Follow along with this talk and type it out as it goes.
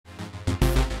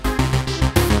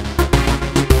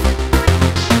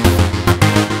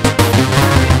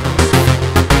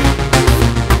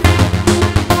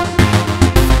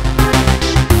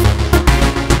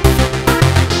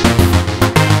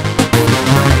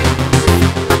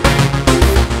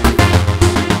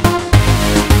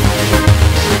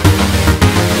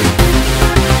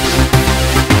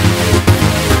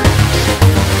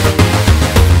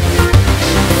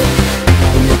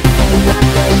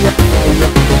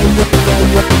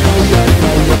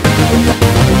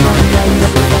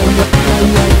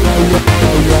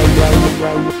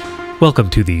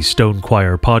Welcome to the Stone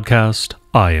Choir podcast.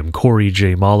 I am Corey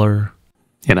J. Mahler.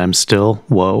 And I'm still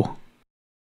Whoa.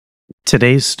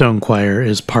 Today's Stone Choir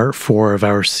is part 4 of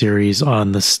our series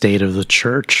on the state of the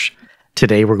church.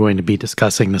 Today we're going to be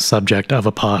discussing the subject of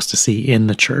apostasy in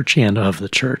the church and of the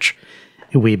church.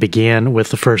 We began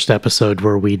with the first episode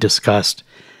where we discussed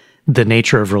the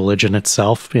nature of religion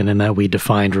itself, and in that we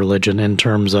defined religion in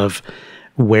terms of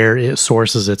where it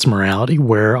sources its morality,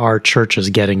 where our church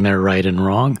is getting their right and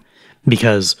wrong.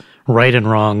 Because right and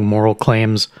wrong moral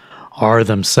claims are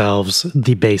themselves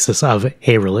the basis of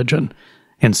a religion.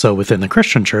 And so within the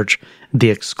Christian church,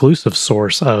 the exclusive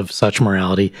source of such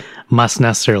morality must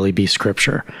necessarily be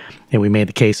Scripture. And we made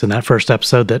the case in that first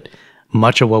episode that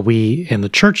much of what we in the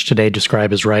church today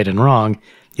describe as right and wrong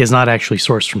is not actually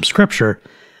sourced from Scripture.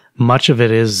 Much of it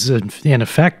is, in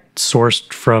effect,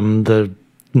 sourced from the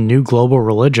new global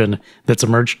religion that's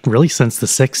emerged really since the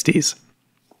 60s.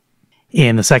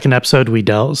 In the second episode, we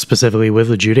dealt specifically with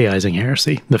the Judaizing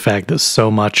heresy, the fact that so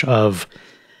much of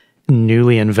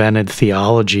newly invented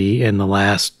theology in the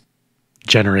last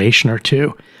generation or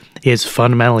two is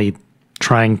fundamentally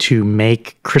trying to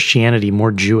make Christianity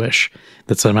more Jewish,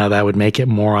 that somehow that would make it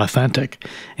more authentic.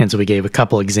 And so we gave a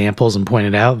couple examples and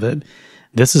pointed out that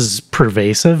this is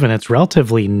pervasive and it's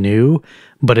relatively new,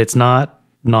 but it's not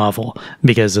novel,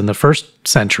 because in the first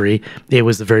century, it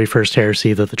was the very first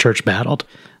heresy that the church battled.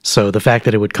 So the fact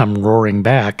that it would come roaring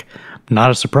back,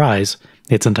 not a surprise,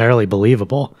 it's entirely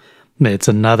believable. It's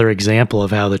another example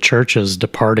of how the church is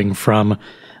departing from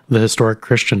the historic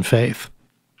Christian faith.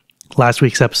 Last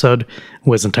week's episode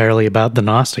was entirely about the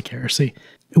Gnostic heresy,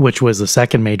 which was the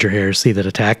second major heresy that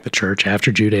attacked the church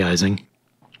after Judaizing.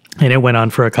 And it went on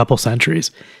for a couple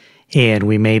centuries. And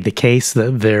we made the case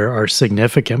that there are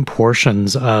significant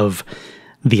portions of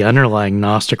the underlying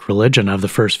Gnostic religion of the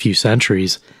first few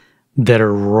centuries that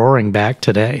are roaring back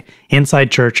today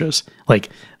inside churches. Like,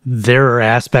 there are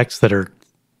aspects that are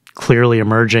clearly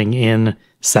emerging in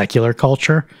secular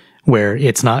culture where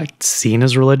it's not seen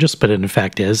as religious, but it in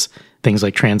fact is. Things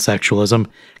like transsexualism,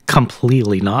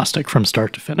 completely Gnostic from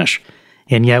start to finish.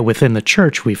 And yet within the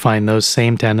church, we find those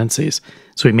same tendencies.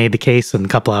 So we made the case in a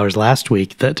couple hours last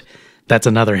week that that's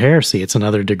another heresy. It's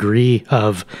another degree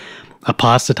of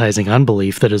apostatizing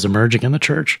unbelief that is emerging in the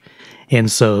church.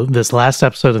 And so this last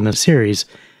episode in this series,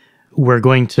 we're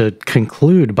going to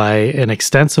conclude by an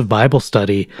extensive Bible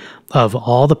study of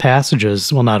all the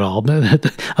passages, well, not all,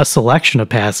 but a selection of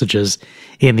passages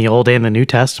in the Old and the New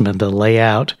Testament that lay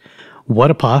out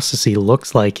what apostasy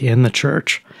looks like in the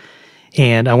church.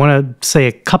 And I want to say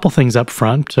a couple things up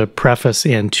front to preface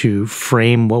and to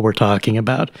frame what we're talking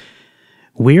about.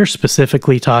 We are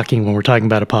specifically talking, when we're talking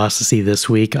about apostasy this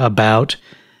week, about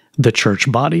the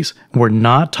church bodies. We're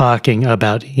not talking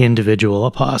about individual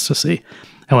apostasy.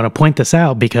 I want to point this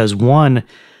out because, one,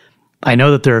 I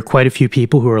know that there are quite a few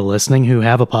people who are listening who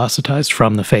have apostatized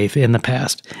from the faith in the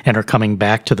past and are coming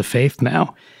back to the faith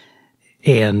now.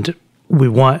 And we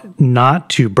want not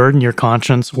to burden your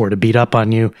conscience or to beat up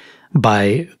on you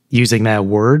by using that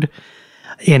word.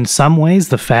 In some ways,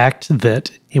 the fact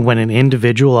that when an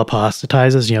individual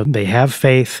apostatizes, they have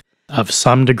faith of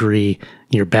some degree,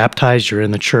 you're baptized, you're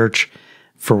in the church,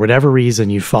 for whatever reason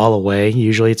you fall away,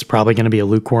 usually it's probably going to be a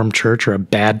lukewarm church or a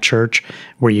bad church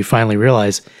where you finally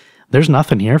realize, there's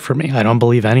nothing here for me. I don't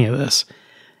believe any of this.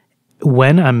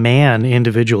 When a man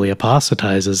individually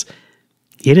apostatizes,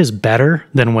 it is better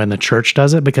than when the church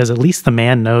does it, because at least the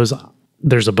man knows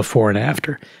there's a before and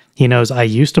after. He knows, I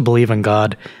used to believe in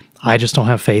God. I just don't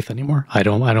have faith anymore. I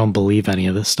don't believe any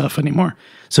of this stuff anymore.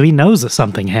 So he knows that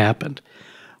something happened.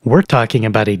 We're talking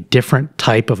about a different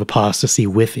type of apostasy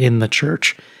within the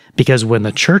church, because when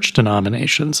the church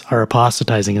denominations are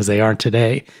apostatizing as they are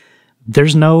today,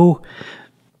 there's no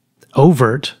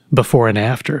overt before and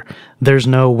after. There's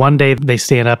no one day they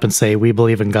stand up and say, we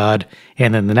believe in God,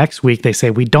 and then the next week they say,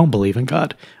 we don't believe in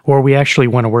God, or we actually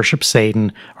want to worship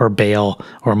Satan or Baal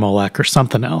or Molech or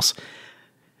something else.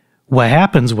 What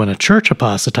happens when a church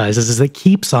apostatizes is it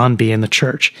keeps on being the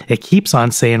church. It keeps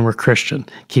on saying we're Christian,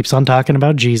 keeps on talking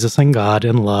about Jesus and God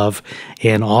and love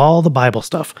and all the Bible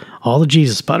stuff, all the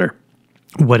Jesus butter.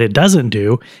 What it doesn't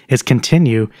do is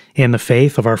continue in the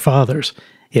faith of our fathers.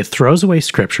 It throws away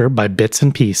Scripture by bits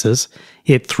and pieces.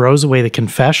 It throws away the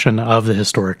confession of the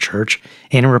historic church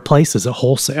and it replaces it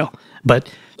wholesale. But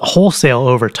wholesale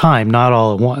over time, not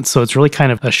all at once. So it's really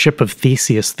kind of a ship of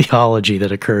Theseus theology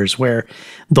that occurs where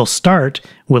they'll start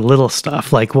with little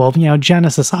stuff like, well,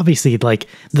 Genesis, obviously, like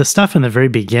the stuff in the very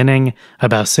beginning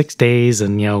about 6 days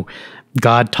and,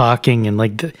 God talking and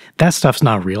that stuff's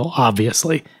not real,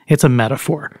 obviously. It's a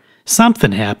metaphor.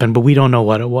 Something happened, but we don't know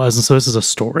what it was. And so this is a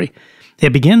story.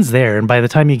 It begins there, and by the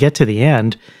time you get to the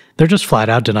end, they're just flat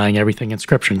out denying everything in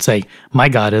Scripture and saying, my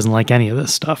God isn't like any of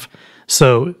this stuff.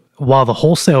 So while the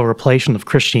wholesale replacement of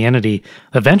Christianity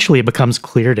eventually becomes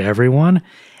clear to everyone,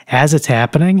 as it's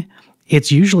happening,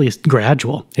 it's usually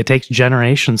gradual. It takes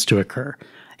generations to occur.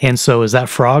 And so as that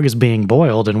frog is being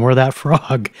boiled, and we're that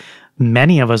frog,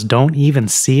 many of us don't even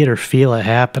see it or feel it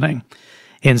happening.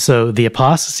 And so the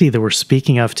apostasy that we're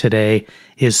speaking of today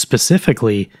is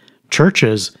specifically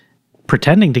churches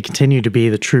pretending to continue to be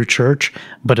the true church,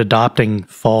 but adopting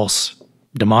false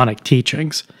demonic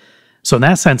teachings. So in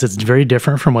that sense, it's very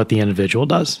different from what the individual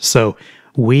does. So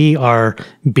we are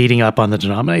beating up on the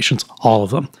denominations, all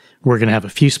of them. We're going to have a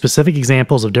few specific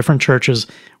examples of different churches.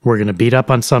 We're going to beat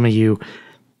up on some of you.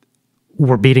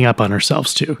 We're beating up on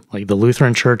ourselves too. Like the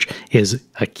Lutheran Church is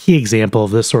a key example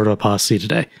of this sort of apostasy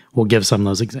today. We'll give some of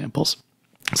those examples.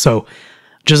 So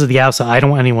just at the outset, I don't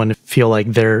want anyone to feel like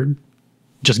they're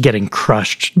just getting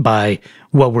crushed by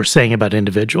what we're saying about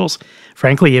individuals.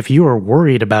 Frankly, if you are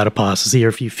worried about apostasy or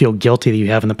if you feel guilty that you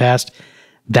have in the past,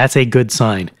 that's a good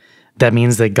sign. That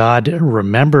means that God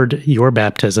remembered your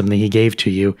baptism that he gave to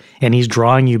you, and he's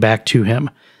drawing you back to him.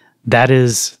 That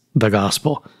is the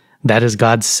gospel. That is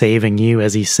God saving you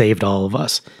as he saved all of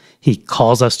us. He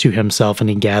calls us to himself and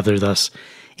he gathers us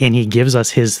and he gives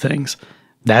us his things.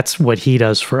 That's what he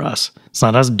does for us. It's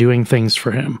not us doing things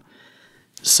for him.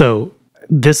 So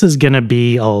this is going to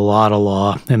be a lot of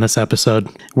law in this episode.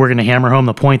 We're going to hammer home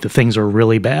the point that things are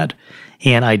really bad.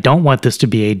 And I don't want this to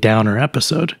be a downer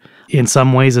episode. In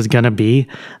some ways it's going to be,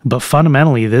 but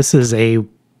fundamentally this is a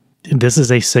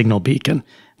signal beacon.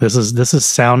 This is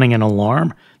sounding an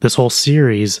alarm. This whole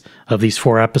series of these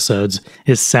 4 episodes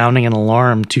is sounding an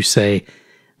alarm to say,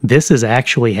 this is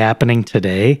actually happening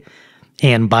today.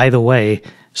 And by the way,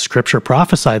 Scripture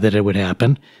prophesied that it would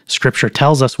happen. Scripture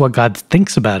tells us what God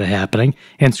thinks about it happening.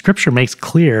 And Scripture makes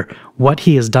clear what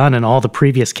he has done in all the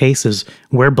previous cases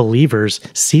where believers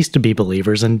ceased to be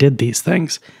believers and did these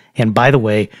things. And by the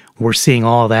way, we're seeing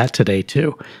all of that today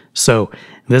too. So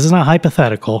this is not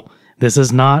hypothetical. This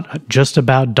is not just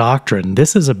about doctrine.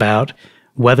 This is about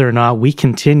whether or not we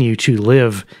continue to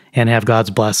live and have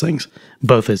God's blessings,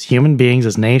 both as human beings,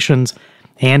 as nations,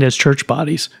 and as church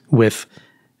bodies, with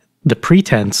the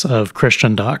pretense of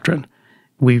Christian doctrine.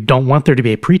 We don't want there to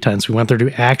be a pretense. We want there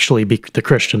to actually be the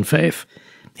Christian faith.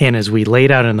 And as we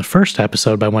laid out in the first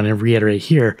episode, but I want to reiterate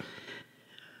here,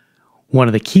 one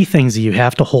of the key things that you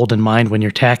have to hold in mind when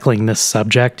you're tackling this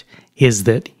subject is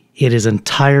that it is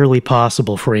entirely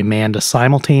possible for a man to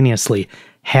simultaneously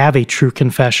have a true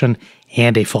confession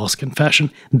and a false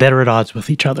confession that are at odds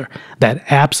with each other. That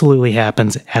absolutely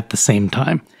happens at the same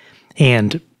time.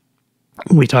 And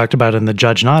we talked about in the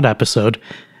Judge Not episode,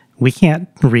 we can't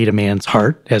read a man's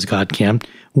heart as God can.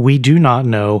 We do not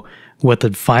know what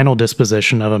the final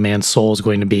disposition of a man's soul is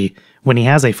going to be when he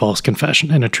has a false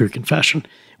confession and a true confession.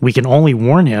 We can only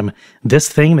warn him, this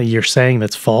thing that you're saying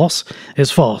that's false is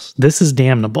false. This is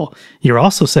damnable. You're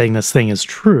also saying this thing is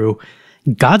true.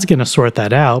 God's going to sort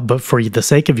that out, but for the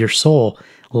sake of your soul,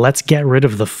 let's get rid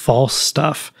of the false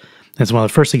stuff. And so one of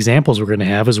the first examples we're going to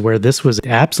have is where this was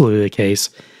absolutely the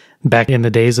case back in the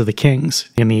days of the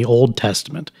kings, in the Old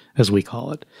Testament, as we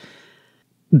call it.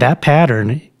 That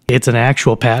pattern, it's an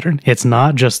actual pattern. It's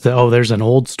not just that, there's an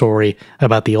old story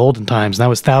about the olden times. That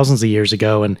was thousands of years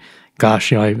ago, and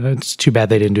gosh, it's too bad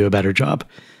they didn't do a better job.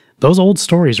 Those old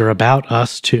stories are about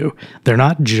us too. They're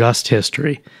not just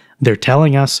history. They're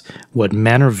telling us what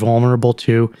men are vulnerable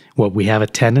to, what we have a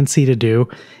tendency to do,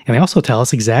 and they also tell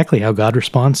us exactly how God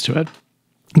responds to it.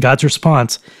 God's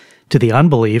response to the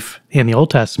unbelief in the Old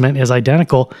Testament is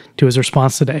identical to his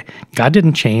response today. God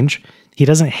didn't change. He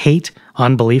doesn't hate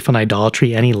unbelief and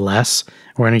idolatry any less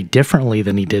or any differently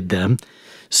than he did then.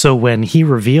 So when he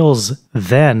reveals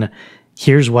then,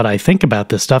 here's what I think about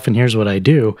this stuff and here's what I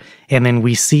do, and then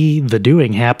we see the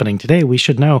doing happening today, we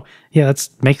should know, that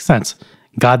makes sense.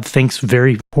 God thinks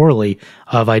very poorly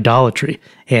of idolatry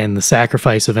and the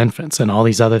sacrifice of infants and all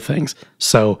these other things.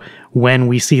 So when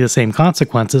we see the same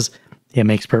consequences, it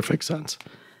makes perfect sense.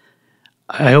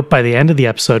 I hope by the end of the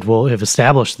episode, we'll have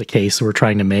established the case we're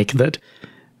trying to make that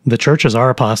the churches are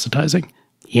apostatizing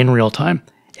in real time.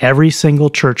 Every single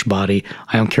church body,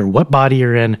 I don't care what body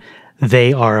you're in,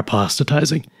 they are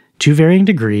apostatizing to varying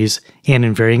degrees and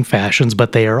in varying fashions,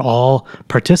 but they are all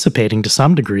participating to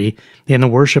some degree in the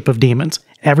worship of demons.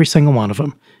 Every single one of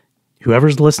them.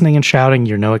 Whoever's listening and shouting,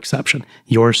 you're no exception.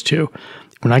 Yours too.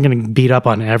 We're not going to beat up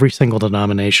on every single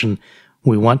denomination.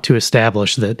 We want to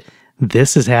establish that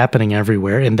this is happening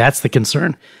everywhere, and that's the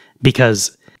concern,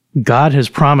 because God has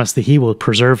promised that he will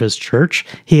preserve his church.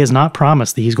 He has not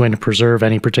promised that he's going to preserve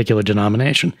any particular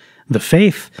denomination. The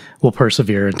faith will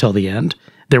persevere until the end.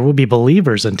 There will be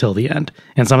believers until the end.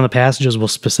 And some of the passages we'll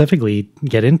specifically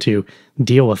get into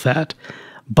deal with that.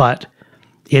 But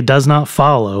it does not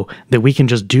follow that we can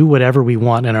just do whatever we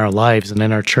want in our lives and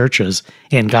in our churches,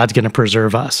 and God's going to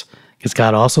preserve us. Because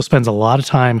God also spends a lot of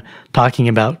time talking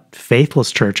about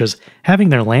faithless churches having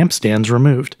their lampstands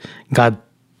removed. God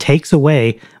takes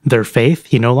away their faith.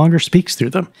 He no longer speaks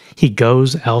through them. He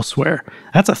goes elsewhere.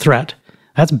 That's a threat.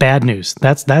 That's bad news.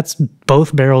 That's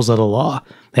both barrels of the law.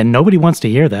 And nobody wants to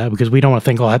hear that, because we don't want to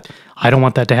think, oh, I don't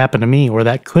want that to happen to me, or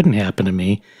that couldn't happen to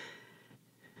me.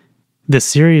 This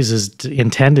series is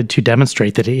intended to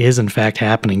demonstrate that it is in fact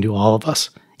happening to all of us.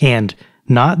 And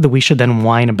not that we should then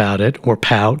whine about it or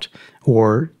pout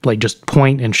or like just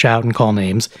point and shout and call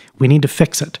names. We need to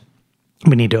fix it.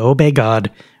 We need to obey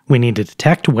God. We need to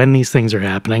detect when these things are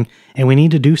happening, and we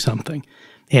need to do something.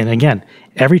 And again,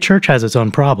 every church has its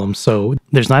own problems, so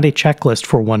there's not a checklist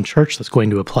for one church that's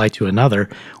going to apply to another.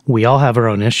 We all have our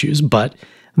own issues, but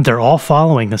they're all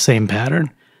following the same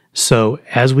pattern. So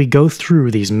as we go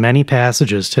through these many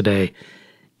passages today,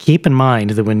 keep in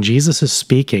mind that when Jesus is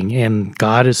speaking and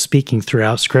God is speaking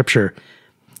throughout Scripture,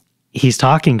 he's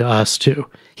talking to us too.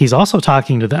 He's also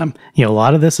talking to them. A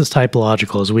lot of this is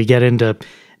typological. As we get into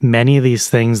many of these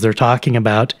things, they're talking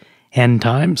about end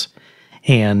times.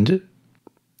 And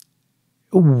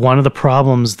one of the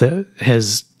problems that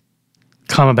has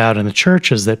come about in the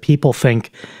church is that people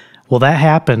think, well, that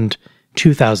happened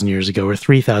 2,000 years ago or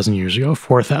 3,000 years ago,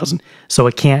 4,000, so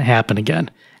it can't happen again.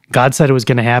 God said it was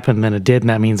going to happen, and then it did, and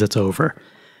that means it's over.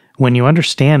 When you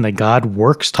understand that God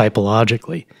works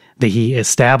typologically, that he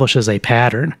establishes a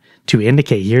pattern to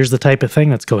indicate here's the type of thing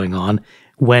that's going on,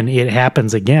 when it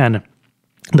happens again,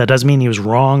 that doesn't mean he was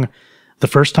wrong the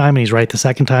first time and he's right the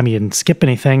second time. He didn't skip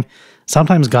anything.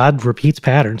 Sometimes God repeats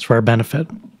patterns for our benefit.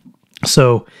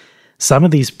 So some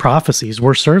of these prophecies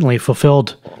were certainly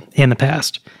fulfilled in the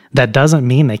past. That doesn't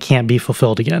mean they can't be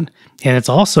fulfilled again. And it's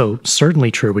also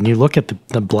certainly true when you look at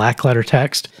the black letter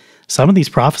text, some of these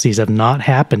prophecies have not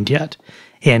happened yet.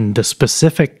 And the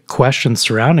specific questions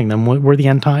surrounding them were the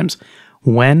end times.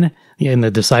 And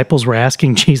the disciples were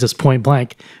asking Jesus point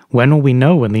blank, when will we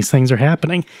know when these things are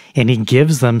happening? And he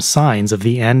gives them signs of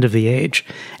the end of the age.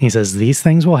 And he says, these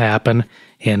things will happen,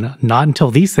 and not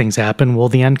until these things happen will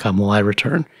the end come, will I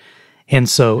return. And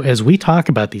so as we talk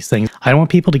about these things, I don't want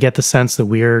people to get the sense that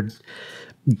we're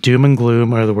doom and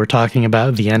gloom, or that we're talking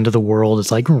about the end of the world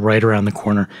is like right around the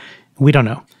corner. We don't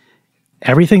know.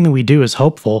 Everything that we do is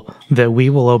hopeful that we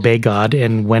will obey God,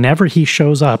 and whenever he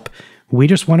shows up, we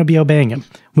just want to be obeying him.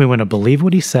 We want to believe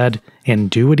what he said and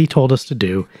do what he told us to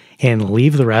do and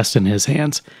leave the rest in his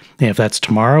hands. And if that's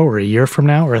tomorrow or a year from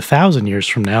now or 1,000 years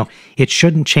from now, it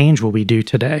shouldn't change what we do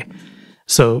today.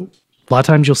 So a lot of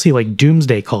times you'll see like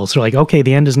doomsday calls. They're like, okay,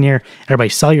 the end is near. Everybody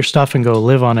sell your stuff and go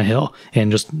live on a hill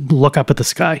and just look up at the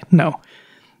sky. No.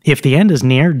 If the end is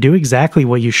near, do exactly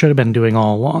what you should have been doing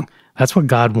all along. That's what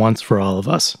God wants for all of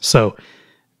us. So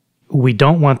we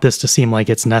don't want this to seem like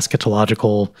it's an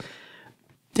eschatological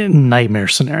nightmare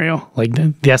scenario. Like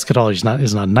the eschatology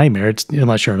is not a nightmare, it's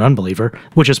unless you're an unbeliever,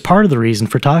 which is part of the reason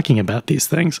for talking about these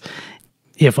things.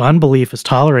 If unbelief is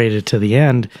tolerated to the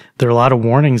end, there are a lot of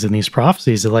warnings in these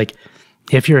prophecies that, like,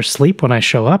 if you're asleep when I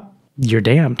show up, you're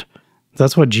damned.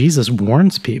 That's what Jesus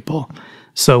warns people.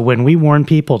 So when we warn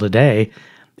people today,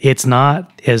 it's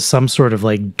not as some sort of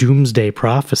like doomsday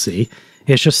prophecy.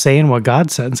 It's just saying what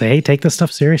God said and say, hey, take this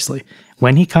stuff seriously.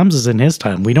 When he comes is in his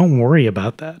time. We don't worry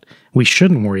about that. We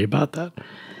shouldn't worry about that.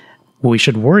 What we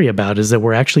should worry about is that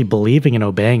we're actually believing and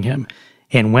obeying him.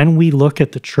 And when we look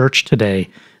at the church today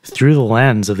through the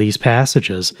lens of these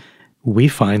passages, we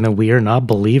find that we are not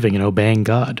believing and obeying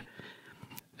God.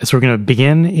 So we're going to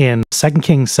begin in 2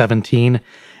 Kings 17.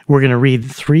 We're going to read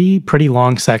 3 pretty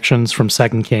long sections from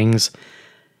 2 Kings.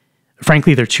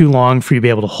 Frankly, they're too long for you to be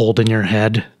able to hold in your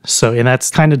head. And that's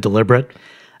kind of deliberate.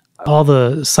 All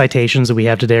the citations that we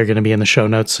have today are going to be in the show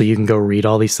notes, so you can go read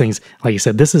all these things. Like I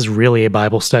said, this is really a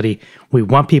Bible study. We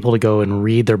want people to go and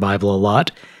read their Bible a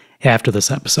lot after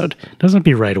this episode. Doesn't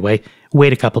be right away.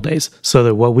 Wait a couple days so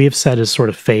that what we have said is sort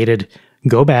of faded.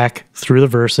 Go back through the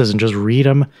verses and just read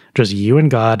them. Just you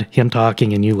and God, him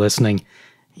talking and you listening.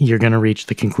 You're going to reach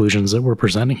the conclusions that we're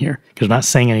presenting here, because we're not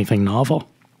saying anything novel.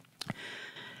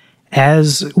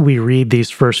 As we read these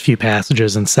first few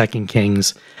passages in 2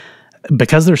 Kings,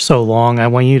 because they're so long, I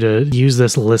want you to use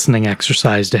this listening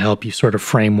exercise to help you sort of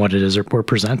frame what it is we're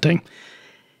presenting.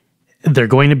 There are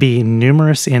going to be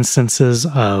numerous instances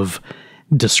of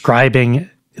describing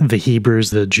the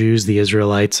Hebrews, the Jews, the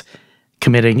Israelites,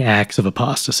 committing acts of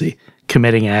apostasy,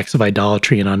 committing acts of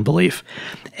idolatry and unbelief.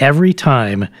 Every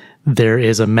time there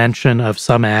is a mention of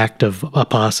some act of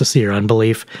apostasy or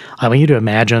unbelief, I want you to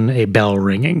imagine a bell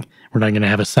ringing. We're not going to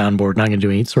have a soundboard, not going to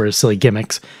do any sort of silly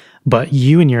gimmicks, but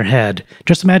you in your head,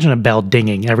 just imagine a bell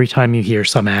dinging every time you hear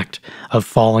some act of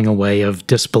falling away, of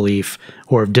disbelief,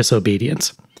 or of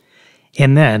disobedience.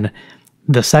 And then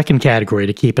the second category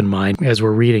to keep in mind as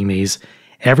we're reading these,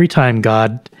 every time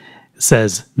God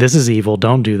says, this is evil,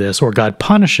 don't do this, or God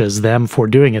punishes them for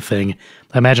doing a thing,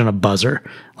 imagine a buzzer,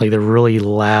 like the really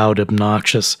loud,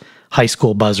 obnoxious high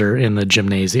school buzzer in the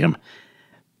gymnasium.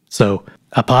 So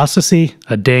apostasy,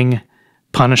 a ding,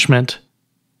 punishment,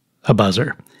 a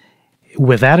buzzer.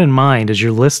 With that in mind, as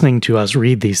you're listening to us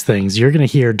read these things, you're going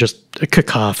to hear just a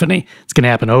cacophony. It's going to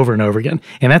happen over and over again.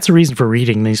 And that's the reason for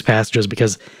reading these passages,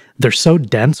 because they're so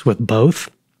dense with both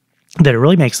that it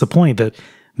really makes the point that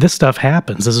this stuff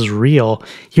happens. This is real.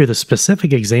 Here are the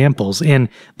specific examples. And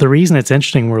the reason it's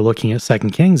interesting we're looking at 2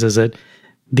 Kings is that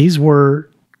these were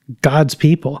God's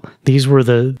people. These were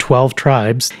the 12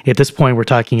 tribes. At this point, we're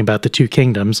talking about the two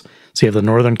kingdoms. So you have the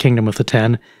northern kingdom with the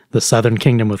 10, the southern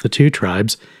kingdom with the 2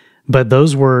 tribes. But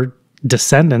those were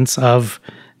descendants of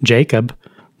Jacob.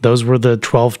 Those were the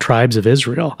 12 tribes of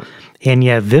Israel. And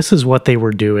yet this is what they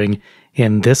were doing,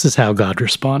 and this is how God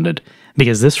responded.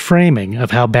 Because this framing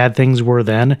of how bad things were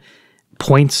then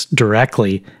points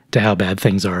directly to how bad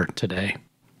things are today.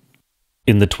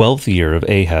 In the 12th year of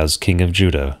Ahaz, king of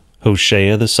Judah,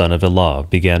 Hoshea the son of Elah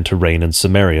began to reign in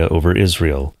Samaria over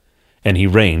Israel, and he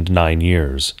reigned 9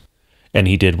 years. And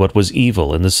he did what was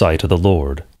evil in the sight of the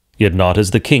Lord, yet not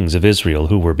as the kings of Israel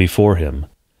who were before him.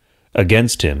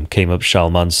 Against him came up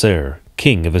Shalmaneser,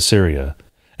 king of Assyria,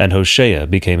 and Hoshea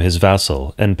became his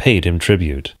vassal and paid him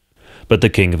tribute. But the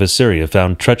king of Assyria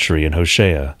found treachery in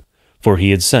Hoshea, for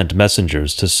he had sent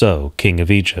messengers to So, king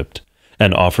of Egypt,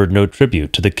 and offered no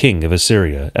tribute to the king of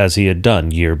Assyria, as he had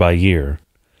done year by year.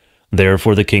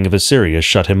 Therefore the king of Assyria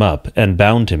shut him up and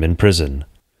bound him in prison.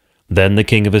 Then the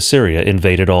king of Assyria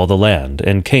invaded all the land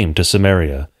and came to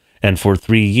Samaria, and for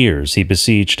 3 years he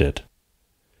besieged it.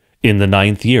 In the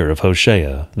 9th year of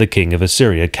Hoshea, the king of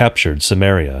Assyria captured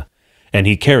Samaria, and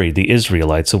he carried the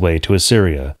Israelites away to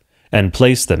Assyria, and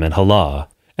placed them in Halah,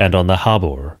 and on the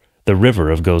Habor, the river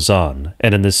of Gozan,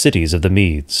 and in the cities of the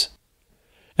Medes.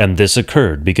 And this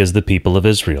occurred because the people of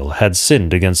Israel had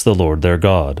sinned against the Lord their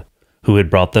God, who had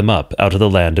brought them up out of the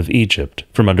land of Egypt,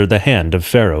 from under the hand of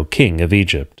Pharaoh king of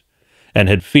Egypt, and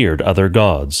had feared other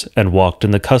gods, and walked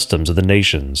in the customs of the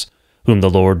nations, whom the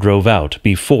Lord drove out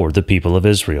before the people of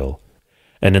Israel,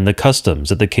 and in the customs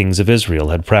that the kings of Israel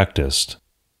had practiced.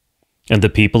 And the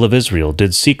people of Israel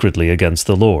did secretly against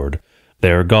the Lord,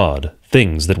 their God,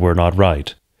 things that were not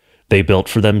right. They built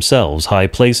for themselves high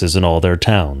places in all their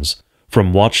towns,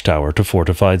 from watchtower to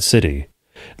fortified city.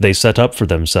 They set up for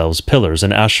themselves pillars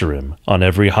and asherim on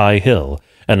every high hill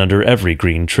and under every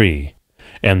green tree.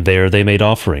 And there they made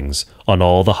offerings on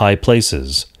all the high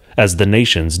places, as the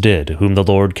nations did whom the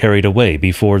Lord carried away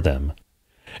before them.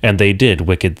 And they did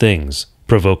wicked things,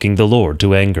 provoking the Lord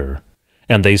to anger.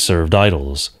 And they served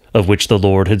idols, of which the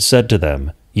Lord had said to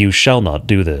them, You shall not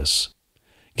do this.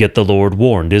 Yet the Lord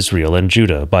warned Israel and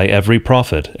Judah by every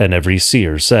prophet and every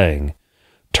seer, saying,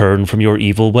 Turn from your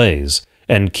evil ways,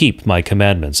 and keep my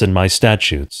commandments and my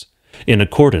statutes, in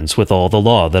accordance with all the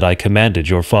law that I commanded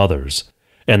your fathers,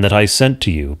 and that I sent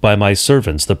to you by my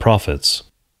servants the prophets.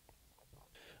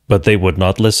 But they would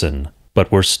not listen,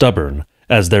 but were stubborn,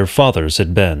 as their fathers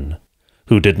had been,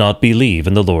 who did not believe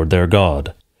in the Lord their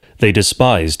God. They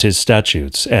despised his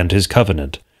statutes and his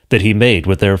covenant that he made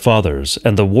with their fathers,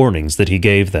 and the warnings that he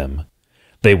gave them.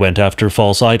 They went after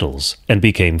false idols, and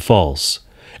became false,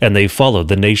 and they followed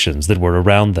the nations that were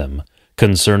around them,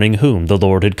 concerning whom the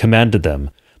Lord had commanded them,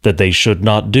 that they should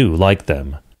not do like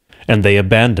them. And they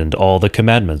abandoned all the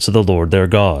commandments of the Lord their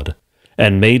God,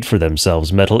 and made for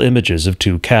themselves metal images of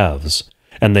 2 calves.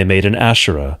 And they made an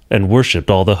Asherah, and worshipped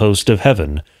all the host of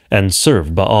heaven, and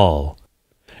served Baal.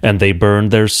 And they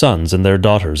burned their sons and their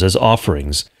daughters as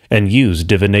offerings, and used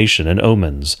divination and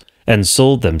omens, and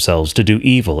sold themselves to do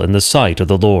evil in the sight of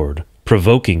the Lord,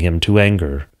 provoking him to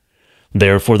anger.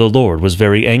 Therefore the Lord was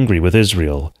very angry with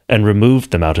Israel, and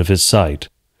removed them out of his sight.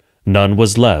 None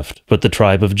was left but the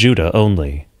tribe of Judah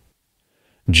only.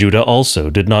 Judah also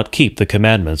did not keep the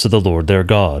commandments of the Lord their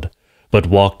God, but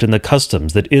walked in the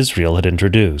customs that Israel had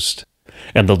introduced.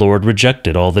 And the Lord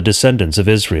rejected all the descendants of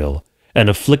Israel, and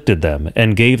afflicted them,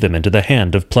 and gave them into the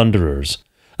hand of plunderers,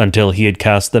 until he had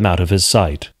cast them out of his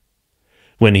sight.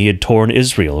 When he had torn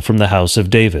Israel from the house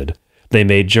of David, they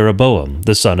made Jeroboam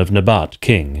the son of Nebat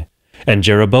king. And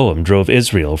Jeroboam drove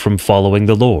Israel from following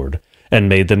the Lord, and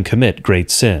made them commit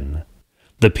great sin.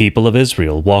 The people of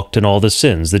Israel walked in all the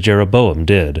sins that Jeroboam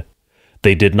did.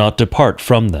 They did not depart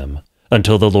from them,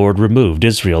 until the Lord removed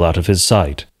Israel out of his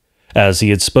sight, as he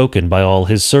had spoken by all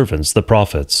his servants the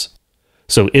prophets.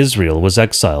 So Israel was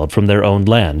exiled from their own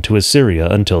land to Assyria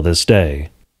until this day.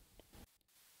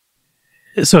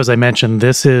 So as I mentioned,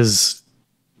 this is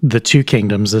the two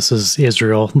kingdoms. This is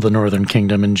Israel, the northern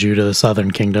kingdom, and Judah, the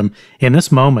southern kingdom. In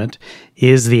this moment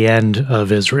is the end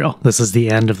of Israel. This is the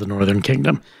end of the northern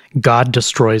kingdom. God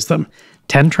destroys them.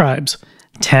 10 tribes,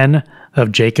 10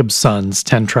 of Jacob's sons,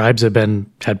 10 tribes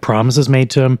had promises made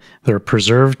to him. They were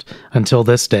preserved until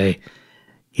this day.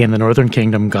 In the northern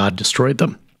kingdom, God destroyed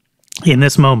them. In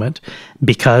this moment,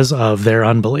 because of their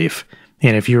unbelief.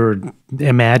 And if you were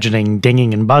imagining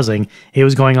dinging and buzzing, it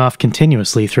was going off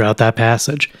continuously throughout that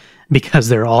passage, because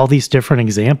there are all these different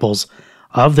examples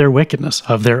of their wickedness,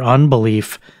 of their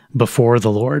unbelief before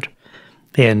the Lord.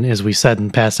 And as we said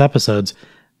in past episodes,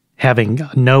 having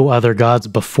no other gods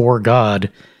before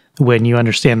God, when you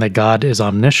understand that God is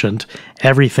omniscient,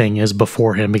 everything is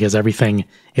before him because everything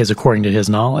is according to his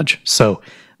knowledge. So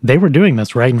they were doing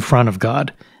this right in front of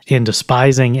God, in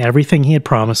despising everything he had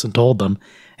promised and told them.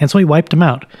 And so he wiped them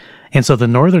out. And so the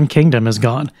northern kingdom is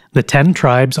gone. The 10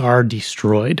 tribes are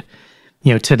destroyed.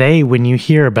 You know, today, when you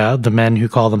hear about the men who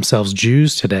call themselves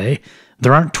Jews today,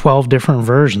 there aren't 12 different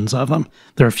versions of them.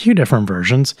 There are a few different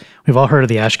versions. We've all heard of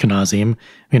the Ashkenazim,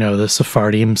 the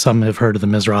Sephardim. Some have heard of the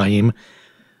Mizrahim.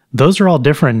 Those are all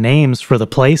different names for the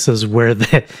places where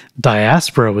the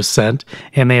diaspora was sent,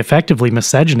 and they effectively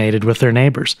miscegenated with their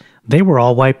neighbors. They were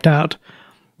all wiped out.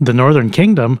 The northern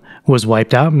kingdom was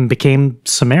wiped out and became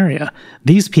Samaria.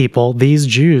 These people, these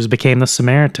Jews, became the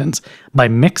Samaritans by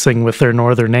mixing with their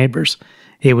northern neighbors.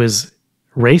 It was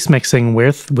race mixing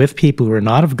with people who were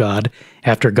not of God.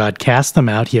 After God cast them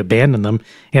out, he abandoned them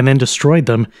and then destroyed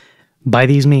them by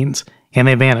these means. And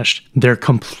they vanished. They're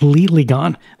completely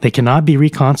gone. They cannot be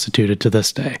reconstituted to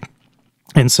this day.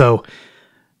 And so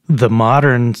the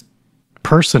modern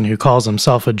person who calls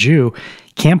himself a Jew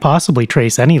can't possibly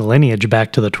trace any lineage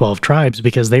back to the 12 tribes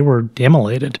because they were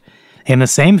immolated. And the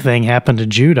same thing happened to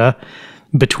Judah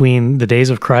between the days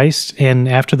of Christ and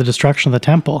after the destruction of the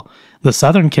temple. The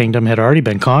southern kingdom had already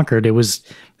been conquered. There was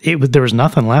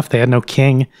nothing left. They had no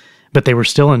king, but they were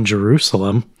still in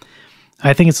Jerusalem.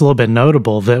 I think it's a little bit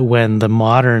notable that when the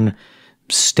modern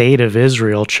state of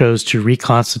Israel chose to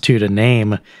reconstitute a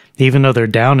name, even though they're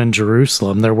down in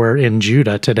Jerusalem, they were in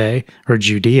Judah today, or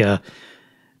Judea,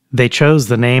 they chose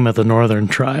the name of the northern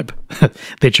tribe.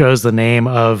 They chose the name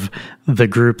of the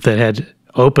group that had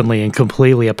openly and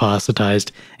completely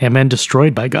apostatized and been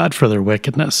destroyed by God for their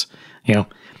wickedness.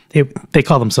 They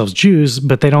call themselves Jews,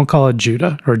 but they don't call it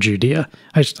Judah or Judea.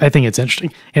 I think it's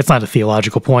interesting. It's not a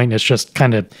theological point. It's just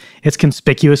it's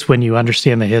conspicuous when you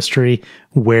understand the history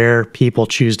where people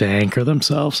choose to anchor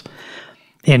themselves.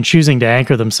 And choosing to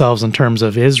anchor themselves in terms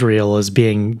of Israel as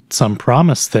being some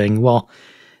promised thing, well,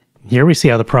 here we see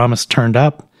how the promise turned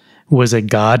up. Was it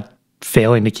God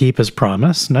failing to keep his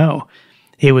promise? No.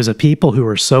 It was a people who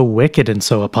were so wicked and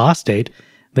so apostate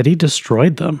that he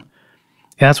destroyed them.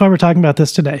 And that's why we're talking about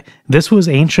this today. This was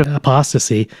ancient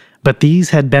apostasy, but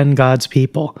these had been God's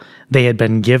people. They had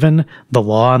been given the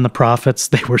law and the prophets.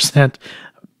 They were sent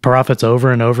prophets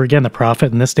over and over again. The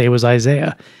prophet in this day was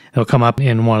Isaiah. It'll come up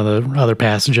in one of the other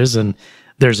passages, and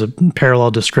there's a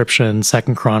parallel description in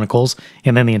 2 Chronicles,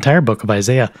 and then the entire book of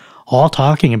Isaiah, all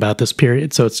talking about this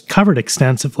period. So it's covered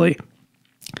extensively.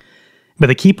 But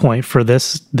the key point for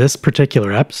this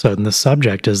particular episode and this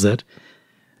subject is that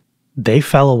they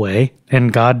fell away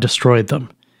and God destroyed them.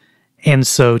 And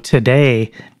so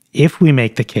today, if we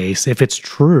make the case, if it's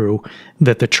true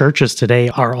that the churches today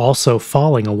are also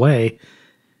falling away,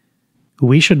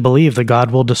 we should believe that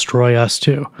God will destroy us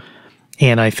too.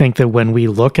 And I think that when we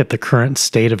look at the current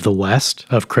state of the West,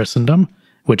 of Christendom,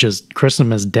 which is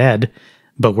Christendom is dead,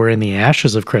 but we're in the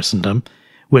ashes of Christendom,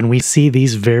 when we see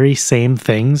these very same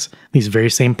things, these very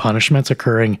same punishments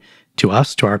occurring to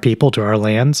us, to our people, to our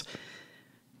lands,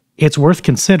 it's worth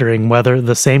considering whether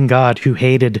the same God who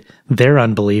hated their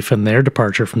unbelief and their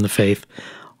departure from the faith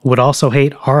would also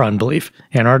hate our unbelief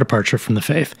and our departure from the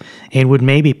faith, and would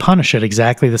maybe punish it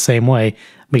exactly the same way,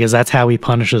 because that's how he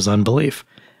punishes unbelief.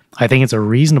 I think it's a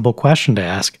reasonable question to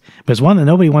ask, but it's one that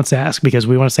nobody wants to ask because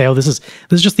we want to say, oh, this is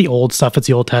just the old stuff. It's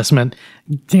the Old Testament.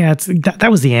 Yeah,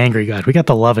 that was the angry God. We got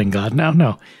the loving God now.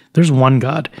 No, there's one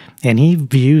God, and he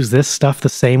views this stuff the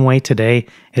same way today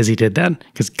as he did then,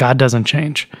 because God doesn't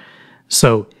change.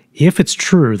 So if it's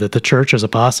true that the church is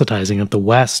apostatizing, if the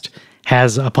West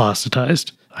has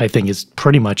apostatized, I think is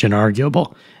pretty much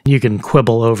inarguable. You can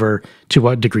quibble over to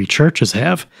what degree churches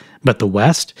have, but the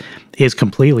West is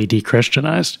completely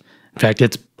de-Christianized. In fact,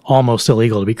 it's almost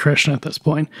illegal to be Christian at this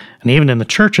point. And even in the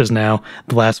churches now,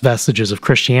 the last vestiges of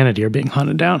Christianity are being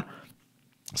hunted down.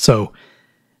 So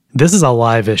this is a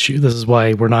live issue. This is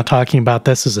why we're not talking about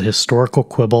this as a historical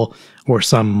quibble or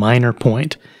some minor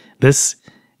point. This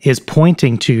is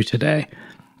pointing to today.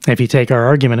 If you take our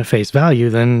argument at face value,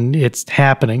 then it's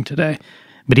happening today.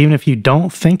 But even if you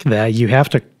don't think that, you have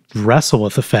to wrestle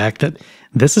with the fact that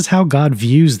this is how God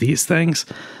views these things.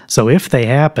 So if they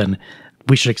happen,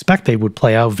 we should expect they would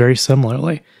play out very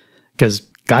similarly, because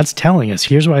God's telling us,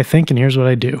 here's what I think and here's what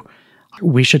I do.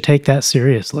 We should take that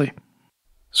seriously.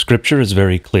 Scripture is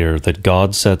very clear that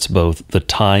God sets both the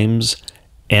times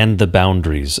and the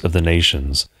boundaries of the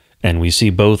nations, and we see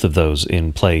both of those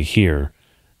in play here.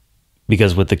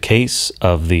 Because with the case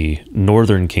of the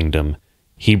northern kingdom,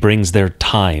 he brings their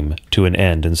time to an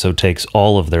end and so takes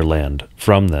all of their land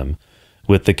from them.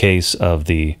 With the case of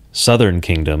the southern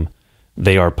kingdom,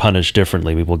 they are punished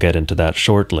differently. We will get into that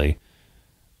shortly.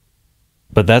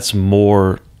 But that's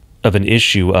more of an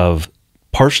issue of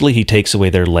partially he takes away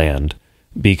their land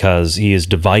because he is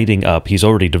dividing up. He's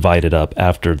already divided up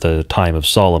after the time of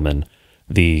Solomon,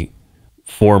 the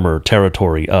former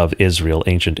territory of Israel,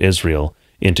 ancient Israel,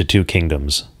 into two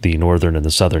kingdoms, the northern and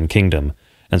the southern kingdom.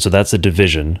 And so that's a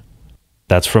division.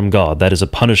 That's from God. That is a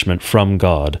punishment from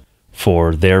God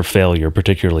for their failure,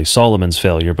 particularly Solomon's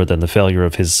failure, but then the failure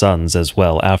of his sons as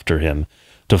well after him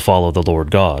to follow the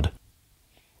Lord God.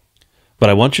 But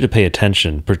I want you to pay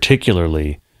attention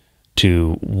particularly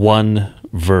to one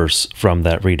verse from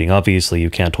that reading. Obviously, you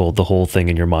can't hold the whole thing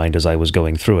in your mind as I was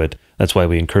going through it. That's why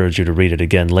we encourage you to read it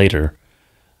again later.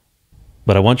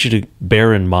 But I want you to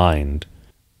bear in mind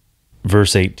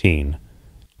verse 18.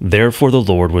 Therefore the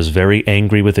Lord was very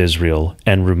angry with Israel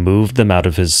and removed them out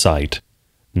of his sight.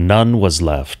 None was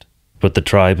left, but the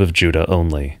tribe of Judah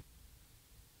only.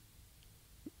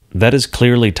 That is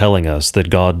clearly telling us that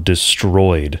God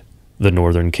destroyed the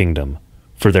northern kingdom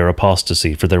for their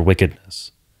apostasy, for their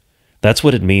wickedness. That's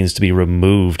what it means to be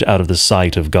removed out of the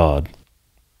sight of God.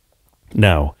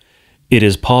 Now, it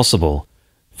is possible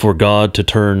for God to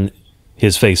turn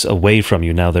his face away from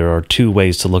you. Now, there are two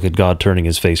ways to look at God turning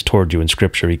his face toward you in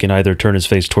Scripture. He can either turn his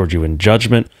face toward you in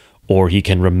judgment, or he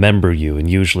can remember you, and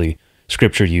usually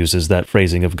Scripture uses that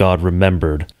phrasing of God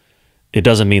remembered. It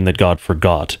doesn't mean that God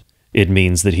forgot. It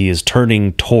means that he is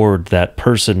turning toward that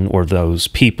person or those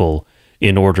people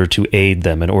in order to aid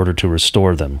them, in order to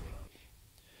restore them.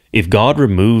 If God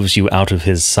removes you out of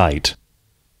his sight,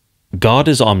 God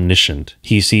is omniscient.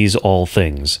 He sees all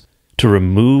things. To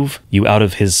remove you out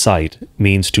of his sight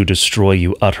means to destroy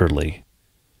you utterly.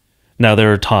 Now,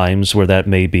 there are times where that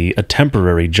may be a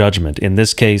temporary judgment. In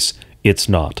this case, it's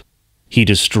not. He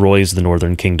destroys the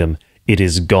northern kingdom. It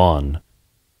is gone.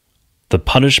 The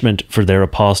punishment for their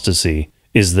apostasy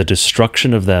is the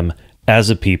destruction of them as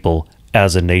a people,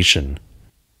 as a nation.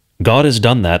 God has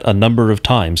done that a number of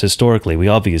times historically. We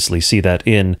obviously see that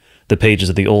in the pages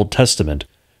of the Old Testament,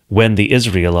 when the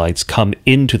Israelites come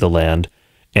into the land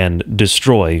and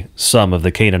destroy some of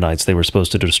the Canaanites. They were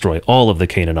supposed to destroy all of the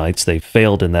Canaanites. They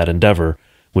failed in that endeavor,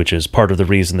 which is part of the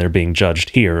reason they're being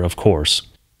judged here, of course.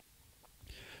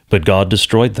 But God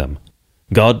destroyed them.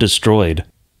 God destroyed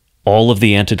all of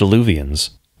the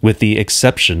antediluvians, with the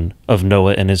exception of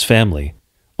Noah and his family.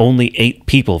 Only 8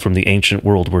 people from the ancient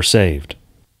world were saved.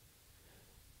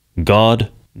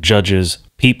 God judges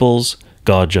peoples,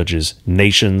 God judges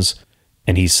nations,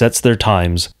 and he sets their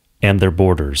times and their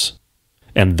borders.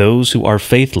 And those who are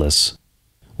faithless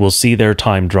will see their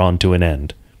time drawn to an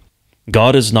end.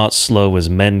 God is not slow as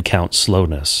men count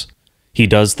slowness. He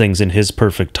does things in his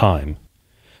perfect time.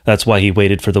 That's why he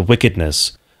waited for the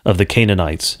wickedness of the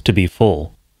Canaanites to be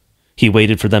full. He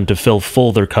waited for them to fill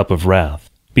full their cup of wrath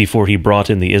before he brought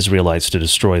in the Israelites to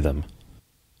destroy them.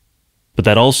 But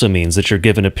that also means that you're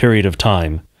given a period of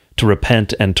time to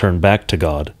repent and turn back to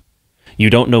God. You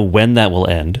don't know when that will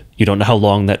end. You don't know how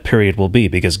long that period will be,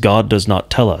 because God does not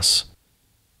tell us.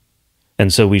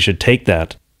 And so we should take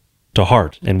that to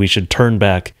heart, and we should turn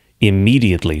back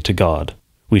immediately to God.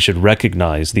 We should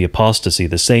recognize the apostasy,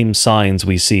 the same signs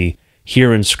we see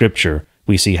here in Scripture,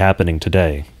 we see happening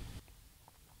today.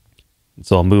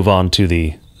 So I'll move on to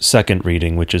the second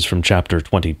reading, which is from chapter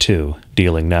 22,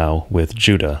 dealing now with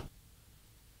Judah.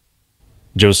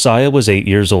 Josiah was 8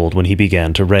 years old when he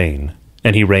began to reign,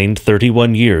 and he reigned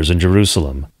 31 years in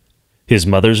Jerusalem. His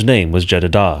mother's name was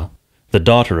Jedidah, the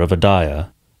daughter of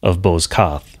Adiah, of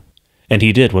Bozkath. And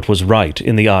he did what was right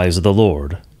in the eyes of the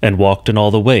Lord, and walked in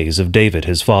all the ways of David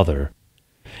his father.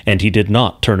 and he did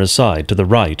not turn aside to the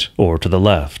right or to the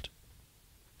left.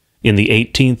 In the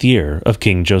 18th year of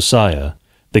King Josiah,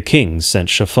 the king sent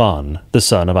Shaphan, the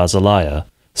son of Azaliah,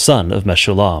 son of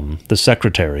Meshullam, the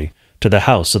secretary, to the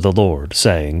house of the Lord,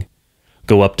 saying,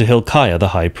 Go up to Hilkiah the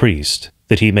high priest,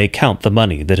 that he may count the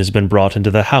money that has been brought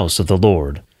into the house of the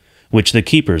Lord, which the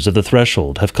keepers of the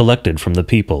threshold have collected from the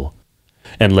people,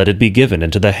 and let it be given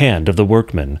into the hand of the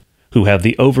workmen, who have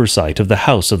the oversight of the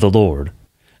house of the Lord,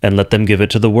 and let them give it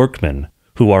to the workmen,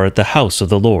 who are at the house of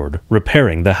the Lord,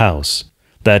 repairing the house,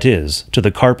 that is, to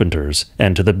the carpenters,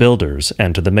 and to the builders,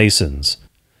 and to the masons,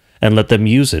 and let them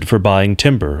use it for buying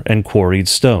timber and quarried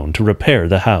stone to repair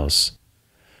the house.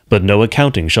 But no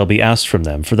accounting shall be asked from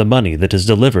them for the money that is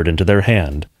delivered into their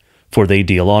hand, for they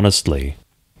deal honestly.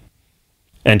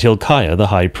 And Hilkiah the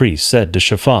high priest said to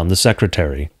Shaphan the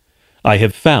secretary, I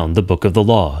have found the book of the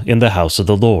law in the house of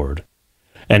the Lord.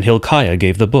 And Hilkiah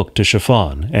gave the book to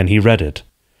Shaphan, and he read it.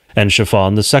 And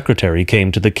Shaphan the secretary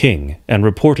came to the king, and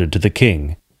reported to the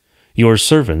king, Your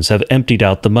servants have emptied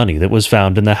out the money that was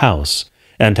found in the house,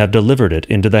 and have delivered it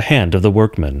into the hand of the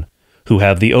workmen, who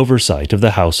have the oversight of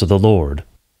the house of the Lord.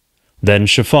 Then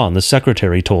Shaphan the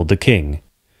secretary told the king,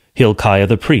 Hilkiah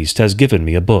the priest has given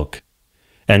me a book.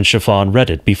 And Shaphan read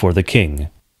it before the king.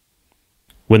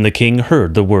 When the king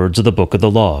heard the words of the book of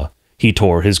the law, he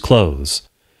tore his clothes.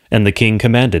 And the king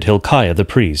commanded Hilkiah the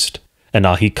priest, and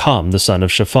Ahikam the son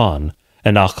of Shaphan,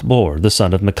 and Achbor the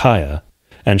son of Micaiah,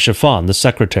 and Shaphan the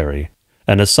secretary,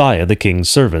 and Asaiah the king's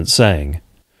servant, saying,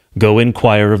 Go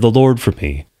inquire of the Lord for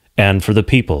me, and for the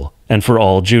people, and for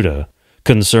all Judah,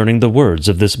 concerning the words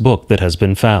of this book that has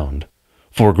been found.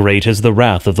 For great is the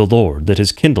wrath of the Lord that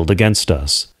is kindled against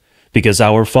us, because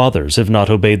our fathers have not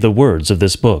obeyed the words of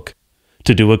this book,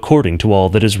 to do according to all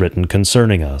that is written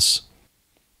concerning us.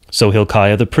 So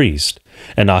Hilkiah the priest,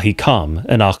 and Ahikam,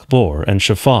 and Achbor, and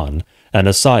Shaphan, and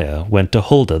Asaiah went to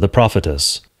Huldah the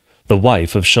prophetess, the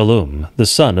wife of Shallum, the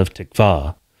son of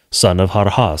Tikvah, son of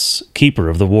Harhas, keeper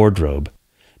of the wardrobe.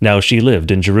 Now she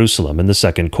lived in Jerusalem in the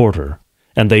 2nd quarter,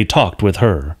 and they talked with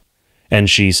her. And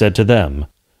she said to them,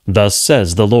 Thus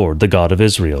says the Lord, the God of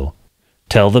Israel,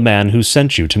 Tell the man who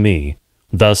sent you to me,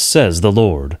 Thus says the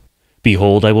Lord,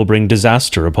 Behold, I will bring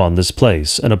disaster upon this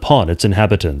place and upon its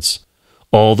inhabitants,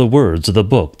 all the words of the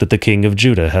book that the king of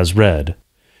Judah has read,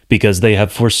 because they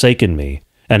have forsaken me,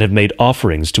 and have made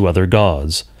offerings to other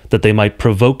gods, that they might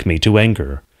provoke me to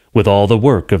anger, with all the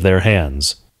work of their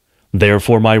hands.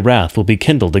 Therefore my wrath will be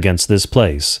kindled against this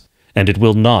place, and it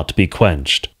will not be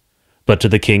quenched. But to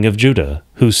the king of Judah,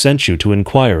 who sent you to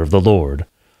inquire of the Lord,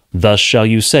 thus shall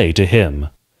you say to him,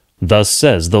 Thus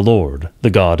says the Lord, the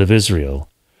God of Israel,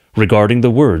 regarding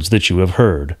the words that you have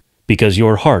heard, because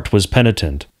your heart was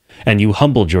penitent, and you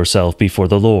humbled yourself before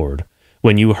the Lord,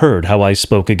 when you heard how I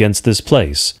spoke against this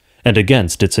place, and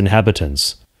against its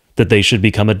inhabitants, that they should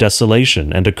become a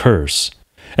desolation and a curse,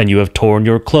 and you have torn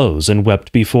your clothes and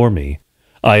wept before me.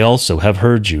 I also have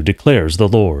heard you, declares the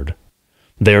Lord.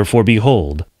 Therefore,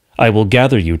 behold, I will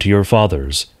gather you to your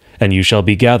fathers, and you shall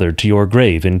be gathered to your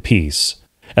grave in peace,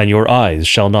 and your eyes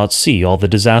shall not see all the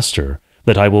disaster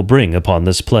that I will bring upon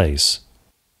this place.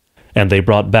 And they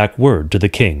brought back word to the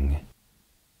king.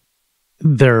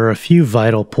 There are a few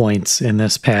vital points in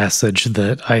this passage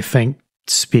that I think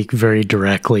speak very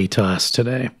directly to us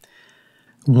today.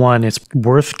 One, it's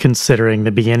worth considering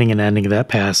the beginning and ending of that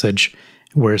passage,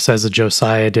 where it says that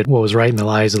Josiah did what was right in the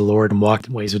eyes of the Lord and walked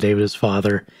in the ways of David his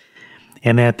father.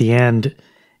 And at the end,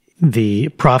 the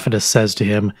prophetess says to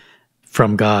him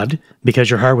from God,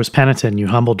 because your heart was penitent, you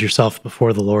humbled yourself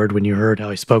before the Lord when you heard how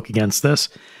he spoke against this,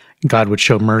 God would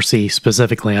show mercy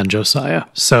specifically on Josiah.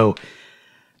 So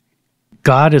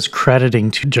God is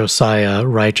crediting to Josiah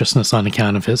righteousness on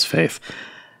account of his faith.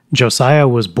 Josiah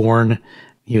was born,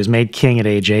 he was made king at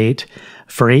age 8.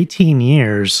 For 18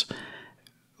 years,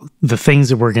 the things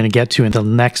that we're going to get to in the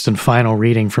next and final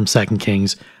reading from 2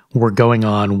 Kings were going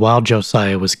on while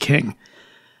Josiah was king.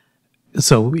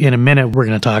 So in a minute, we're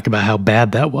going to talk about how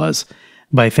bad that was.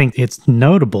 But I think it's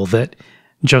notable that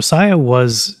Josiah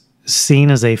was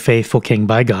seen as a faithful king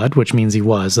by God, which means he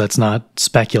was. That's not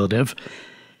speculative.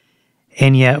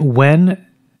 And yet when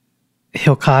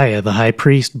Hilkiah, the high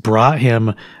priest, brought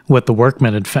him what the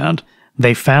workmen had found,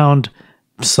 they found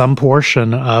some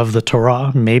portion of the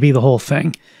Torah, maybe the whole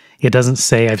thing. It doesn't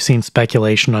say. I've seen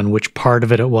speculation on which part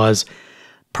of it was.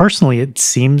 Personally, it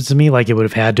seems to me like it would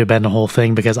have had to have been the whole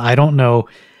thing, because I don't know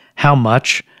how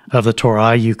much of the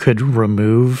Torah you could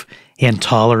remove and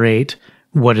tolerate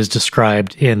what is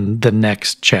described in the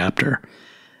next chapter.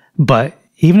 But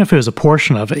even if it was a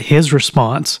portion of it, his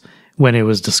response when it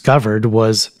was discovered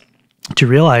was to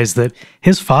realize that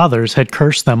his fathers had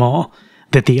cursed them all.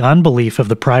 that the unbelief of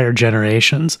the prior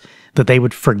generations, that they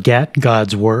would forget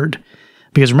God's word.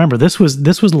 Because remember, this was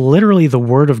literally the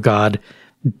word of God,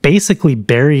 basically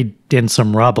buried in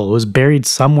some rubble. It was buried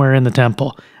somewhere in the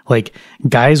temple. Like,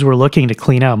 guys were looking to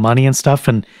clean out money and stuff,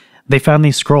 and they found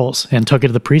these scrolls and took it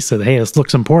to the priest and said, hey, this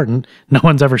looks important. No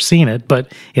one's ever seen it,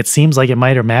 but it seems like it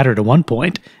might have mattered at one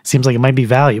point. It seems like it might be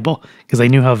valuable, because they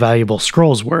knew how valuable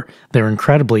scrolls were. They were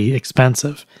incredibly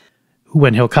expensive.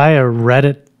 When Hilkiah read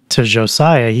it to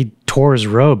Josiah, he tore his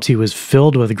robes. He was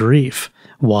filled with grief.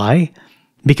 Why?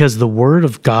 Because the word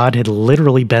of God had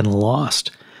literally been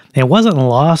lost. It wasn't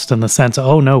lost in the sense,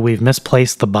 oh no, we've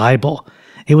misplaced the Bible.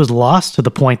 It was lost to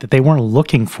the point that they weren't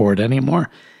looking for it anymore.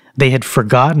 They had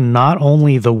forgotten not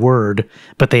only the word,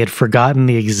 but they had forgotten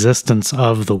the existence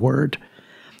of the word.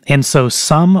 And so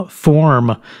some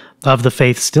form of the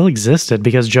faith still existed,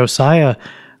 because Josiah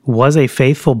was a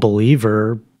faithful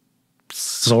believer,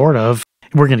 sort of.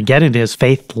 We're going to get into his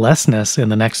faithlessness in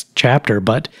the next chapter,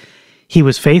 but he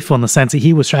was faithful in the sense that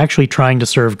he was actually trying to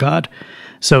serve God.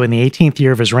 So in the 18th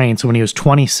year of his reign, so when he was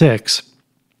 26,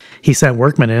 he sent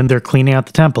workmen in, they're cleaning out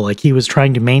the temple. Like, he was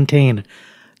trying to maintain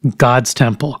God's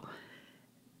temple.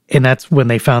 And that's when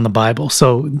they found the Bible.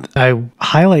 So I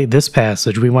highlight this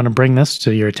passage. We want to bring this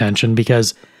to your attention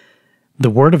because the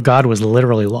word of God was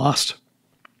literally lost.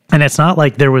 And it's not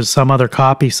like there was some other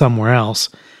copy somewhere else.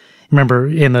 Remember,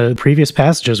 in the previous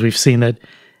passages, we've seen that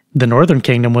the northern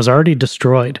kingdom was already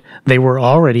destroyed. They were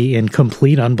already in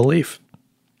complete unbelief.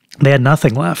 They had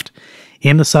nothing left.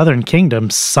 In the southern kingdom,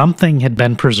 something had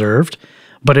been preserved,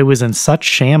 but it was in such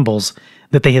shambles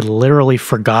that they had literally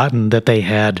forgotten that they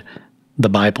had the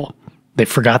Bible. They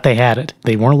forgot they had it.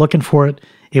 They weren't looking for it.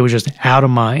 It was just out of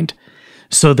mind.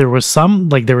 So there was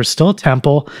there was still a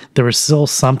temple. There was still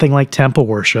something like temple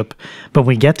worship. But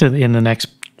when we get to in the next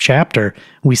chapter,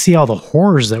 we see all the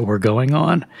horrors that were going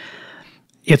on.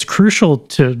 It's crucial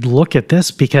to look at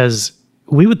this because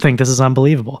we would think this is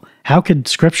unbelievable. How could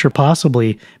scripture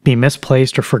possibly be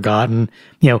misplaced or forgotten?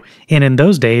 And in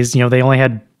those days, they only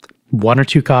had one or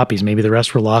two copies. Maybe the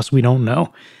rest were lost. We don't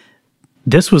know.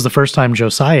 This was the first time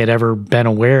Josiah had ever been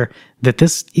aware that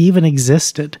this even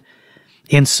existed.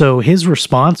 And so his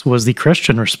response was the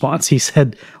Christian response. He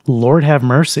said, Lord, have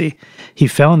mercy. He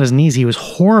fell on his knees. He was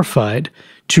horrified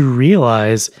to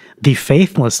realize the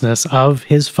faithlessness of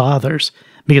his fathers,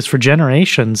 because for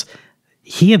generations,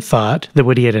 he had thought that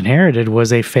what he had inherited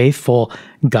was a faithful,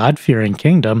 God-fearing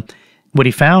kingdom. What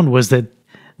he found was that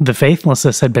the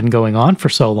faithlessness had been going on for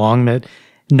so long that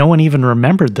no one even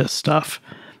remembered this stuff.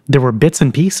 There were bits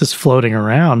and pieces floating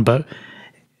around, but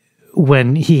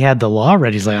when he had the law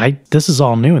ready, he's like, this is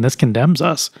all new and this condemns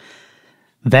us.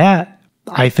 That,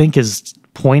 I think, is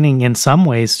pointing in some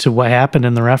ways to what happened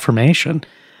in the Reformation.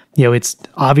 It's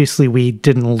obviously we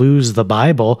didn't lose the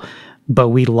Bible, but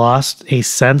we lost a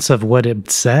sense of what it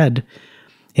said.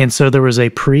 And so there was a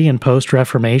pre- and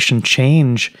post-Reformation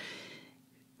change,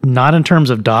 not in terms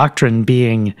of doctrine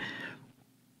being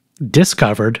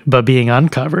discovered, but being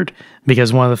uncovered.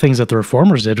 Because one of the things that the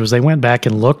Reformers did was they went back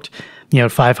and looked,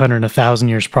 500 and 1,000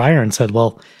 years prior and said,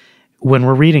 well, when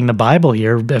we're reading the Bible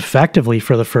here, effectively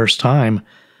for the first time,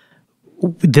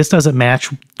 this doesn't match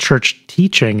church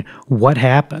teaching. What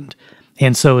happened?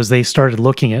 And so as they started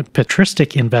looking at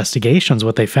patristic investigations,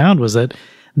 what they found was that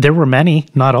there were many,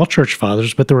 not all church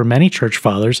fathers, but there were many church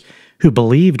fathers who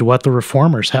believed what the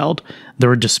Reformers held. There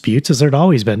were disputes, as there'd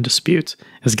always been disputes,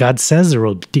 as God says there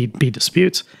will be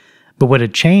disputes. But what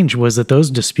had changed was that those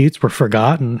disputes were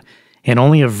forgotten, and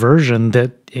only a version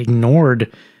that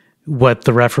ignored what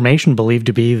the Reformation believed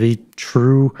to be the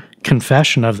true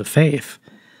confession of the faith.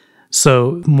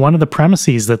 So one of the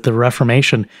premises that the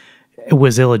Reformation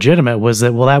was illegitimate was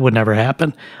that, well, that would never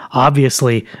happen.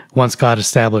 Obviously, once God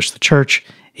established the church,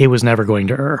 it was never going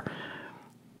to err.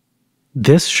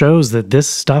 This shows that this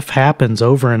stuff happens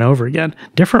over and over again.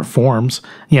 Different forms.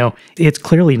 It's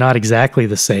clearly not exactly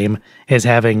the same as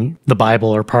having the Bible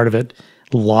or part of it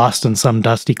lost in some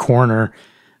dusty corner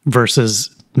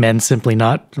versus men simply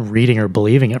not reading or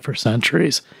believing it for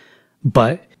centuries.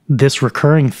 But this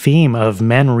recurring theme of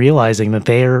men realizing that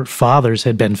their fathers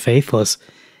had been faithless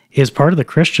is part of the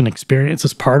Christian experience,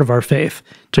 is part of our faith,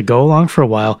 to go along for a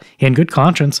while in good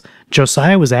conscience.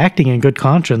 Josiah was acting in good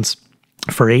conscience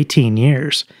for 18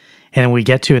 years. And we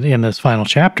get to it in this final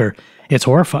chapter. It's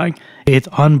horrifying. It's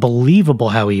unbelievable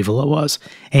how evil it was.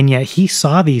 And yet he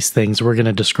saw these things we're going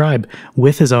to describe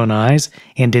with his own eyes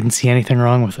and didn't see anything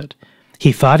wrong with it.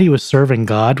 He thought he was serving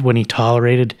God when he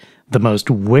tolerated the most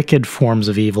wicked forms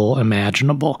of evil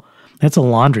imaginable. It's a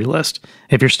laundry list.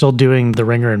 If you're still doing the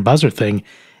ringer and buzzer thing,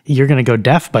 you're going to go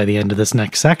deaf by the end of this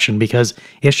next section because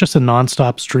it's just a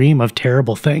nonstop stream of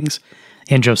terrible things.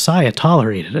 And Josiah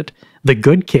tolerated it. The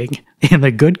good king in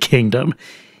the good kingdom,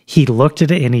 he looked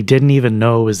at it and he didn't even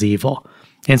know it was evil.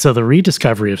 And so the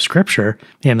rediscovery of Scripture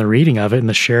and the reading of it and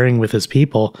the sharing with his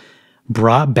people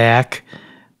brought back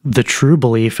the true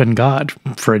belief in God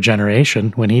for a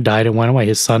generation. When he died and went away,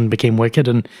 his son became wicked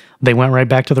and they went right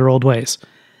back to their old ways.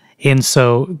 And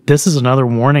so this is another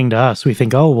warning to us. We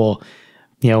think, oh, well,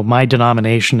 my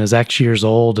denomination is X years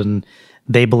old and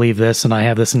they believe this and I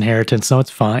have this inheritance, so it's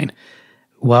fine.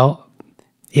 Well,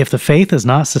 if the faith is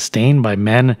not sustained by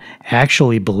men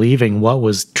actually believing what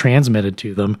was transmitted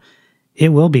to them, it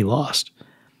will be lost.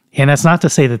 And that's not to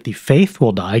say that the faith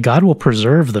will die. God will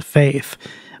preserve the faith,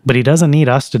 but he doesn't need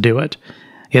us to do it.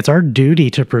 It's our duty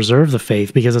to preserve the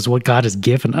faith because it's what God has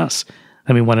given us.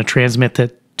 And we want to transmit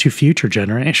that to future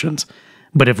generations.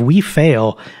 But if we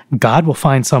fail, God will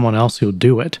find someone else who'll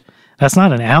do it. That's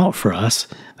not an out for us.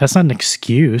 That's not an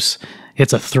excuse.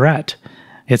 It's a threat.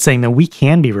 It's saying that we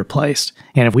can be replaced.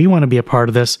 And if we want to be a part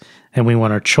of this and we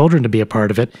want our children to be a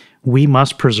part of it, we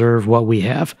must preserve what we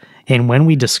have. And when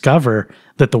we discover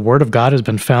that the Word of God has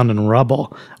been found in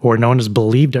rubble, or no one has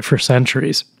believed it for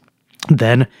centuries,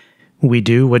 then we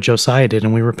do what Josiah did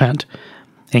and we repent.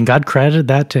 And God credited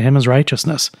that to him as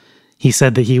righteousness. He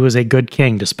said that he was a good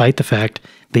king, despite the fact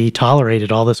that he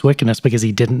tolerated all this wickedness because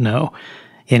he didn't know.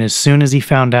 And as soon as he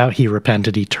found out, he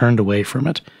repented, he turned away from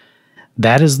it.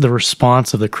 That is the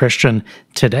response of the Christian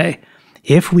today.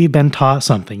 If we've been taught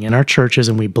something in our churches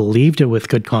and we believed it with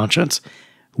good conscience,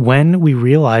 when we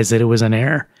realize that it was an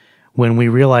error, when we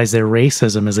realize that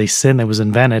racism is a sin that was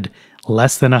invented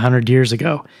less than 100 years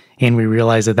ago, and we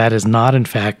realize that that is not, in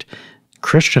fact,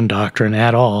 Christian doctrine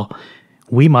at all,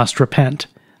 we must repent,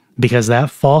 because that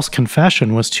false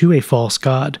confession was to a false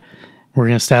god. We're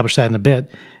going to establish that in a bit.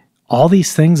 All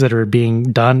these things that are being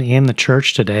done in the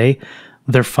church today,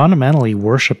 they're fundamentally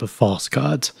worship of false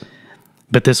gods.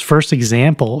 But this first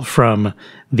example from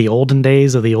the olden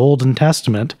days of the Old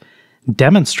Testament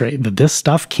demonstrate that this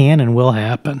stuff can and will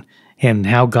happen, and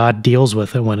how God deals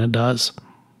with it when it does.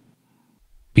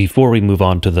 Before we move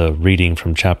on to the reading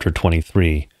from chapter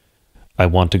 23, I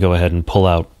want to go ahead and pull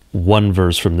out one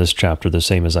verse from this chapter, the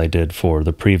same as I did for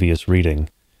the previous reading.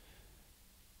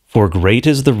 For great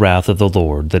is the wrath of the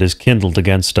Lord that is kindled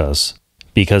against us,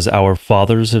 because our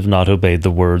fathers have not obeyed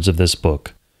the words of this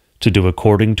book, to do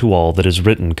according to all that is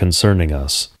written concerning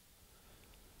us.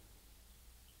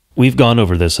 We've gone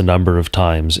over this a number of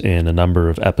times in a number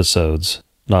of episodes,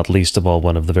 not least of all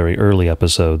one of the very early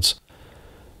episodes.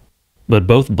 But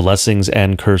both blessings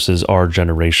and curses are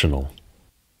generational.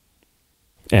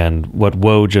 And what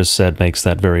Woe just said makes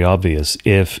that very obvious.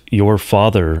 If your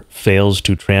father fails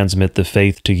to transmit the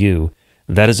faith to you,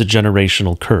 that is a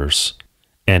generational curse,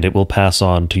 and it will pass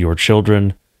on to your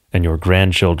children and your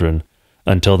grandchildren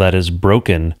until that is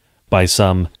broken by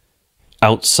some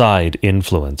outside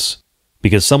influence,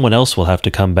 because someone else will have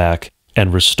to come back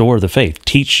and restore the faith,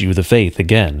 teach you the faith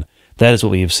again. That is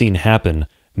what we have seen happen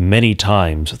many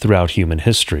times throughout human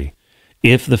history.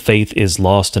 If the faith is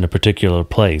lost in a particular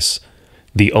place,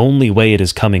 the only way it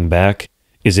is coming back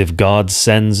is if God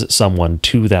sends someone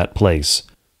to that place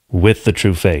with the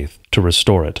true faith to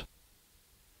restore it.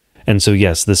 And so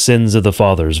yes, the sins of the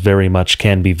fathers very much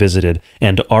can be visited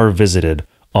and are visited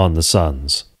on the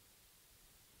sons.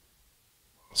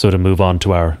 So to move on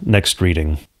to our next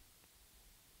reading.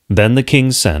 Then the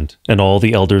king sent, and all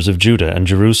the elders of Judah and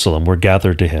Jerusalem were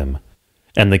gathered to him.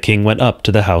 And the king went up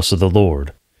to the house of the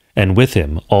Lord, and with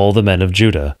him all the men of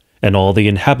Judah, and all the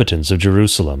inhabitants of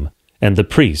Jerusalem, and the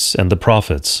priests and the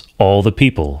prophets, all the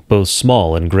people, both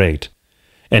small and great.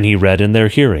 And he read in their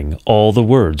hearing all the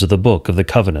words of the book of the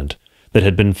covenant that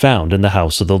had been found in the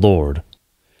house of the Lord.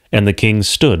 And the king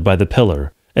stood by the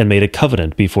pillar, and made a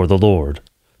covenant before the Lord,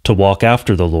 to walk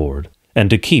after the Lord, and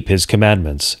to keep his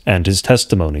commandments, and his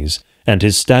testimonies, and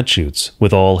his statutes,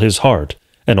 with all his heart,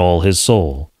 and all his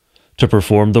soul, to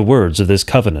perform the words of this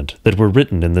covenant that were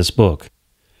written in this book.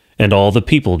 And all the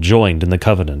people joined in the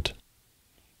covenant.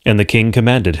 And the king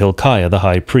commanded Hilkiah the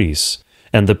high priest,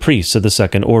 and the priests of the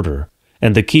second order,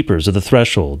 and the keepers of the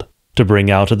threshold, to bring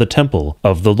out of the temple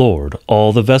of the Lord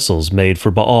all the vessels made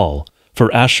for Baal,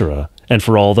 for Asherah, and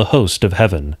for all the host of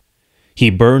heaven. He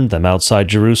burned them outside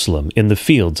Jerusalem in the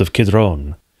fields of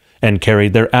Kidron, and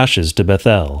carried their ashes to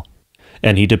Bethel.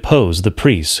 And he deposed the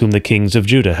priests whom the kings of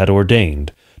Judah had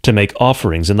ordained, to make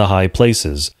offerings in the high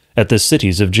places, at the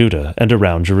cities of Judah and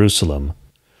around Jerusalem.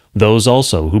 Those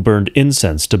also who burned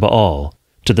incense to Baal,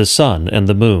 to the sun and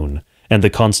the moon, and the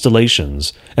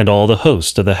constellations, and all the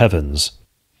host of the heavens.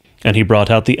 And he brought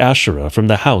out the Asherah from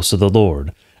the house of the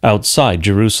Lord, outside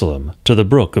Jerusalem, to the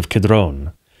brook of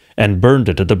Kidron, and burned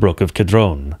it at the brook of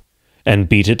Kidron, and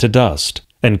beat it to dust,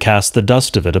 and cast the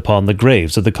dust of it upon the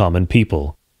graves of the common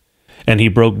people. And he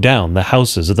broke down the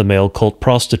houses of the male cult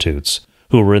prostitutes,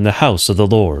 who were in the house of the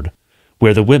Lord,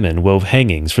 where the women wove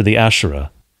hangings for the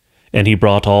Asherah. And he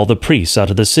brought all the priests out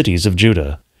of the cities of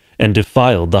Judah, and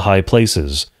defiled the high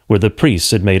places, where the priests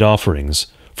had made offerings,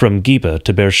 from Geba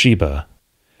to Beersheba.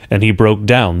 And he broke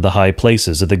down the high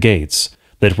places of the gates,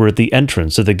 that were at the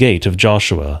entrance of the gate of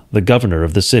Joshua, the governor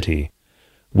of the city,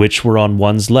 which were on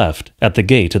one's left at the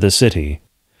gate of the city.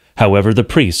 However, the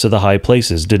priests of the high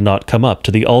places did not come up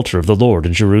to the altar of the Lord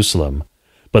in Jerusalem,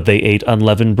 but they ate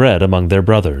unleavened bread among their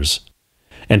brothers.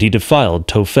 And he defiled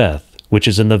Topheth, which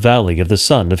is in the valley of the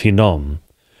son of Hinnom,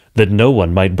 that no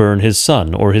one might burn his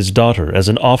son or his daughter as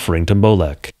an offering to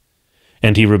Molech.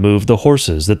 And he removed the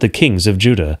horses that the kings of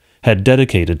Judah had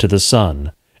dedicated to the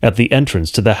sun, at the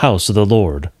entrance to the house of the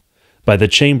Lord, by the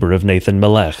chamber of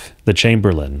Nathan-Melech, the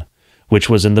chamberlain, which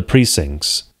was in the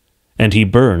precincts. And he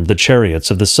burned the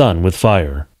chariots of the sun with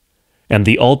fire, and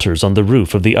the altars on the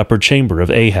roof of the upper chamber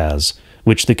of Ahaz,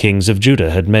 which the kings of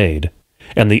Judah had made,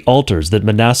 and the altars that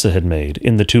Manasseh had made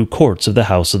in the 2 courts of the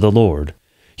house of the Lord,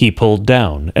 he pulled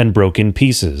down and broke in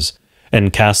pieces,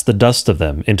 and cast the dust of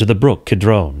them into the brook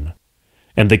Kidron.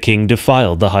 And the king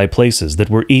defiled the high places that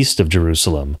were east of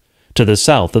Jerusalem, to the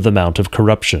south of the Mount of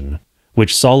Corruption,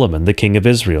 which Solomon the king of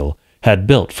Israel had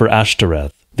built for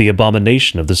Ashtoreth, the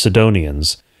abomination of the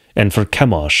Sidonians, and for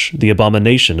Chemosh, the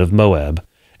abomination of Moab,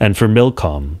 and for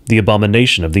Milcom, the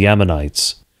abomination of the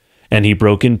Ammonites. And he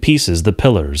broke in pieces the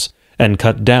pillars, and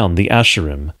cut down the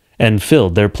Asherim, and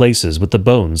filled their places with the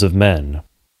bones of men.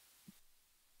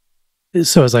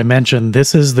 So as I mentioned,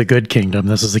 this is the good kingdom.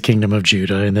 This is the kingdom of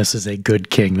Judah, and this is a good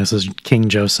king. This is King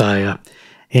Josiah.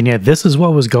 And yet this is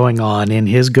what was going on in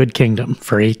his good kingdom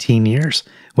for 18 years,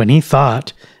 when he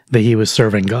thought that he was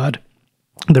serving God.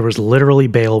 There was literally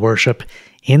Baal worship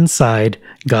inside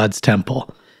God's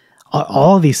temple.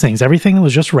 All of these things, everything that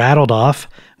was just rattled off,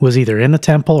 was either in the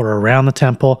temple or around the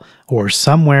temple or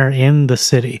somewhere in the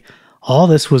city. All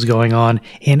this was going on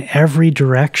in every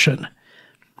direction.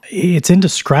 It's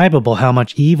indescribable how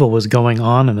much evil was going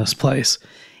on in this place.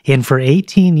 And for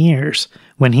 18 years,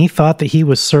 when he thought that he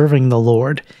was serving the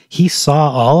Lord, he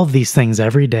saw all of these things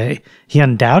every day. He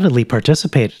undoubtedly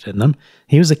participated in them.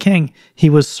 He was a king. He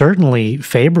was certainly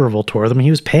favorable toward them. He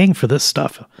was paying for this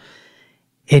stuff.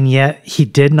 And yet he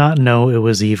did not know it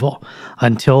was evil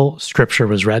until Scripture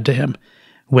was read to him.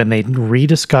 When they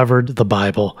rediscovered the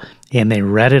Bible and they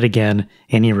read it again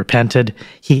and he repented,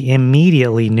 he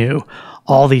immediately knew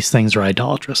all these things are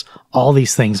idolatrous. All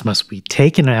these things must be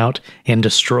taken out and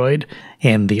destroyed,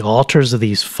 and the altars of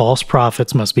these false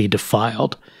prophets must be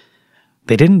defiled.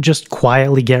 They didn't just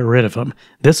quietly get rid of them.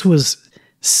 This was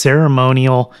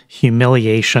ceremonial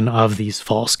humiliation of these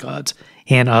false gods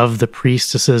and of the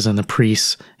priestesses and the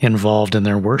priests involved in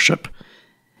their worship.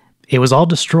 It was all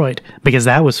destroyed because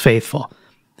that was faithful.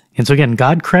 And so again,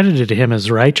 God credited to him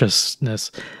his righteousness,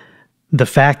 the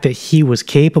fact that he was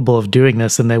capable of doing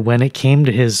this, and that when it came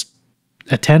to his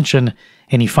attention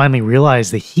and he finally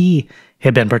realized that he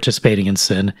had been participating in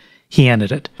sin, he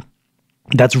ended it.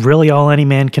 That's really all any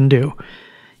man can do.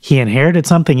 He inherited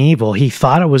something evil. He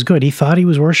thought it was good. He thought he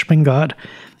was worshiping God.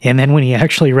 And then when he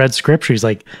actually read Scripture, he's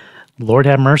like, Lord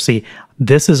have mercy,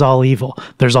 this is all evil.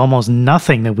 There's almost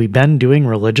nothing that we've been doing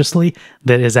religiously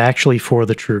that is actually for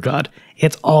the true God.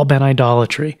 It's all been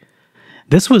idolatry.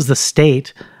 This was the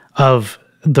state of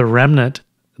the remnant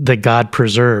that God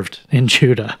preserved in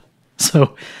Judah.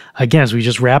 So again, as we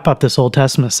just wrap up this Old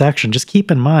Testament section, just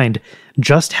keep in mind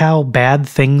just how bad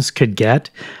things could get,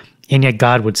 and yet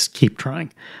God would keep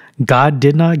trying. God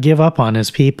did not give up on his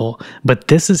people, but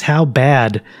this is how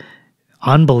bad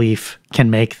unbelief can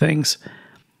make things.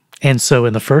 And so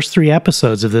in the first 3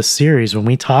 episodes of this series, when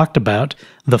we talked about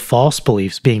the false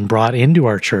beliefs being brought into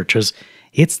our churches,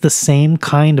 it's the same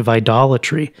kind of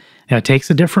idolatry. Now, it takes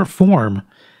a different form,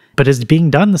 but it's being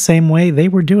done the same way they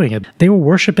were doing it. They were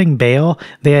worshiping Baal.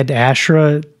 They had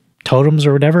Asherah totems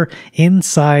or whatever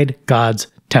inside God's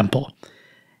temple.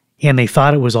 And they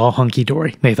thought it was all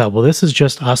hunky-dory. They thought, well, this is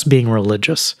just us being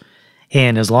religious.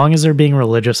 And as long as they're being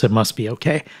religious, it must be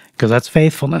okay, because that's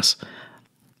faithfulness.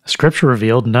 Scripture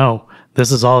revealed, no,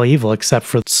 this is all evil except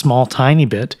for the small, tiny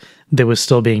bit that was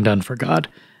still being done for God.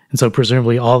 And so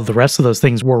presumably all of the rest of those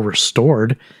things were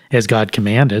restored as God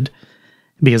commanded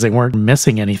because they weren't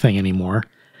missing anything anymore.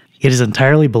 It is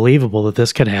entirely believable that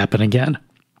this could happen again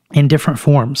in different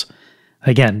forms.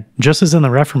 Again, just as in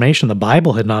the Reformation, the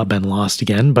Bible had not been lost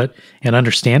again, but an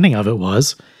understanding of it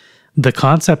was. The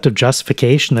concept of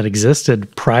justification that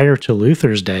existed prior to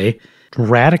Luther's day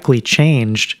radically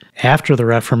changed after the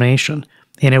Reformation.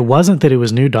 And it wasn't that it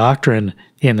was new doctrine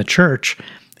in the church,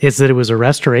 it's that it was a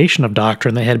restoration of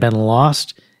doctrine that had been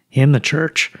lost in the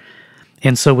church.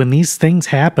 And so when these things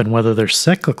happen, whether they're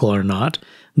cyclical or not,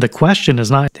 the question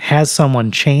is not, has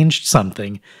someone changed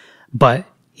something, but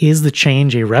is the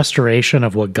change a restoration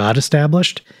of what God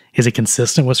established? Is it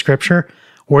consistent with Scripture?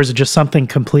 Or is it just something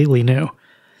completely new?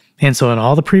 And so in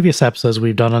all the previous episodes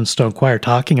we've done on Stone Choir,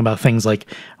 talking about things like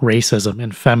racism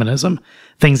and feminism,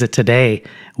 things that today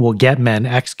will get men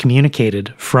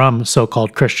excommunicated from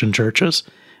so-called Christian churches,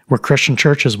 where Christian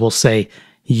churches will say,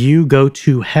 you go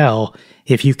to hell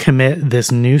if you commit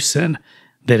this new sin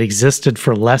that existed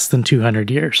for less than 200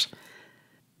 years.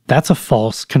 That's a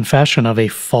false confession of a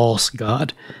false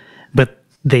God. But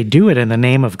they do it in the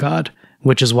name of God,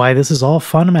 which is why this is all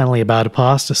fundamentally about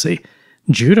apostasy.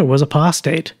 Judah was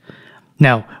apostate.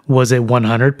 Now, was it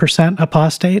 100%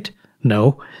 apostate?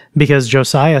 No, because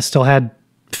Josiah still had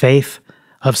faith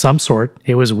of some sort.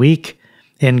 It was weak,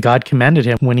 and God commended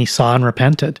him when he saw and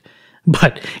repented.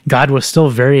 But God was still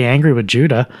very angry with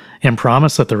Judah and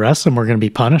promised that the rest of them were going to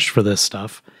be punished for this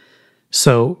stuff.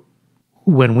 So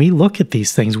when we look at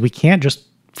these things, we can't just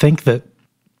think that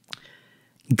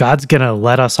God's going to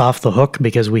let us off the hook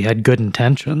because we had good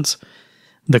intentions.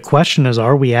 The question is,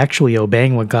 are we actually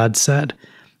obeying what God said?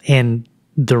 And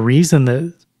the reason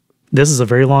that this is a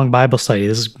very long Bible study,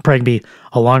 this is probably going to be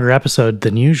a longer episode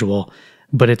than usual,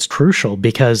 but it's crucial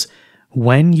because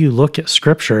when you look at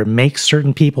Scripture, it makes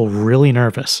certain people really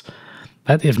nervous.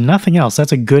 If nothing else,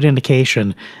 that's a good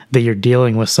indication that you're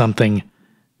dealing with something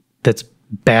that's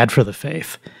bad for the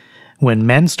faith. When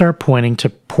men start pointing to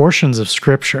portions of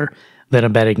Scripture that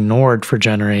have been ignored for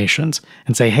generations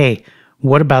and say, hey,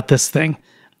 what about this thing?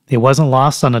 It wasn't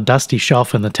lost on a dusty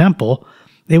shelf in the temple.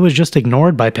 It was just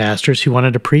ignored by pastors who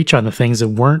wanted to preach on the things that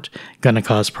weren't going to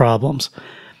cause problems.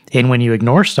 And when you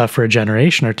ignore stuff for a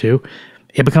generation or two,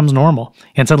 it becomes normal.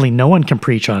 And suddenly no one can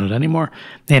preach on it anymore.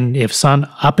 And if some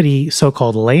uppity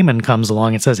so-called layman comes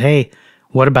along and says, hey,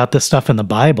 what about this stuff in the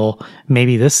Bible?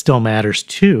 Maybe this still matters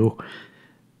too.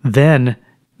 Then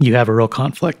you have a real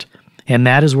conflict. And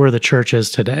that is where the church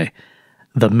is today.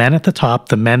 The men at the top,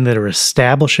 the men that are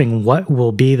establishing what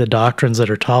will be the doctrines that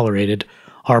are tolerated,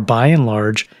 are by and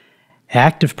large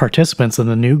active participants in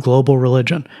the new global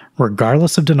religion,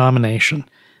 regardless of denomination.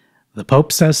 The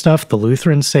Pope says stuff, the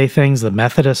Lutherans say things, the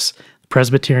Methodists, the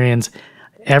Presbyterians,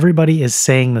 everybody is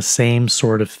saying the same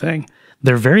sort of thing.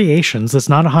 There are variations, it's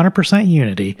not 100%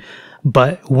 unity,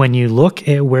 but when you look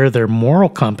at where their moral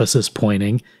compass is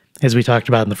pointing, as we talked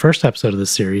about in the first episode of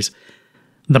this series,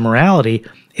 the morality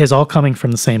is all coming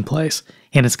from the same place,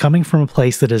 and it's coming from a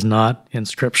place that is not in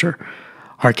Scripture.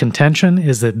 Our contention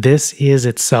is that this is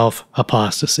itself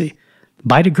apostasy,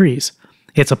 by degrees.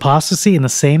 It's apostasy in the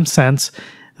same sense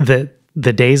that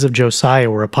the days of Josiah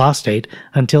were apostate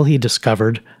until he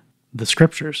discovered the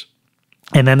Scriptures.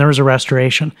 And then there was a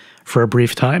restoration for a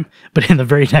brief time. But in the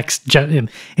very next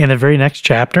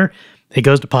chapter, it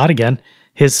goes to pot again.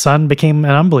 His son became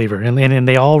an unbeliever, and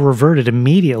they all reverted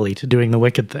immediately to doing the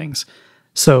wicked things.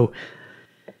 So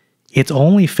it's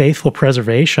only faithful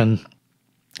preservation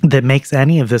that makes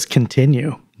any of this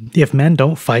continue. If men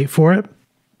don't fight for it,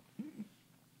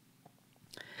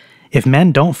 if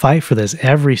men don't fight for this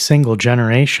every single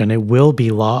generation, it will be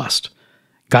lost.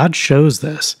 God shows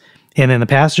this. And in the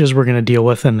passages we're going to deal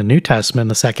with in the New Testament, in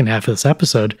the second half of this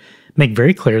episode, make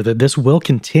very clear that this will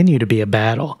continue to be a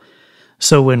battle.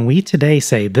 So when we today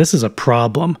say this is a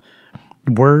problem,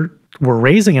 we're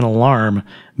raising an alarm,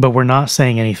 but we're not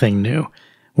saying anything new.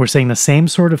 We're saying the same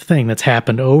sort of thing that's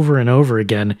happened over and over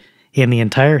again in the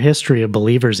entire history of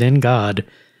believers in God.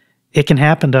 It can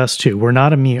happen to us too. We're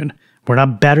not immune. We're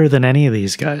not better than any of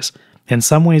these guys. In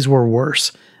some ways, we're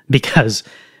worse because,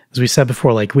 as we said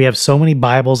before, like we have so many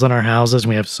Bibles in our houses and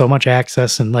we have so much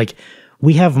access, and like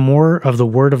we have more of the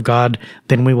Word of God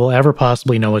than we will ever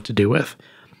possibly know what to do with.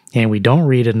 And we don't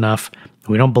read it enough.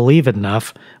 We don't believe it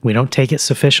enough. We don't take it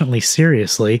sufficiently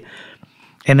seriously.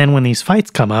 And then when these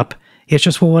fights come up, it's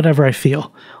just, well, whatever I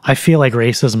feel. I feel like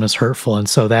racism is hurtful, and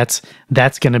so that's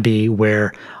going to be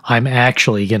where I'm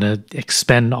actually going to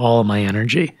expend all of my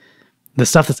energy. The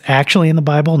stuff that's actually in the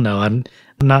Bible, no, I'm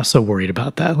not so worried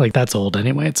about that. Like, that's old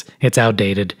anyway. It's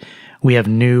outdated. We have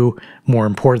new, more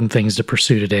important things to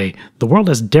pursue today. The world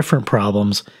has different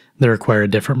problems that require a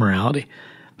different morality.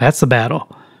 That's the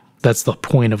battle. That's the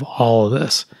point of all of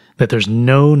this, that there's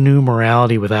no new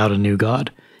morality without a new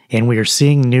God. And we are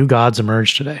seeing new gods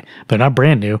emerge today. They're not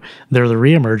brand new. They're the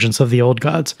reemergence of the old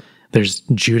gods. there's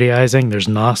Judaizing, there's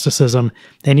Gnosticism,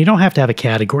 and you don't have to have a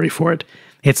category for it.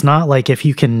 It's not like if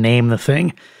you can name the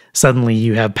thing, suddenly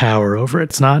you have power over it.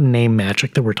 It's not name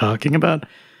magic that we're talking about.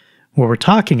 What we're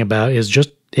talking about is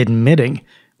just admitting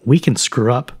we can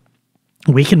screw up.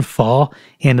 We can fall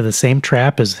into the same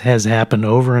trap as has happened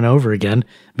over and over again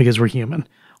because we're human.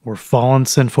 We're fallen,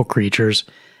 sinful creatures,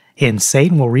 and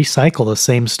Satan will recycle the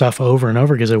same stuff over and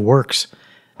over because it works.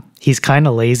 He's kind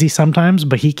of lazy sometimes,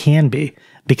 but he can be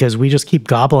because we just keep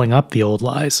gobbling up the old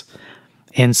lies.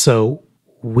 And so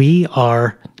we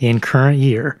are, in current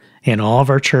year, in all of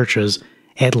our churches,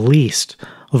 at least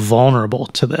vulnerable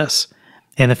to this.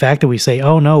 And the fact that we say,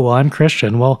 oh no, well, I'm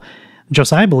Christian. Well,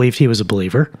 Josiah believed he was a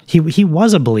believer. He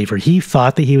was a believer. He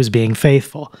thought that he was being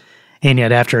faithful. And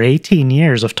yet after 18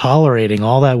 years of tolerating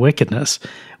all that wickedness,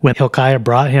 when Hilkiah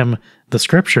brought him the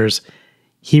scriptures,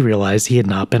 he realized he had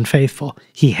not been faithful.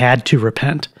 He had to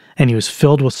repent. And he was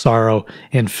filled with sorrow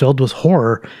and filled with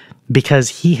horror because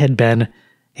he had been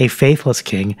a faithless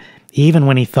king, even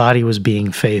when he thought he was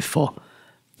being faithful.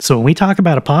 So when we talk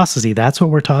about apostasy, that's what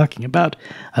we're talking about.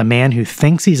 A man who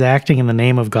thinks he's acting in the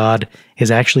name of God is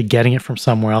actually getting it from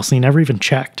somewhere else, and he never even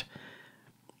checked.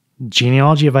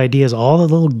 Genealogy of ideas, all the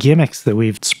little gimmicks that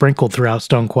we've sprinkled throughout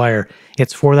Stone Choir,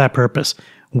 it's for that purpose.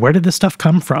 Where did this stuff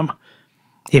come from?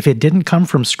 If it didn't come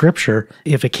from Scripture,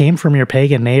 if it came from your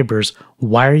pagan neighbors,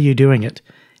 why are you doing it?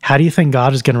 How do you think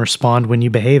God is going to respond when you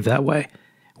behave that way?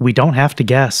 We don't have to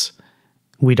guess.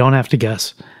 We don't have to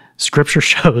guess. Scripture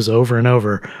shows over and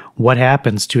over what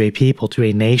happens to a people, to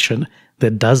a nation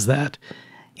that does that.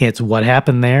 It's what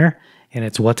happened there, and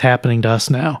it's what's happening to us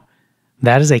now.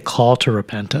 That is a call to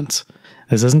repentance.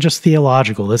 This isn't just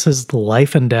theological. This is the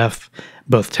life and death,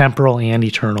 both temporal and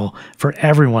eternal, for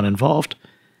everyone involved.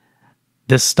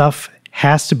 This stuff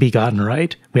has to be gotten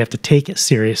right. We have to take it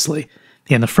seriously.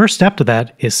 And the first step to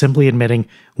that is simply admitting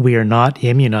we are not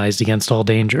immunized against all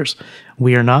dangers.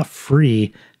 We are not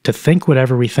free to think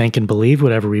whatever we think and believe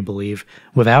whatever we believe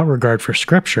without regard for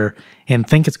Scripture and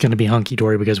think it's going to be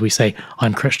hunky-dory because we say,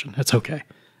 I'm Christian, it's okay.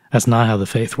 That's not how the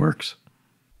faith works.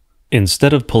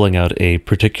 Instead of pulling out a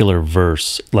particular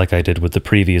verse like I did with the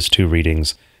previous two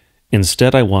readings,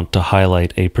 instead I want to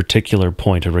highlight a particular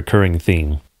point, a recurring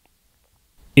theme.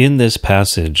 In this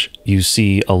passage, you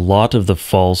see a lot of the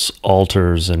false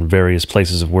altars and various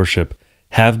places of worship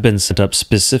have been set up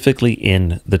specifically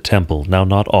in the temple. Now,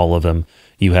 not all of them.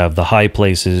 You have the high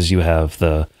places, you have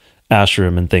the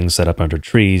Asherim and things set up under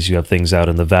trees, you have things out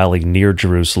in the valley near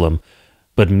Jerusalem,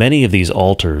 but many of these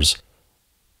altars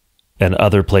and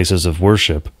other places of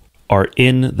worship are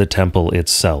in the temple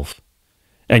itself.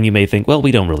 And you may think, well,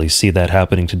 we don't really see that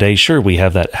happening today. Sure, we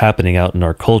have that happening out in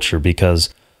our culture because,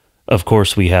 of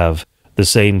course, we have the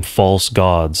same false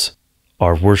gods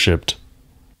are worshipped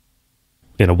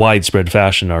in a widespread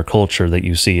fashion in our culture that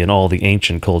you see in all the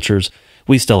ancient cultures.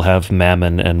 We still have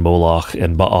Mammon and Moloch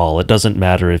and Baal. It doesn't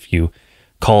matter if you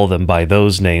call them by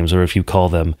those names or if you call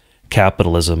them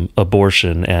capitalism,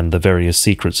 abortion, and the various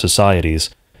secret societies.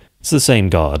 It's the same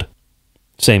God,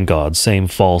 same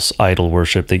false idol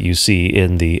worship that you see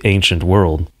in the ancient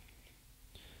world.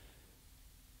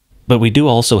 But we do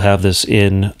also have this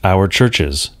in our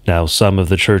churches. Now, some of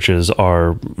the churches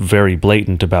are very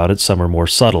blatant about it, some are more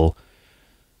subtle.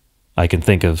 I can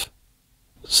think of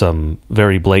some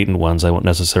very blatant ones. I won't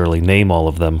necessarily name all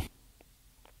of them.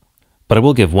 But I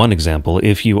will give one example.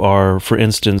 If you are, for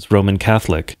instance, Roman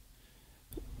Catholic,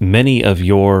 many of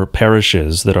your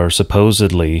parishes that are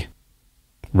supposedly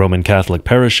Roman Catholic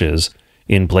parishes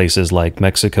in places like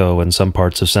Mexico and some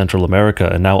parts of Central America,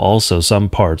 and now also some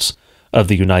parts of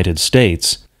the United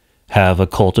States, have a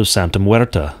cult of Santa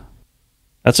Muerta.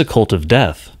 That's a cult of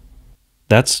death.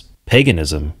 That's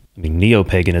paganism. I mean,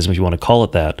 neo-paganism, if you want to call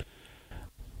it that.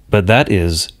 But that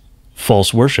is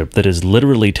false worship that is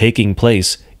literally taking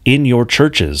place in your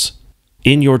churches,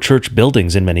 in your church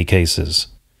buildings in many cases.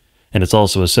 And it's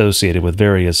also associated with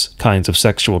various kinds of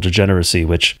sexual degeneracy,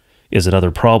 which is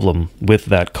another problem with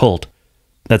that cult.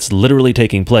 That's literally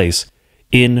taking place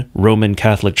in Roman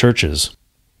Catholic churches.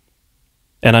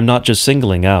 And I'm not just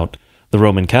singling out the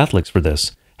Roman Catholics for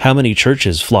this. How many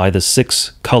churches fly the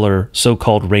 6-color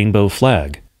so-called rainbow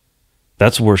flag?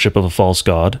 That's worship of a false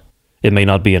god. It may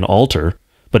not be an altar,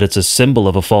 but it's a symbol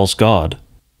of a false god.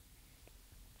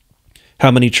 How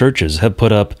many churches have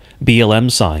put up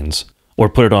BLM signs or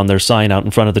put it on their sign out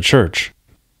in front of the church?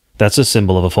 That's a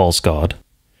symbol of a false god.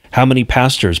 How many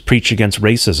pastors preach against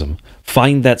racism?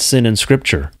 Find that sin in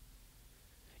Scripture.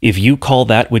 If you call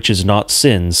that which is not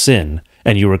sin, sin,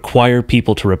 and you require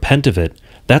people to repent of it,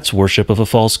 that's worship of a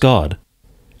false god.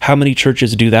 How many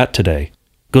churches do that today?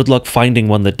 Good luck finding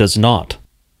one that does not.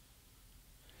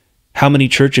 How many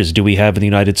churches do we have in the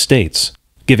United States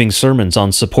giving sermons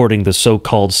on supporting the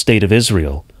so-called State of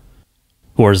Israel,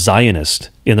 who are Zionist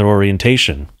in their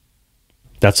orientation?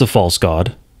 That's a false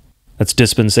god. That's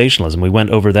dispensationalism. We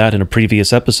went over that in a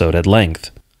previous episode at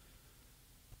length.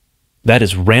 That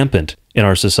is rampant in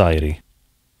our society.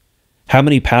 How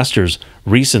many pastors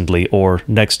recently or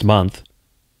next month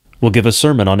will give a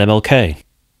sermon on MLK?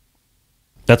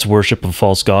 That's worship of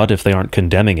false god if they aren't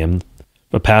condemning him.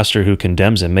 A pastor who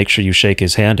condemns him, make sure you shake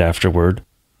his hand afterward.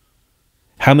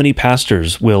 How many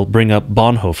pastors will bring up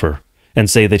Bonhoeffer and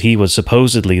say that he was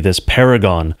supposedly this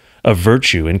paragon of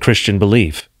virtue in Christian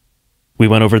belief? We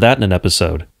went over that in an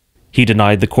episode. He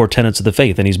denied the core tenets of the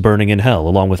faith and he's burning in hell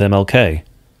along with MLK.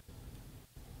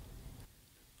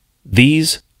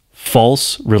 These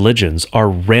false religions are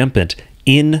rampant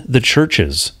in the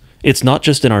churches. It's not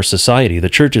just in our society. The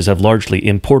churches have largely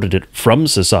imported it from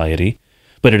society,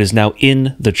 but it is now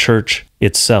in the church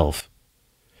itself.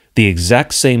 The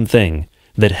exact same thing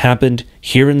that happened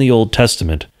here in the Old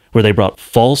Testament, where they brought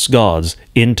false gods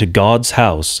into God's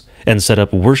house and set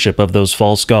up worship of those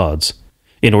false gods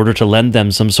in order to lend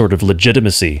them some sort of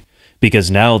legitimacy,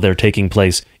 because now they're taking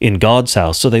place in God's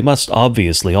house, so they must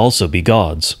obviously also be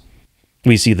gods.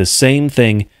 We see the same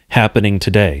thing happening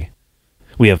today.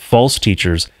 We have false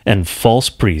teachers and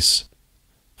false priests,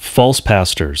 false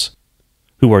pastors,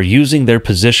 who are using their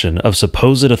position of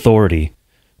supposed authority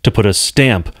to put a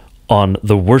stamp on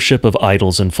the worship of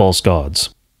idols and false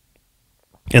gods.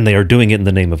 And they are doing it in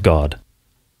the name of God.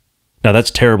 Now that's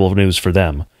terrible news for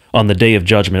them. On the day of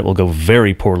judgment, it will go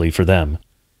very poorly for them.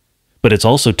 But it's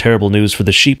also terrible news for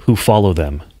the sheep who follow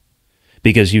them.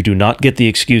 Because you do not get the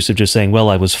excuse of just saying, well,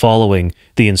 I was following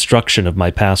the instruction of my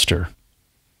pastor.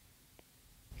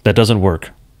 That doesn't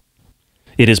work.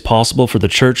 It is possible for the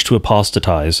church to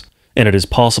apostatize, and it is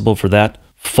possible for that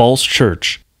false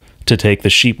church to take the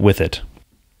sheep with it.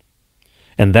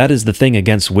 And that is the thing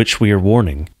against which we are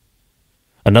warning.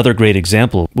 Another great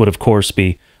example would, of course,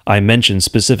 be, I mentioned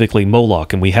specifically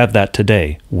Moloch, and we have that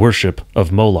today, worship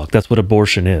of Moloch. That's what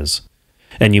abortion is.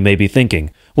 And you may be thinking,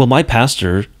 well, my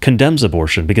pastor condemns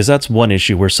abortion, because that's one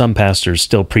issue where some pastors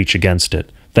still preach against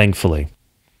it, thankfully.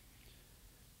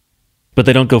 But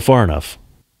they don't go far enough.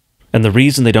 And the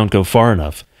reason they don't go far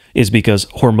enough is because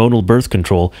hormonal birth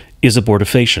control is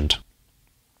abortifacient.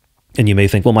 And you may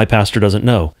think, well, my pastor doesn't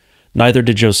know. Neither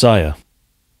did Josiah.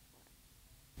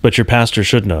 But your pastor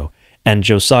should know, and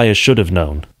Josiah should have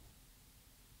known.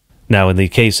 Now, in the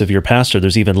case of your pastor,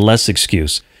 there's even less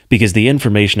excuse, because the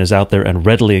information is out there and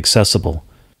readily accessible.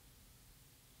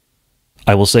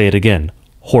 I will say it again.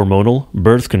 Hormonal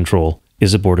birth control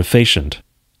is abortifacient,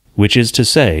 which is to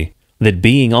say that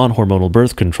being on hormonal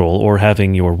birth control or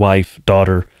having your wife,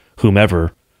 daughter,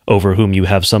 whomever, over whom you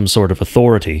have some sort of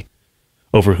authority,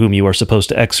 over whom you are supposed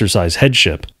to exercise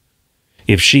headship,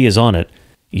 if she is on it,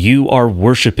 you are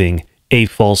worshiping a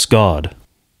false god.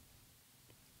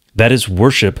 That is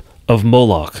worship of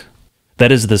Moloch.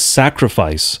 That is the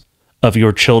sacrifice of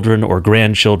your children or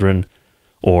grandchildren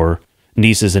or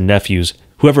nieces and nephews,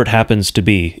 whoever it happens to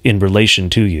be in relation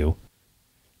to you.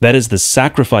 That is the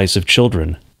sacrifice of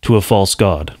children to a false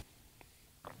god.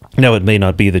 Now, it may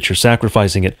not be that you're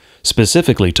sacrificing it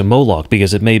specifically to Moloch,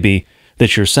 because it may be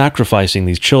that you're sacrificing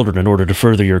these children in order to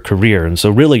further your career, and so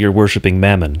really you're worshiping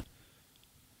Mammon.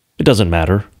 It doesn't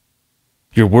matter.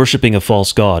 You're worshiping a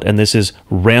false god, and this is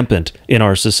rampant in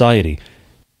our society.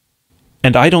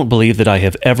 And I don't believe that I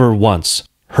have ever once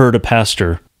heard a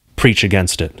pastor preach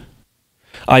against it.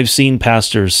 I've seen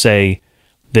pastors say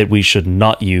that we should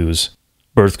not use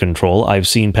birth control. I've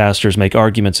seen pastors make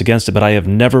arguments against it, but I have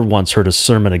never once heard a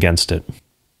sermon against it.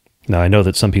 Now, I know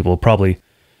that some people will probably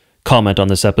comment on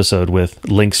this episode with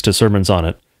links to sermons on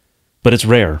it, but it's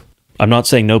rare. I'm not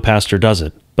saying no pastor does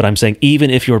it, but I'm saying even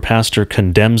if your pastor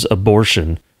condemns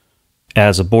abortion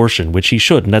as abortion, which he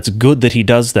should, and that's good that he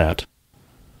does that,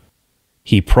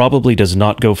 he probably does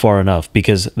not go far enough,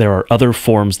 because there are other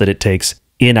forms that it takes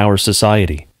in our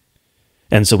society.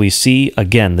 And so we see,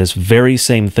 again, this very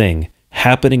same thing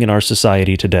happening in our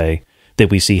society today that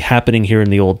we see happening here in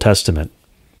the Old Testament.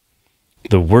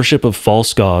 The worship of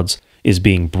false gods is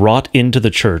being brought into the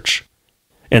church,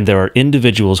 and there are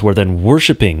individuals who are then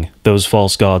worshiping those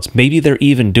false gods. Maybe they're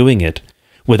even doing it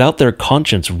without their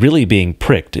conscience really being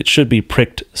pricked. It should be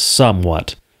pricked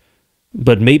somewhat,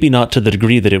 but maybe not to the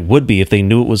degree that it would be if they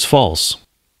knew it was false.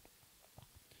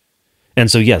 And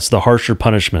so yes, the harsher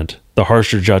punishment, the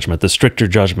harsher judgment, the stricter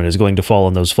judgment is going to fall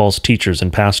on those false teachers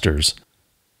and pastors.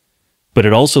 But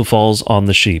it also falls on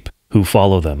the sheep who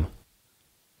follow them.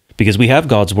 Because we have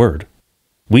God's word.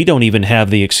 We don't even have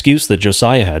the excuse that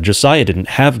Josiah had. Josiah didn't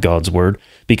have God's word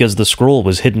because the scroll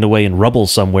was hidden away in rubble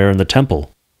somewhere in the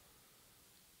temple.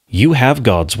 You have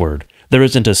God's word. There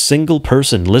isn't a single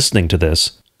person listening to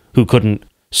this who couldn't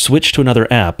switch to another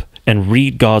app and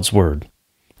read God's word,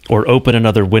 or open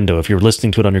another window if you're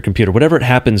listening to it on your computer. Whatever it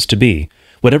happens to be,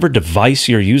 whatever device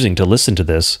you're using to listen to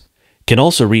this, can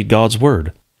also read God's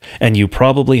word. And you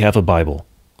probably have a Bible.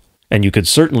 And you could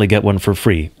certainly get one for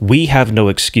free. We have no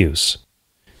excuse.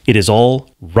 It is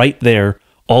all right there.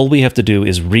 All we have to do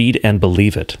is read and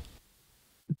believe it.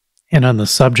 And on the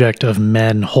subject of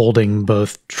men holding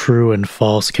both true and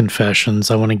false confessions,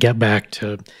 I want to get back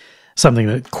to something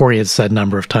that Corey has said a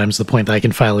number of times, to the point that I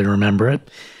can finally remember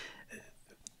it.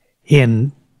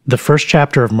 In the first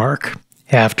chapter of Mark,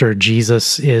 after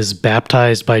Jesus is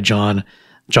baptized by John,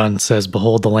 John says,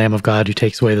 "Behold the Lamb of God who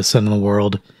takes away the sin of the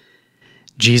world."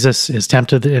 Jesus is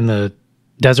tempted in the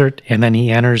desert, and then he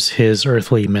enters his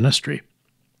earthly ministry.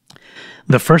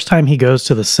 The first time he goes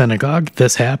to the synagogue,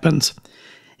 this happens.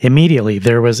 Immediately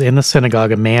there was in the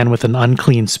synagogue a man with an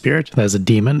unclean spirit, that is a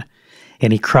demon,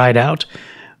 and he cried out,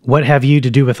 "What have you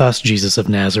to do with us, Jesus of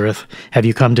Nazareth? Have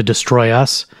you come to destroy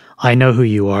us? I know who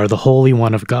you are, the Holy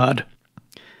One of God."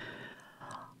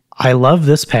 I love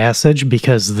this passage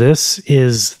because this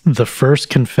is the first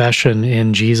confession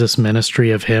in Jesus' ministry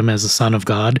of him as the Son of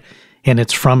God, and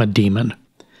it's from a demon.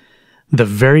 The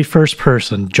very first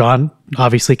person, John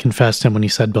obviously confessed him when he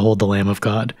said, "Behold the Lamb of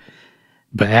God."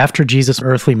 But after Jesus'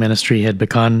 earthly ministry had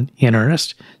begun in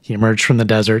earnest, he emerged from the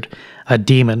desert, a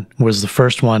demon was the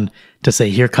first one to say,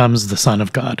 "Here comes the Son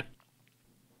of God."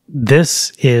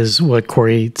 This is what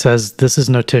Corey says, this is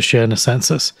notitia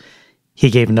necessis. He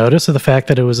gave notice of the fact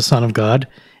that it was the Son of God,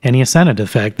 and he assented to the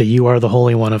fact that you are the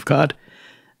Holy One of God.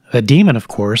 A demon, of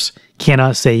course,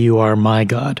 cannot say you are my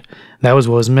God. That was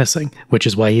what was missing, which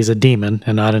is why he's a demon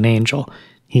and not an angel.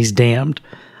 He's damned.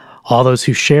 All those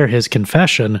who share his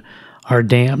confession are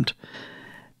damned.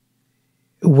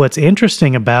 What's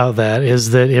interesting about that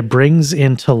is that it brings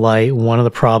into light one of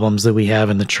the problems that we have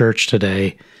in the church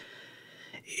today.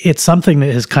 It's something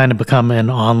that has kind of become an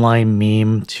online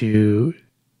meme to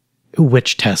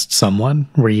witch test someone,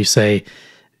 where you say,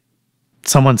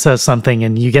 someone says something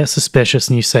and you get suspicious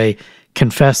and you say,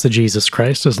 "Confess that Jesus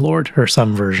Christ is Lord," or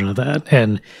some version of that.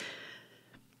 And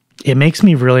it makes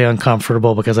me really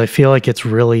uncomfortable because I feel like it's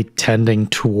really tending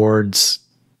towards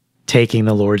taking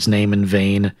the Lord's name in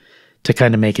vain to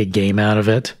kind of make a game out of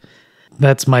it.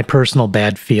 That's my personal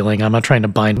bad feeling. I'm not trying to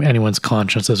bind anyone's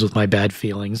consciences with my bad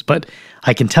feelings, but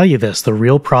I can tell you this, the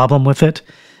real problem with it,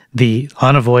 the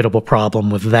unavoidable problem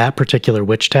with that particular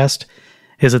witch test,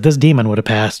 is that this demon would have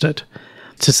passed it.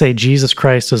 To say Jesus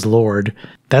Christ is Lord,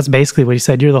 that's basically what he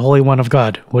said, "You're the Holy One of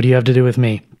God. What do you have to do with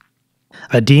me?"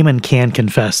 A demon can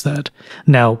confess that.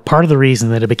 Now, part of the reason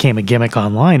that it became a gimmick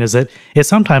online is that it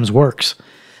sometimes works.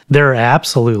 There are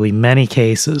absolutely many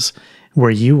cases where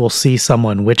you will see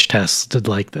someone witch tested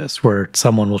like this, where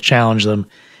someone will challenge them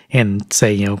and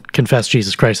say, confess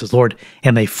Jesus Christ as Lord,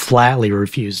 and they flatly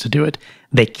refuse to do it.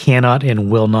 They cannot and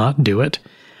will not do it.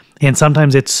 And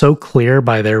sometimes it's so clear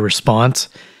by their response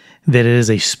that it is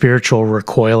a spiritual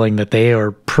recoiling that they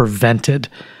are prevented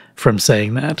from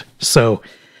saying that. So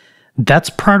that's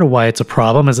part of why it's a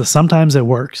problem, is that sometimes it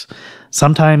works.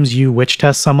 Sometimes you witch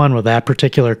test someone with that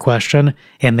particular question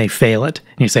and they fail it.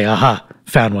 And you say, "Aha,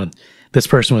 found one. This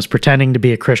person was pretending to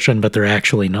be a Christian, but they're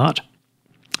actually not."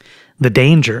 The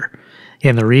danger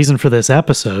and the reason for this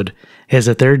episode is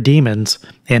that there are demons,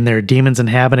 and there are demons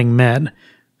inhabiting men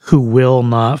who will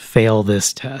not fail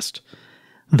this test.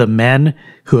 The men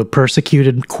who have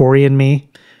persecuted Corey and me,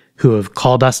 who have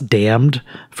called us damned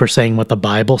for saying what the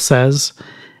Bible says,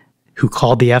 who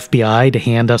called the FBI to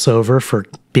hand us over for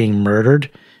being murdered,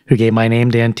 who gave my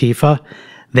name to Antifa,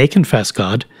 they confess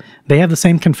God. They have the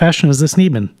same confession as this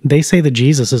demon. They say that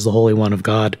Jesus is the Holy One of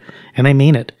God, and they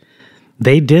mean it.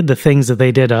 They did the things that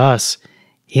they did to us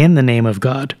in the name of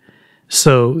God.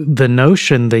 So the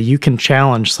notion that you can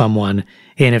challenge someone,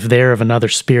 and if they're of another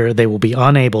spirit, they will be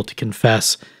unable to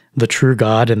confess the true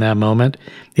God in that moment,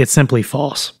 it's simply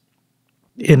false.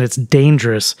 And it's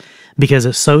dangerous because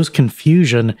it sows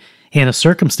confusion in a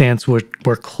circumstance where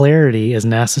clarity is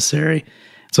necessary.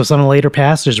 So some of the later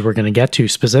passages we're going to get to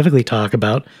specifically talk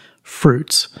about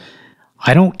fruits.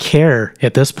 I don't care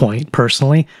at this point,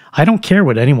 personally, I don't care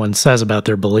what anyone says about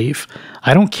their belief.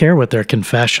 I don't care what their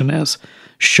confession is.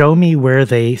 Show me where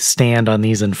they stand on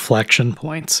these inflection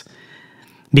points.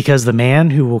 Because the man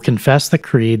who will confess the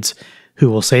creeds, who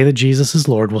will say that Jesus is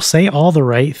Lord, will say all the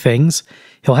right things.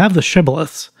 He'll have the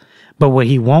shibboleths. But what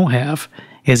he won't have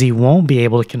is he won't be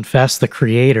able to confess the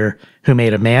Creator who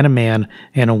made a man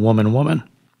and a woman.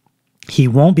 he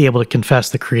won't be able to confess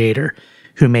the Creator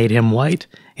who made him white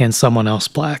and someone else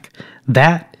black.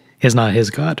 That is not his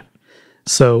God.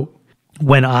 So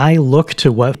when I look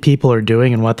to what people are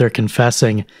doing and what they're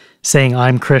confessing, saying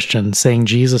I'm Christian, saying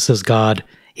Jesus is God,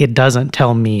 it doesn't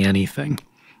tell me anything.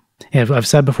 And I've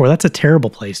said before, that's a terrible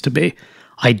place to be.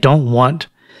 I don't want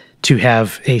to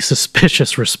have a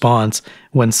suspicious response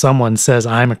when someone says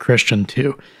I'm a Christian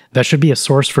too. That should be a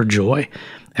source for joy.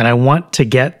 And I want to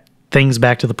get things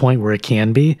back to the point where it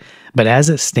can be. But as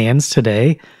it stands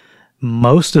today,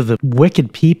 most of the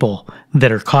wicked people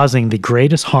that are causing the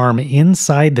greatest harm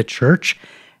inside the church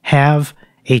have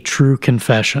a true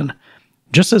confession.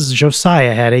 Just as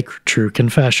Josiah had a true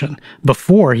confession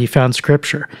before he found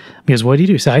Scripture. Because what did he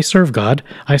do? He said, I serve God.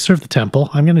 I serve the temple.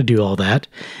 I'm going to do all that.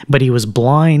 But he was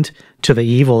blind to the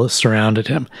evil that surrounded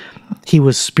him. He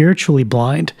was spiritually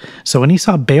blind. So when he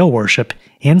saw Baal worship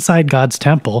inside God's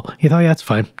temple, he thought, yeah, that's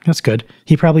fine. That's good.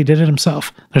 He probably did it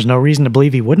himself. There's no reason to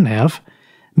believe he wouldn't have.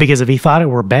 Because if he thought it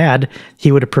were bad,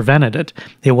 he would have prevented it.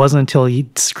 It wasn't until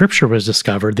Scripture was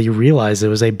discovered that he realized it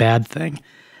was a bad thing.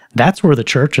 That's where the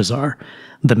churches are.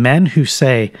 The men who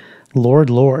say, Lord,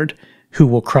 Lord, who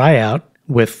will cry out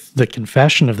with the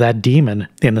confession of that demon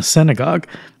in the synagogue.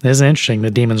 It is interesting,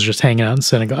 the demons just hanging out in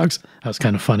synagogues. That was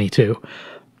kind of funny too.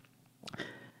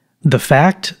 The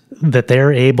fact that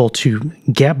they're able to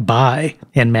get by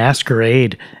and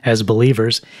masquerade as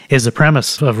believers is the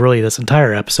premise of really this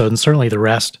entire episode, and certainly the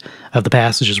rest of the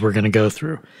passages we're going to go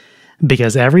through.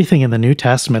 Because everything in the New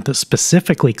Testament that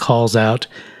specifically calls out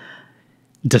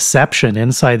deception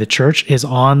inside the church is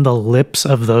on the lips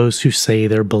of those who say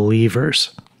they're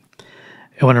believers.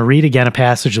 I want to read again a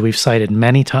passage that we've cited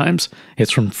many times.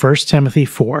 It's from 1 Timothy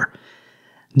 4.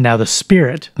 Now the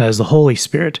Spirit, that is the Holy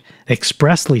Spirit,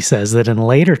 expressly says that in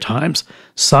later times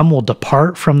some will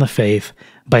depart from the faith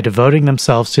by devoting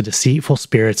themselves to deceitful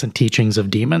spirits and teachings of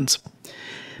demons.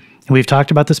 We've talked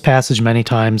about this passage many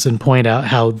times and point out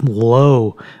how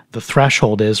low the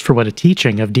threshold is for what a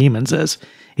teaching of demons is.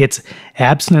 It's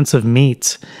abstinence of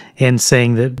meats and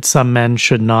saying that some men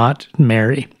should not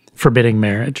marry, forbidding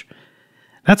marriage.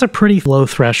 That's a pretty low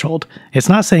threshold. It's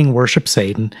not saying worship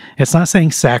Satan. It's not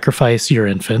saying sacrifice your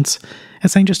infants.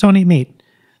 It's saying just don't eat meat.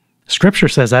 Scripture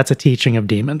says that's a teaching of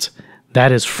demons.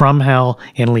 That is from hell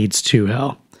and leads to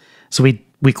hell. So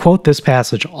we quote this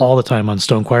passage all the time on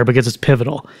Stonechoir because it's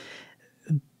pivotal.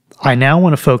 I now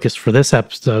want to focus for this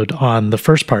episode on the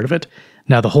first part of it.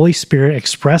 Now, the Holy Spirit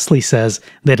expressly says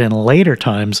that in later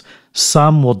times,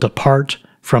 some will depart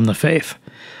from the faith.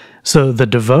 So the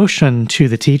devotion to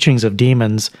the teachings of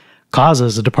demons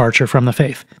causes a departure from the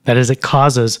faith. That is, it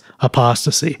causes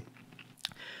apostasy.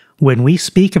 When we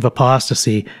speak of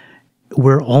apostasy,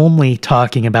 we're only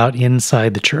talking about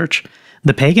inside the church.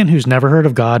 The pagan who's never heard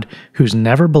of God, who's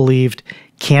never believed,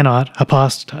 cannot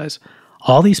apostatize.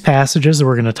 All these passages that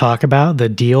we're going to talk about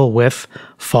that deal with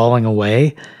falling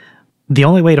away, the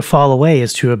only way to fall away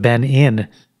is to have been in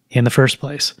the first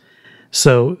place.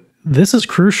 So this is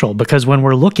crucial because when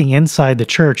we're looking inside the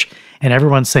church and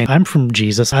everyone's saying, I'm from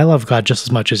Jesus, I love God just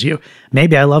as much as you.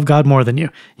 Maybe I love God more than you.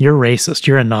 You're racist.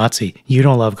 You're a Nazi. You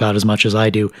don't love God as much as I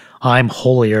do. I'm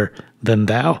holier than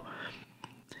thou.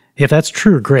 If that's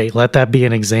true, great. Let that be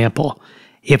an example.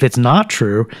 If it's not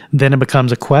true, then it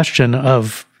becomes a question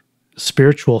of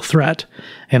spiritual threat.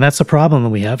 And that's the problem that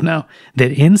we have now,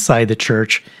 that inside the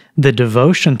church, the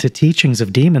devotion to teachings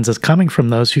of demons is coming from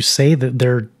those who say that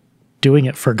they're doing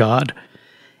it for God.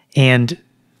 And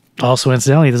also,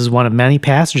 incidentally, this is one of many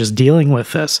passages dealing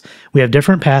with this. We have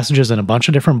different passages in a bunch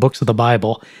of different books of the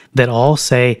Bible that all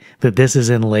say that this is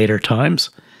in later times.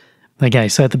 Again, I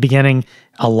said at the beginning,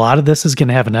 a lot of this is going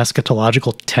to have an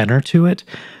eschatological tenor to it.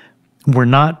 We're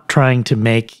not trying to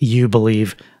make you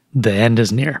believe the end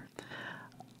is near.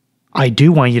 I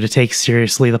do want you to take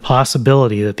seriously the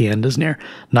possibility that the end is near.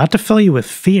 Not to fill you with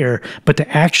fear, but to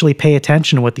actually pay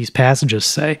attention to what these passages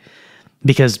say.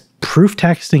 Because proof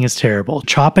texting is terrible.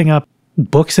 Chopping up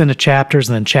books into chapters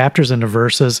and then chapters into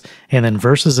verses and then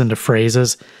verses into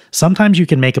phrases. Sometimes you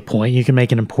can make a point, you can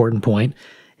make an important point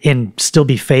and still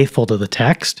be faithful to the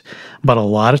text. But a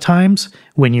lot of times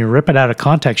when you rip it out of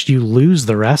context, you lose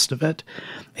the rest of it.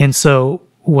 And so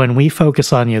when we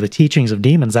focus on, the teachings of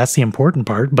demons, that's the important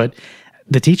part, but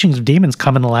the teachings of demons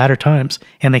come in the latter times,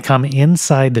 and they come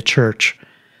inside the church.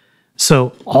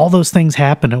 So all those things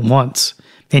happen at once,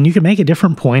 and you can make a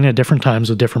different point at different times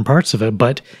with different parts of it,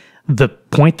 but the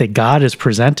point that God is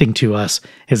presenting to us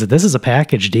is that this is a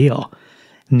package deal.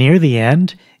 Near the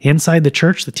end, inside the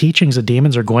church, the teachings of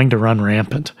demons are going to run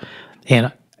rampant.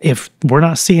 And if we're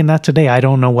not seeing that today, I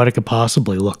don't know what it could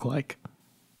possibly look like.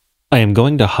 I am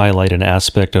going to highlight an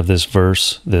aspect of this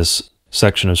verse, this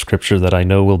section of Scripture, that I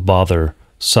know will bother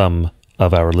some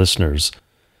of our listeners,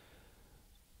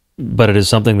 but it is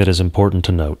something that is important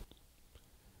to note.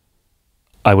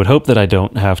 I would hope that I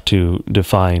don't have to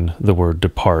define the word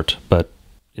depart, but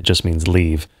it just means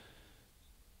leave.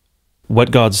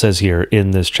 What God says here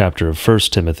in this chapter of 1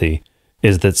 Timothy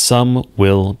is that some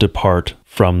will depart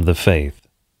from the faith.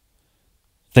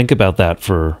 Think about that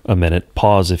for a minute.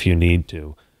 Pause if you need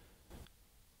to.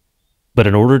 But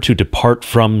in order to depart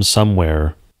from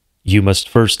somewhere, you must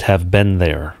first have been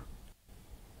there.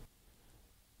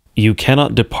 You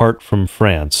cannot depart from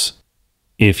France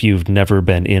if you've never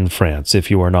been in France,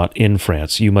 if you are not in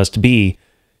France. You must be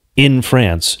in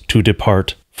France to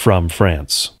depart from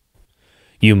France.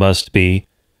 You must be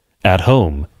at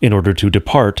home in order to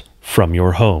depart from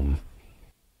your home.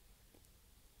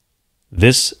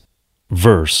 This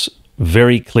verse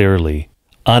very clearly,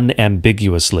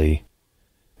 unambiguously,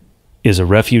 is a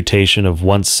refutation of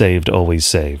once saved, always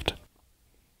saved.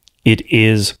 It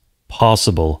is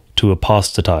possible to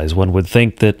apostatize. One would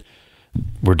think that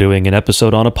we're doing an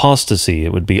episode on apostasy.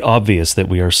 It would be obvious that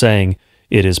we are saying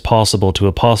it is possible to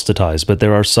apostatize, but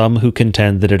there are some who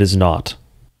contend that it is not.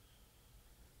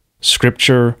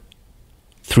 Scripture,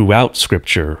 throughout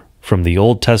Scripture, from the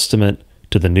Old Testament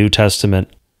to the New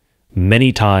Testament,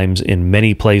 many times in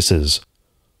many places,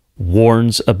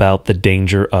 warns about the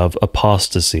danger of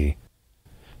apostasy.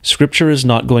 Scripture is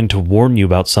not going to warn you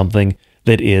about something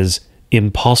that is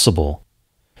impossible.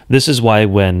 This is why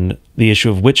when the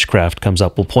issue of witchcraft comes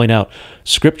up, we'll point out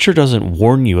Scripture doesn't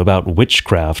warn you about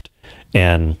witchcraft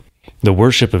and the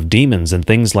worship of demons and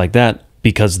things like that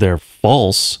because they're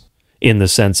false in the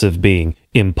sense of being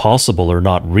impossible or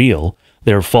not real.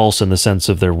 They're false in the sense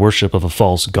of their worship of a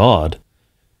false god.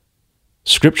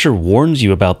 Scripture warns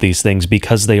you about these things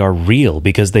because they are real,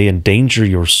 because they endanger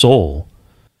your soul.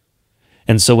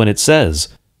 And so when it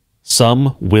says,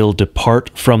 some will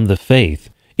depart from the faith,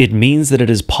 it means that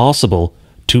it is possible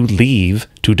to leave,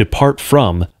 to depart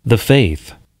from the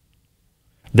faith.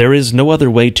 There is no other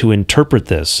way to interpret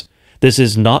this. This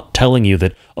is not telling you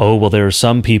that, oh, well, there are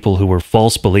some people who were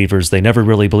false believers, they never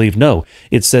really believed. No,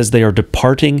 it says they are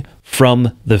departing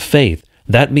from the faith.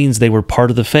 That means they were part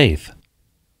of the faith.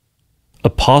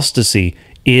 Apostasy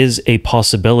is a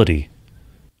possibility.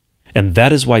 And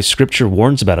that is why Scripture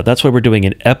warns about it. That's why we're doing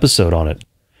an episode on it.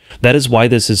 That is why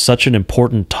this is such an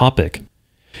important topic.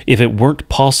 If it weren't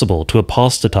possible to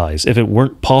apostatize, if it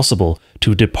weren't possible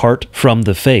to depart from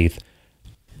the faith,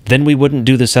 then we wouldn't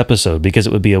do this episode because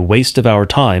it would be a waste of our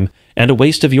time and a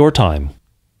waste of your time.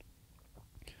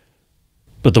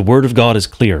 But the Word of God is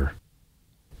clear.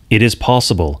 It is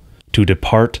possible to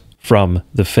depart from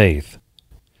the faith.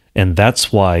 And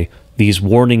that's why these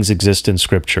warnings exist in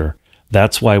Scripture.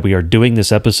 That's why we are doing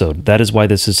this episode. That is why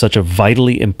this is such a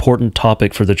vitally important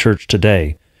topic for the church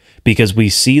today, because we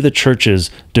see the churches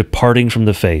departing from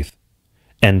the faith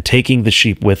and taking the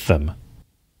sheep with them.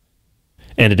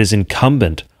 And it is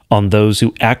incumbent on those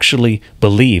who actually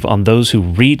believe, on those who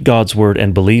read God's word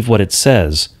and believe what it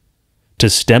says, to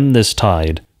stem this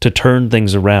tide, to turn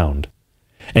things around.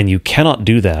 And you cannot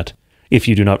do that if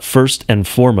you do not first and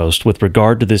foremost, with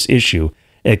regard to this issue,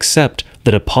 accept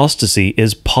that apostasy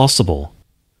is possible.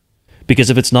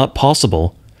 Because if it's not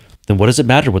possible, then what does it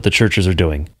matter what the churches are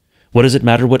doing? What does it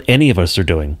matter what any of us are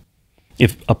doing?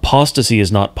 If apostasy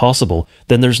is not possible,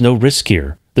 then there's no risk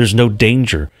here. There's no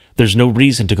danger. There's no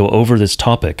reason to go over this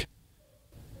topic.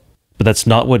 But that's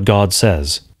not what God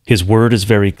says. His word is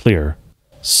very clear.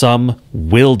 Some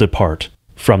will depart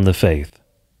from the faith.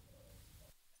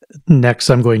 Next,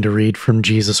 I'm going to read from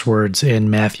Jesus' words in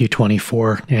Matthew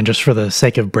 24. And just for the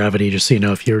sake of brevity, just so you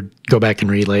know, if you go back and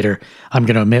read later, I'm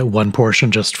going to omit one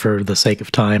portion just for the sake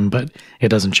of time, but it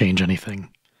doesn't change anything.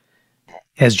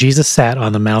 As Jesus sat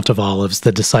on the Mount of Olives,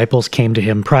 the disciples came to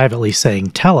him privately,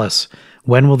 saying, "Tell us,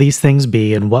 when will these things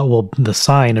be, and what will the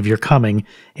sign of your coming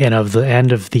and of the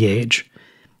end of the age?"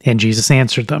 And Jesus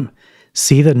answered them,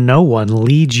 "See that no one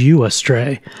leads you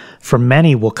astray. For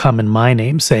many will come in my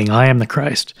name, saying, 'I am the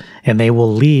Christ,' and they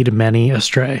will lead many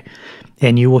astray.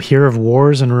 And you will hear of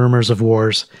wars and rumors of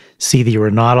wars. See that you are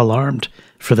not alarmed,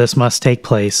 for this must take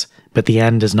place, but the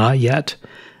end is not yet.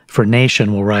 For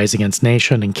nation will rise against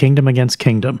nation, and kingdom against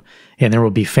kingdom, and there will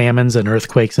be famines and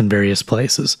earthquakes in various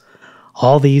places.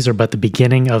 All these are but the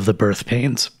beginning of the birth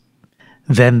pains.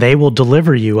 Then they will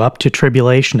deliver you up to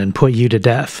tribulation and put you to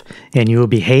death, and you will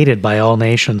be hated by all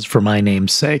nations for my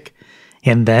name's sake.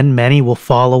 And then many will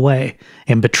fall away,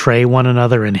 and betray one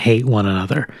another and hate one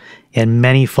another. And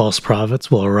many false prophets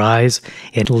will arise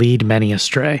and lead many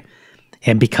astray.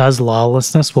 And because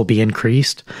lawlessness will be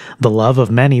increased, the love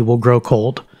of many will grow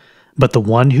cold. But the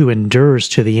one who endures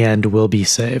to the end will be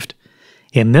saved.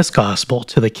 In this gospel,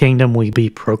 to the kingdom will be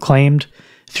proclaimed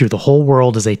through the whole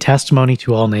world as a testimony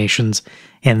to all nations,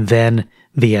 and then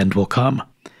the end will come.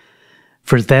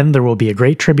 For then there will be a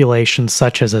great tribulation,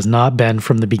 such as has not been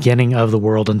from the beginning of the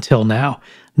world until now,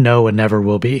 no, and never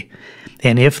will be.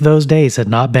 And if those days had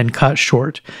not been cut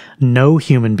short, no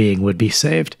human being would be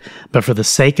saved. But for the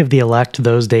sake of the elect,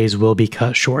 those days will be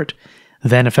cut short.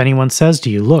 Then if anyone says to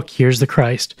you, look, here's the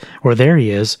Christ, or there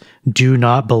he is, do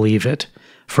not believe it.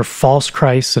 For false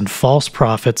Christs and false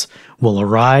prophets will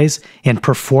arise and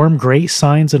perform great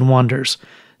signs and wonders,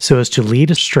 so as to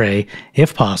lead astray,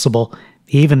 if possible,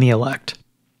 even the elect.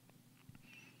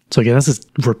 So again, this is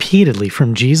repeatedly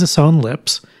from Jesus' own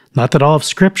lips. Not that all of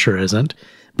Scripture isn't,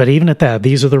 but even at that,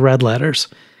 these are the red letters.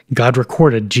 God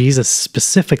recorded Jesus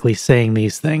specifically saying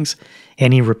these things,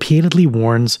 and he repeatedly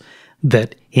warns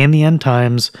that in the end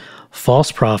times,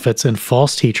 false prophets and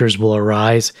false teachers will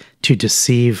arise to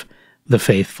deceive the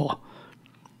faithful.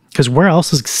 Because where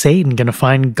else is Satan going to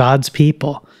find God's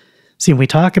people? See, when we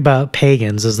talk about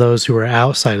pagans as those who are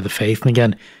outside of the faith, and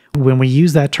again, when we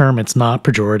use that term, it's not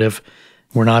pejorative.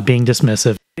 We're not being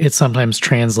dismissive. It's sometimes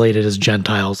translated as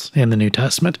Gentiles in the New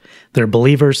Testament. They're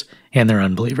believers and they're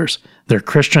unbelievers. They're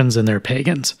Christians and they're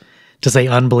pagans. To say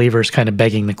unbelievers kind of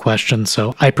begging the question,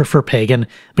 so I prefer pagan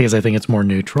because I think it's more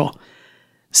neutral.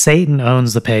 Satan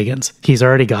owns the pagans. He's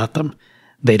already got them.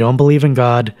 They don't believe in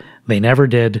God. They never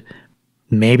did.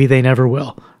 Maybe they never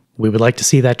will. We would like to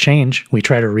see that change. We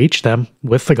try to reach them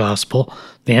with the gospel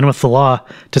and with the law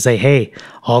to say, hey,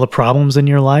 all the problems in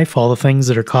your life, all the things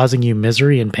that are causing you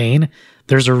misery and pain,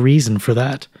 there's a reason for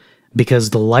that. Because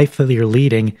the life that you're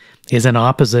leading is in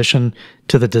opposition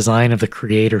to the design of the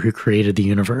Creator who created the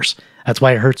universe. That's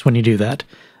why it hurts when you do that.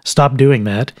 Stop doing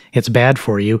that. It's bad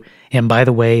for you. And by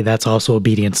the way, that's also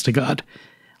obedience to God.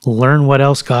 Learn what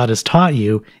else God has taught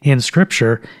you in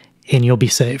Scripture, and you'll be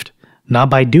saved. Not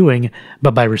by doing,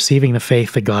 but by receiving the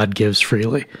faith that God gives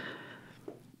freely.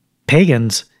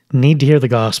 Pagans need to hear the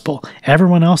gospel.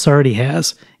 Everyone else already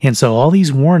has. And so all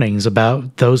these warnings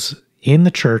about those in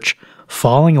the church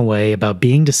falling away, about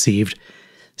being deceived,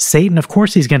 Satan, of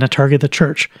course, he's going to target the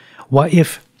church. What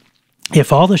if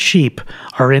all the sheep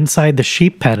are inside the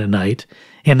sheep pen at night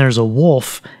and there's a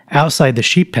wolf outside the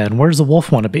sheep pen? Where does the wolf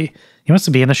want to be? He wants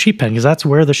to be in the sheep pen because that's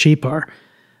where the sheep are.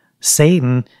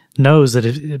 Satan knows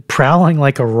that prowling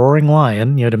like a roaring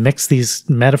lion, to mix these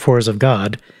metaphors of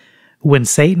God, when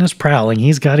Satan is prowling,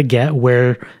 he's got to get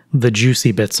where the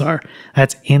juicy bits are.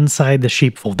 That's inside the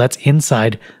sheepfold. That's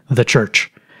inside the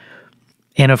church.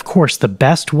 And of course, the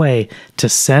best way to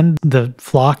send the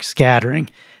flock scattering,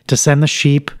 to send the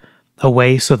sheep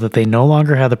away so that they no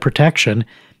longer have the protection,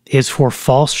 is for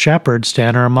false shepherds to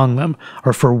enter among them,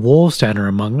 or for wolves to enter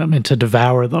among them and to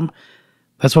devour them.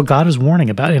 That's what God is warning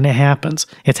about, and it happens.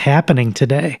 It's happening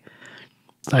today.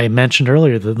 I mentioned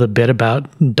earlier the bit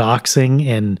about doxing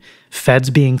and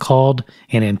feds being called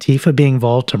and Antifa being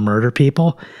involved to murder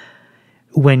people.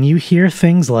 When you hear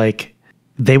things like,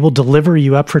 they will deliver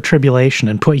you up for tribulation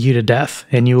and put you to death,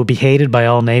 and you will be hated by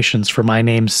all nations for my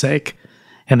name's sake,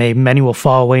 and many will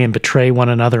fall away and betray one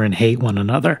another and hate one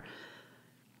another.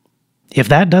 If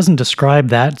that doesn't describe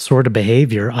that sort of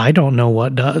behavior, I don't know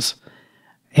what does.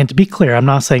 And to be clear, I'm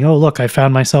not saying, oh, look, I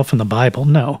found myself in the Bible.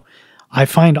 No, I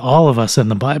find all of us in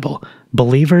the Bible,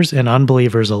 believers and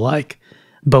unbelievers alike.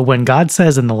 But when God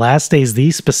says in the last days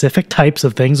these specific types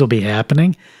of things will be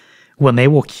happening, when they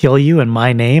will kill you in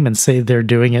my name and say they're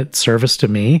doing it service to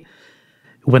me,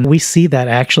 when we see that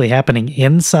actually happening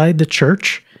inside the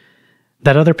church,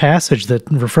 that other passage that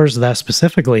refers to that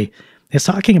specifically is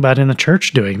talking about in the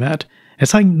church doing that.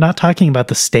 It's not talking about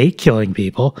the state killing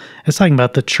people. It's talking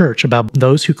about the church, about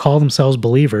those who call themselves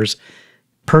believers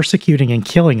persecuting and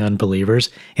killing unbelievers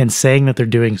and saying that they're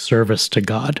doing service to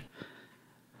God.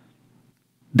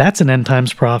 That's an end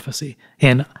times prophecy.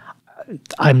 And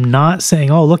I'm not saying,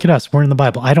 oh, look at us, we're in the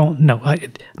Bible. I don't know.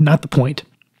 Not the point.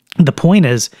 The point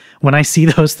is, when I see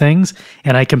those things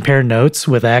and I compare notes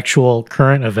with actual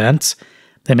current events,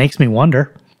 it makes me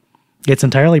wonder. It's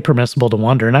entirely permissible to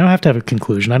wonder, and I don't have to have a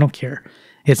conclusion. I don't care.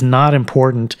 It's not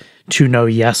important to know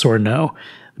yes or no,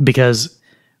 because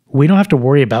we don't have to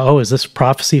worry about, oh, is this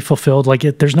prophecy fulfilled?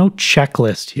 There's no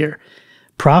checklist here.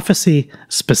 Prophecy,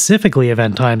 specifically of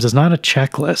end times, is not a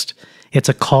checklist. It's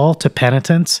a call to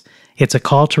penitence. It's a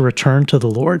call to return to the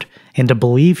Lord and to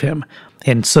believe him.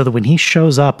 And so that when he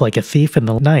shows up like a thief in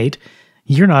the night,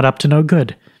 you're not up to no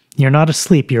good. You're not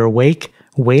asleep. You're awake,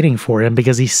 waiting for him,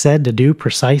 because he said to do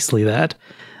precisely that.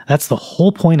 That's the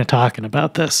whole point of talking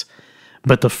about this.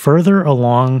 But the further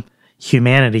along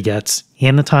humanity gets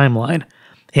in the timeline,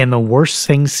 and the worse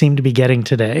things seem to be getting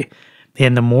today,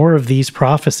 and the more of these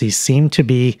prophecies seem to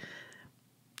be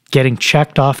getting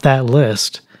checked off that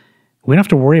list, we don't have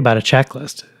to worry about a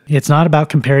checklist. It's not about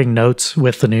comparing notes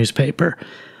with the newspaper.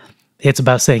 It's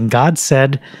about saying, God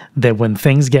said that when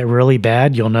things get really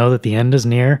bad, you'll know that the end is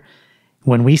near.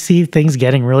 When we see things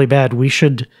getting really bad, we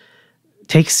should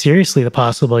take seriously the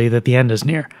possibility that the end is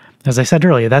near. As I said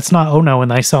earlier, that's not, oh no,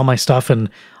 and I sell my stuff and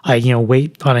I,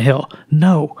 wait on a hill.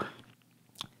 No.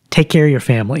 Take care of your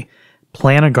family.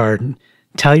 Plant a garden.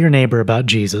 Tell your neighbor about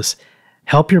Jesus.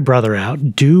 Help your brother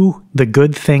out. Do the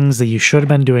good things that you should have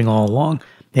been doing all along.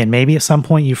 And maybe at some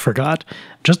point you forgot.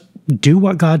 Just do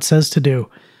what God says to do,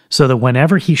 so that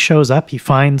whenever he shows up, he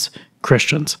finds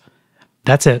Christians.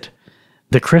 That's it.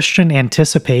 The Christian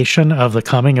anticipation of the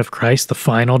coming of Christ, the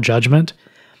final judgment,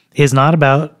 is not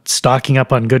about stocking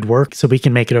up on good work so we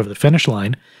can make it over the finish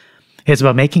line. It's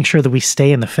about making sure that we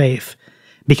stay in the faith.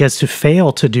 Because to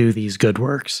fail to do these good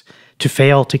works, to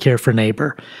fail to care for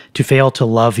neighbor, to fail to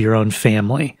love your own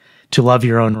family, to love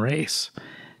your own race,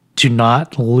 to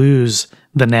not lose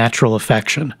the natural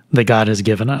affection that God has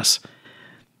given us,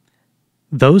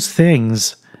 those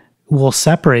things will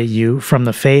separate you from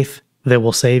the faith that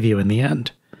will save you in the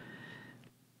end.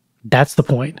 That's the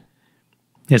point.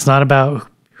 It's not about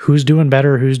who's doing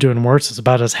better, who's doing worse. It's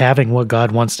about us having what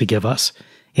God wants to give us.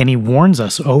 And he warns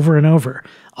us over and over.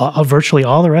 Virtually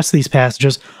all the rest of these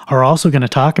passages are also going to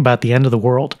talk about the end of the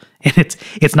world. And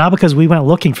it's not because we went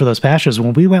looking for those passages.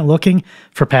 When we went looking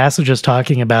for passages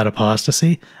talking about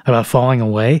apostasy, about falling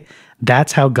away,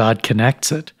 that's how God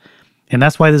connects it. And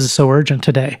that's why this is so urgent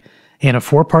today. In a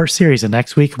 4-part series, and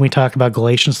next week when we talk about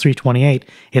Galatians 3:28,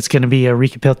 it's going to be a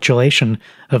recapitulation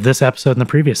of this episode and the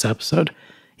previous episode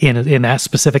in that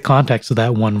specific context of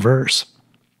that one verse.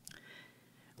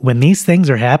 When these things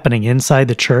are happening inside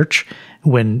the church,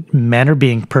 when men are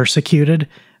being persecuted,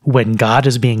 when God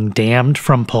is being damned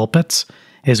from pulpits,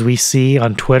 as we see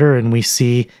on Twitter and we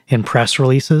see in press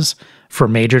releases for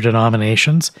major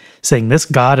denominations, saying this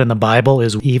God in the Bible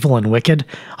is evil and wicked,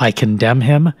 I condemn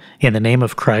him in the name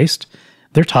of Christ,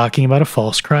 they're talking about a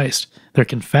false Christ. They're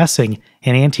confessing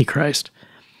an antichrist.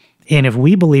 And if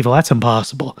we believe, well, that's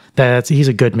impossible, he's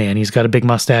a good man, he's got a big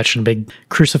mustache and a big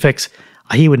crucifix,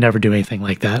 he would never do anything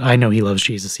like that. I know he loves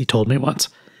Jesus. He told me once.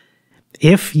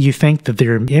 If you think that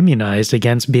they're immunized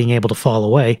against being able to fall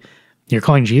away, you're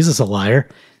calling Jesus a liar.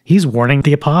 He's warning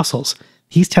the apostles.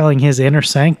 He's telling his inner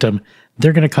sanctum,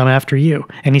 they're going to come after you.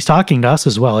 And he's talking to us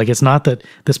as well. Like, it's not that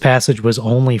this passage was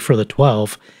only for the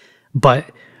 12, but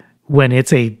when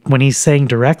he's saying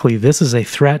directly, this is a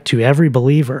threat to every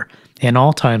believer in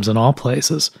all times and all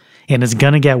places, and it's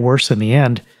going to get worse in the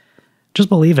end, just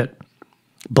believe it.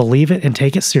 Believe it and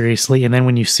take it seriously. And then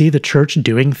when you see the church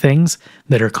doing things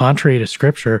that are contrary to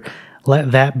Scripture,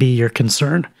 let that be your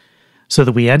concern, so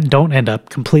that we don't end up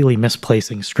completely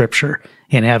misplacing Scripture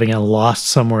and having it lost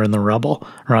somewhere in the rubble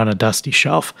or on a dusty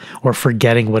shelf, or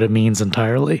forgetting what it means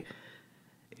entirely.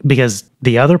 Because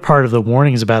the other part of the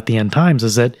warnings about the end times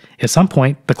is that at some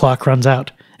point the clock runs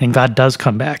out and God does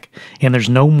come back, and there's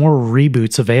no more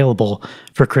reboots available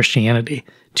for Christianity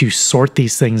to sort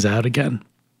these things out again.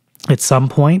 At some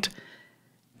point,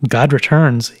 God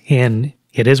returns, and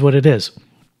it is what it is.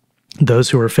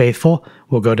 Those who are faithful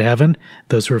will go to heaven.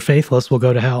 Those who are faithless will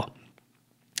go to hell.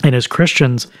 And as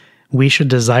Christians, we should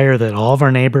desire that all of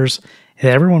our neighbors,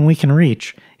 everyone we can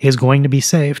reach, is going to be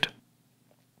saved.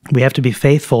 We have to be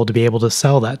faithful to be able to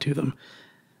sell that to them.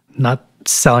 Not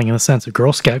selling in the sense of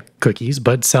Girl Scout cookies,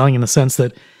 but selling in the sense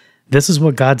that this is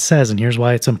what God says, and here's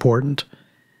why it's important.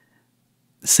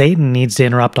 Satan needs to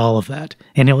interrupt all of that,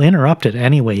 and he'll interrupt it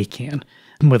any way he can.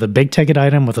 With a big ticket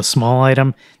item, with a small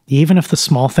item, even if the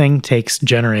small thing takes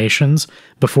generations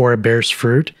before it bears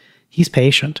fruit, he's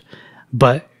patient.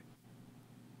 But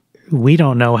we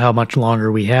don't know how much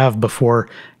longer we have before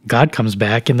God comes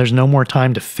back, and there's no more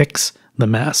time to fix the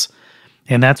mess.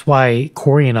 And that's why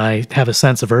Corey and I have a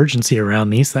sense of urgency around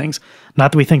these things.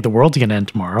 Not that we think the world's going to end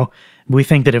tomorrow. We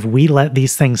think that if we let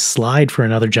these things slide for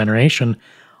another generation,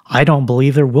 I don't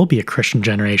believe there will be a Christian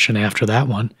generation after that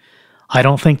one. I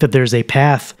don't think that there's a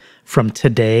path from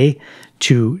today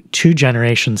to 2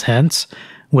 generations hence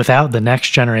without the next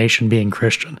generation being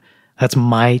Christian. That's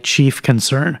my chief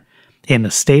concern. And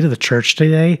the state of the church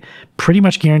today pretty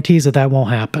much guarantees that that won't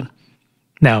happen.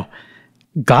 Now,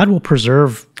 God will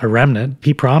preserve a remnant.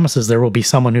 He promises there will be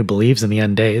someone who believes in the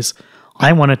end days.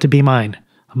 I want it to be mine,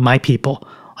 my people.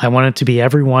 I want it to be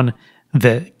everyone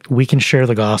that we can share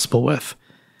the gospel with.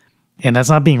 And that's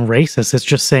not being racist. It's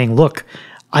just saying, look,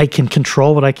 I can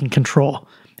control what I can control.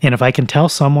 And if I can tell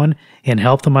someone and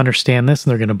help them understand this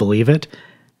and they're going to believe it,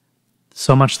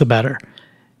 so much the better.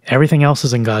 Everything else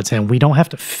is in God's hand. We don't have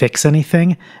to fix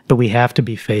anything, but we have to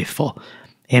be faithful.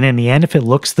 And in the end, if it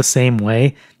looks the same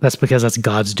way, that's because that's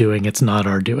God's doing. It's not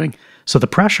our doing. So the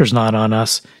pressure's not on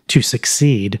us to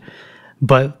succeed,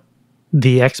 but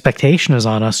the expectation is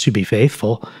on us to be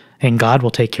faithful, and God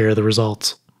will take care of the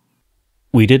results.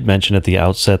 We did mention at the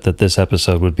outset that this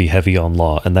episode would be heavy on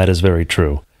law, and that is very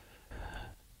true.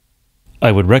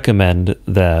 I would recommend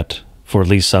that for at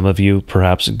least some of you,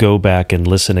 perhaps go back and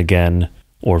listen again,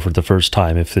 or for the first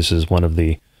time, if this is one of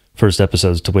the first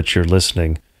episodes to which you're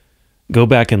listening, go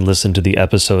back and listen to the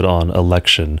episode on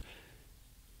election.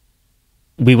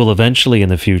 We will eventually in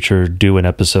the future do an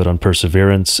episode on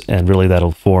perseverance, and really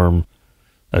that'll form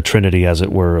a trinity, as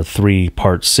it were, a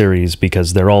 3-part series,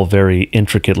 because they're all very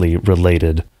intricately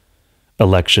related: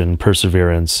 election,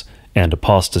 perseverance, and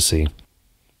apostasy.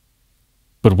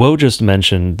 But Woe just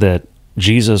mentioned that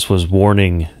Jesus was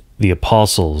warning the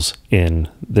apostles in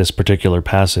this particular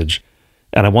passage,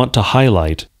 and I want to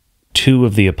highlight 2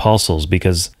 of the apostles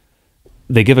because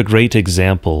they give a great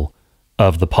example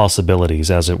of the possibilities,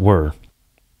 as it were.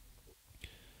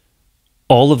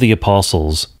 All of the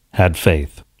apostles had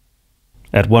faith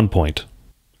at one point.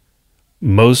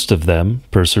 Most of them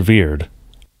persevered.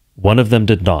 One of them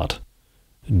did not.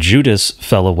 Judas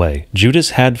fell away.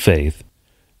 Judas had faith.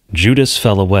 Judas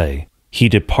fell away. He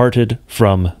departed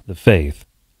from the faith,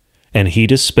 and he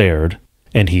despaired,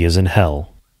 and he is in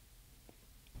hell.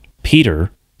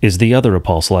 Peter is the other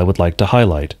apostle I would like to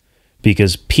highlight,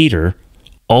 because Peter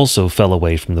also fell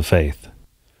away from the faith.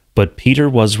 But Peter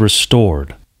was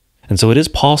restored, and so it is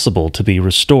possible to be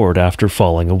restored after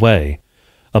falling away.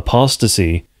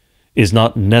 Apostasy is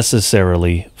not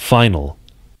necessarily final.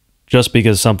 Just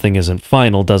because something isn't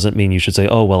final doesn't mean you should say,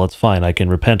 oh, well, it's fine, I can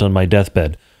repent on my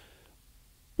deathbed.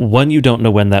 One, you don't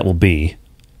know when that will be,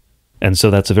 and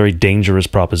so that's a very dangerous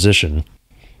proposition.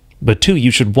 But 2, you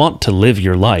should want to live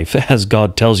your life as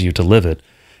God tells you to live it,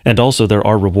 and also there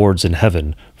are rewards in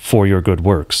heaven for your good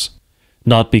works,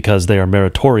 not because they are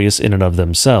meritorious in and of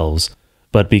themselves,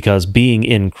 but because being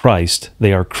in Christ,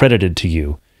 they are credited to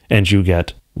you, and you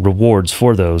get rewards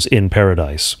for those in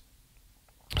paradise.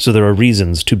 So there are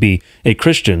reasons to be a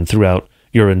Christian throughout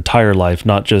your entire life,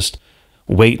 not just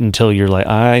wait until you're like,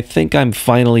 I think I'm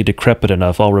finally decrepit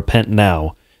enough, I'll repent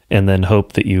now, and then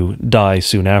hope that you die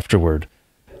soon afterward.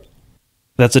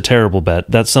 That's a terrible bet.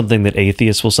 That's something that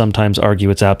atheists will sometimes argue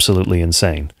it's absolutely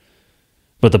insane.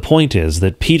 But the point is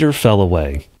that Peter fell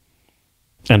away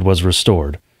and was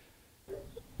restored.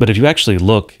 But if you actually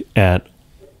look at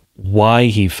why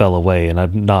he fell away, and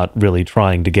I'm not really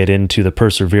trying to get into the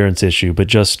perseverance issue, but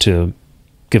just to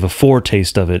give a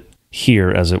foretaste of it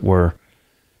here, as it were,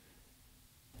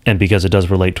 and because it does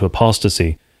relate to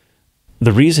apostasy,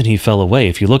 the reason he fell away,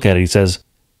 if you look at it, he says,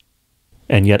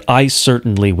 and yet I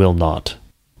certainly will not,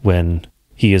 when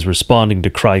he is responding to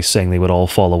Christ saying they would all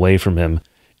fall away from him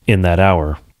in that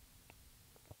hour.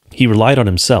 He relied on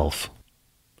himself,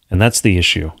 and that's the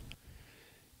issue.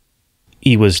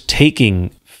 He was taking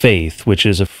faith, which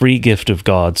is a free gift of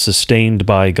God, sustained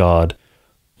by God,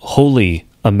 wholly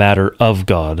a matter of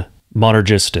God,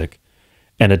 monergistic,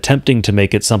 and attempting to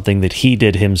make it something that he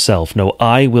did himself. No,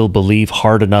 I will believe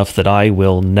hard enough that I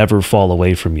will never fall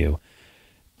away from you.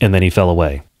 And then he fell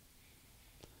away,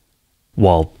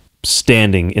 while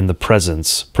standing in the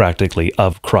presence, practically,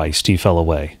 of Christ. He fell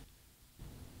away.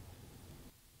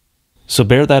 So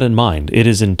bear that in mind. It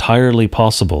is entirely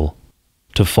possible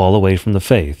to fall away from the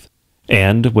faith.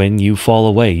 And when you fall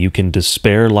away, you can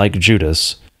despair like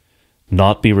Judas,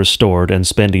 not be restored, and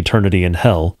spend eternity in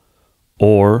hell,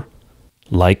 or,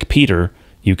 like Peter,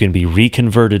 you can be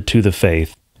reconverted to the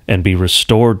faith and be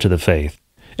restored to the faith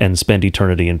and spend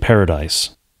eternity in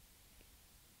paradise.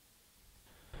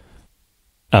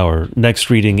 Our next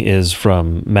reading is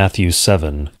from Matthew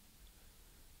 7.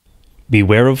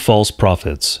 Beware of false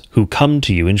prophets, who come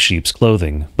to you in sheep's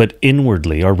clothing, but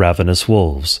inwardly are ravenous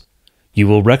wolves. You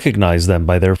will recognize them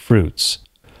by their fruits.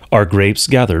 Are grapes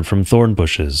gathered from thorn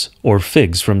bushes, or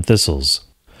figs from thistles?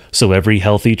 So every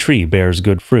healthy tree bears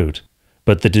good fruit,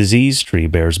 but the diseased tree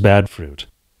bears bad fruit.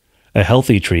 A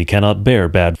healthy tree cannot bear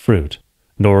bad fruit,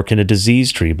 nor can a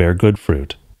diseased tree bear good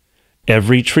fruit.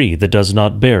 Every tree that does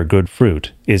not bear good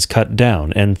fruit is cut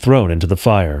down and thrown into the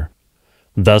fire.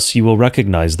 Thus you will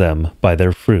recognize them by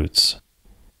their fruits.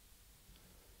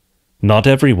 Not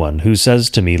everyone who says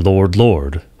to me, Lord,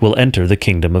 Lord, will enter the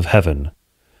kingdom of heaven,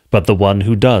 but the one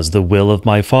who does the will of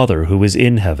my Father who is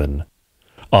in heaven.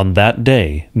 On that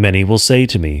day many will say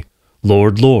to me,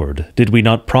 Lord, Lord, did we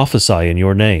not prophesy in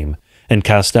your name, and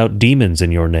cast out demons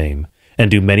in your name, and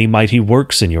do many mighty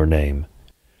works in your name.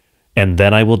 And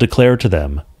then I will declare to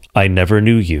them, I never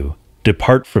knew you.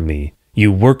 Depart from me,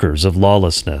 you workers of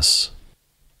lawlessness.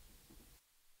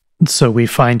 So we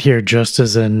find here, just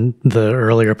as in the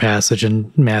earlier passage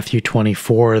in Matthew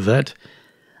 24, that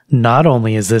not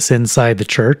only is this inside the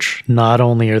church, not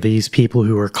only are these people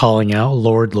who are calling out,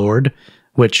 Lord, Lord,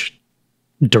 which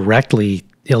directly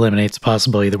eliminates the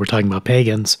possibility that we're talking about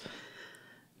pagans,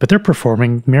 but they're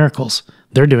performing miracles.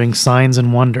 They're doing signs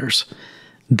and wonders.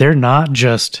 They're not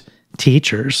just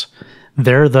teachers.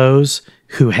 They're those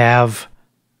who have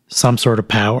some sort of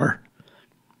power.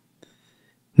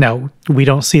 Now, we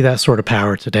don't see that sort of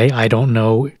power today. I don't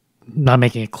know, not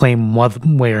making a claim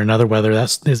one way or another whether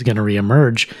that is going to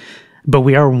reemerge, but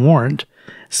we are warned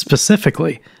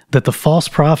specifically that the false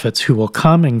prophets who will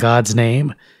come in God's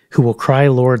name, who will cry,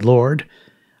 Lord, Lord,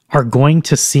 are going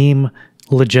to seem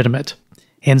legitimate.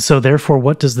 And so therefore,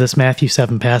 what does this Matthew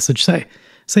 7 passage say? It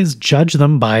says, judge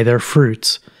them by their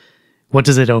fruits. What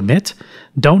does it omit?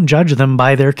 Don't judge them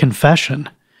by their confession.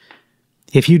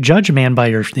 If you judge a man by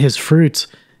his fruits,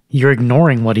 you're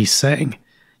ignoring what he's saying.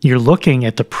 You're looking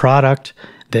at the product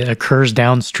that occurs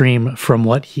downstream from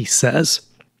what he says.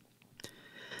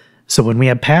 So when we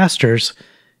have pastors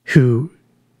who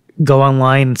go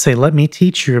online and say, let me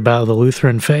teach you about the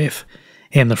Lutheran faith,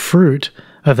 and the fruit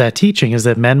of that teaching is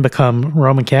that men become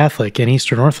Roman Catholic and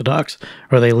Eastern Orthodox,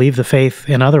 or they leave the faith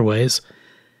in other ways,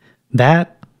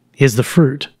 that is the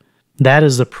fruit. That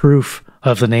is the proof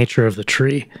of the nature of the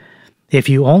tree. If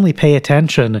you only pay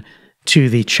attention to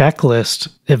the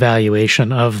checklist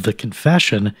evaluation of the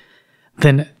confession,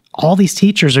 then all these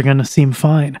teachers are going to seem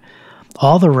fine.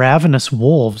 All the ravenous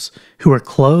wolves who are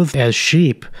clothed as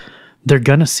sheep, they're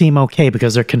going to seem okay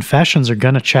because their confessions are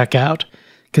going to check out.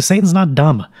 Because Satan's not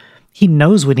dumb. He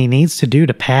knows what he needs to do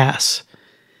to pass.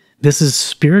 This is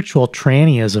spiritual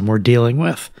trannyism we're dealing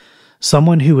with.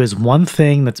 Someone who is one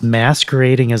thing that's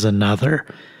masquerading as another.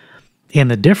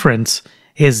 And the difference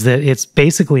is that it's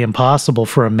basically impossible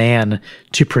for a man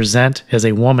to present as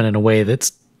a woman in a way that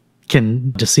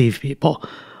can deceive people.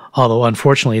 Although,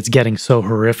 unfortunately, it's getting so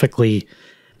horrifically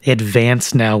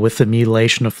advanced now with the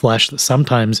mutilation of flesh that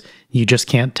sometimes you just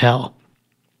can't tell.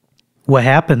 What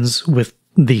happens with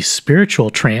these spiritual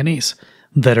trannies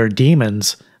that are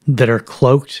demons that are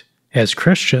cloaked as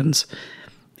Christians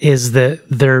is that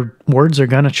their words are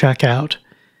going to check out.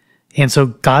 And so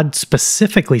God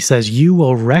specifically says you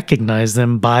will recognize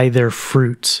them by their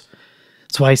fruits.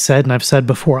 So I said, and I've said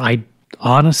before, I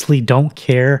honestly don't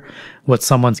care what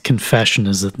someone's confession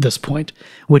is at this point,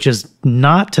 which is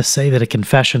not to say that a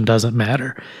confession doesn't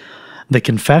matter. The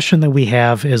confession that we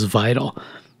have is vital,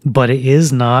 but it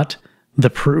is not the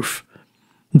proof.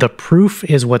 The proof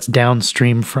is what's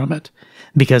downstream from it,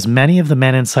 because many of the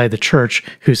men inside the church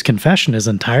whose confession is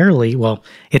entirely, well,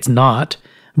 it's not,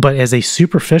 but as a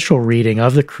superficial reading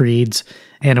of the creeds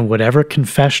and whatever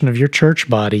confession of your church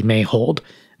body may hold,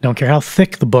 don't care how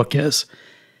thick the book is,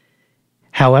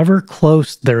 however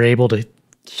close they're able to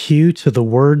hew to the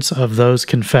words of those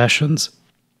confessions,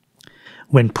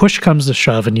 when push comes to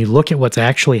shove and you look at what's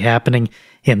actually happening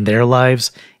in their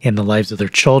lives, in the lives of their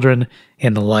children,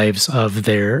 in the lives of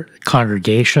their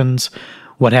congregations,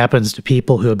 what happens to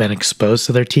people who have been exposed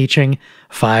to their teaching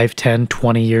 5, 10,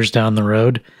 20 years down the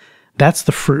road, that's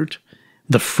the fruit.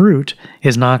 The fruit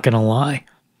is not going to lie.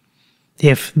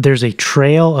 If there's a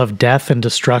trail of death and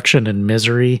destruction and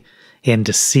misery and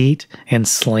deceit and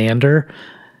slander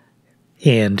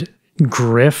and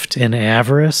grift and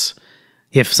avarice,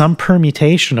 if some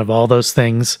permutation of all those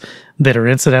things that are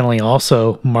incidentally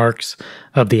also marks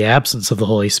of the absence of the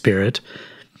Holy Spirit,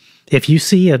 if you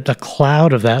see a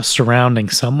cloud of that surrounding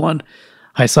someone,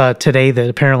 I saw today that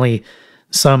apparently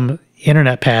some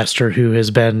internet pastor who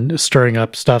has been stirring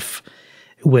up stuff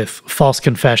with false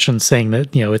confessions saying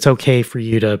that, it's okay for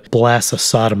you to bless a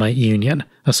sodomite union,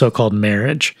 a so-called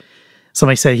marriage.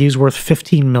 Somebody said he was worth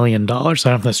 $15 million. I don't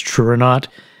know if that's true or not,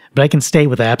 but I can state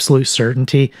with absolute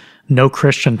certainty, no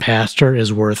Christian pastor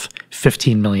is worth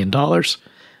 $15 million.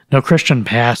 No Christian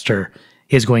pastor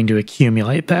is going to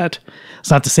accumulate that.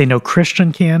 It's not to say no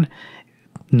Christian can,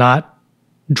 not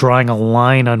drawing a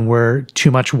line on where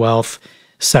too much wealth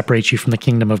separates you from the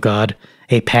kingdom of God.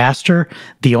 A pastor,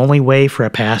 the only way for a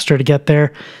pastor to get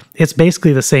there, it's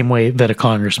basically the same way that a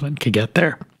congressman could get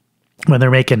there. When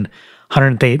they're making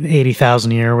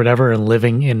 $180,000 a year or whatever and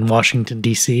living in Washington,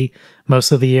 D.C.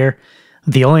 most of the year,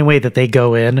 the only way that they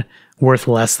go in worth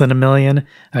less than $1 million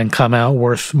and come out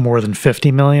worth more than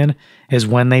 $50 million is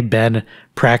when they've been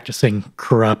practicing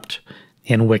corrupt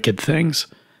and wicked things.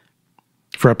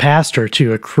 For a pastor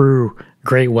to accrue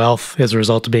great wealth as a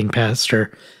result of being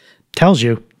pastor tells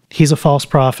you he's a false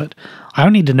prophet. I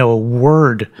don't need to know a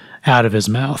word out of his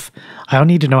mouth. I don't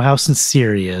need to know how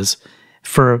sincere he is.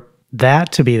 For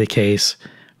that to be the case,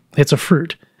 it's a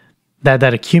fruit.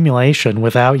 That accumulation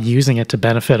without using it to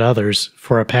benefit others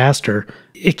for a pastor,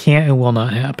 it can't and will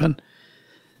not happen.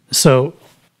 So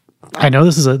I know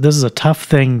this is a tough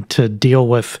thing to deal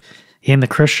with in the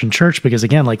Christian church, because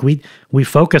again, like we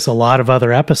focus a lot of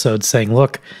other episodes saying,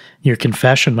 look, your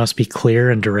confession must be clear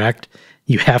and direct.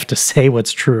 You have to say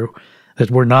what's true.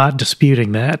 That we're not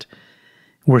disputing that.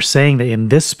 We're saying that in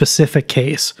this specific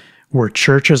case, where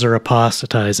churches are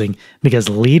apostatizing because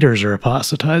leaders are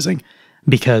apostatizing,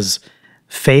 because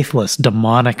faithless,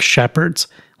 demonic shepherds,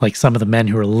 like some of the men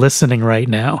who are listening right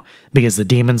now, because the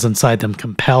demons inside them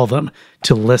compel them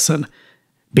to listen,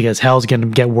 because hell's going to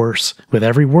get worse with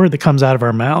every word that comes out of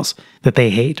our mouths that they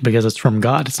hate because it's from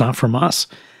God, it's not from us.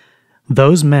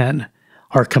 Those men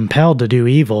are compelled to do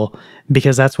evil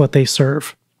because that's what they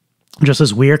serve, just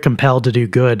as we are compelled to do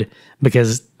good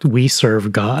because we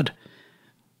serve God.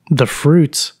 The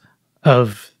fruits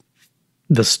of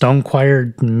the stone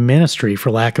choir ministry,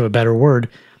 for lack of a better word,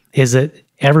 is that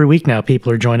every week now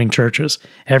people are joining churches.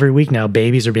 Every week now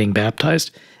babies are being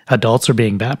baptized. Adults are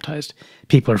being baptized.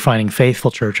 People are finding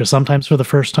faithful churches, sometimes for the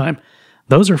first time.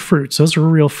 Those are fruits. Those are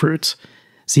real fruits.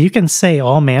 So you can say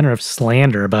all manner of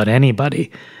slander about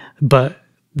anybody, but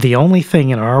the only thing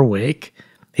in our wake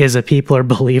is that people are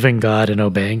believing God and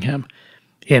obeying him.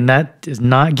 And that is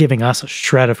not giving us a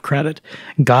shred of credit.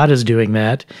 God is doing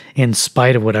that in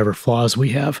spite of whatever flaws we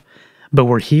have. But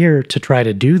we're here to try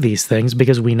to do these things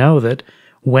because we know that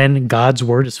when God's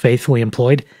word is faithfully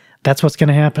employed, that's what's going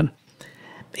to happen.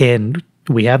 And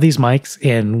we have these mics,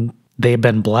 and they've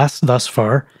been blessed thus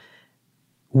far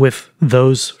with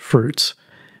those fruits.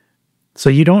 So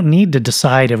you don't need to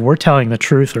decide if we're telling the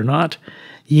truth or not.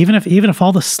 Even if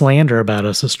all the slander about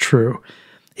us is true,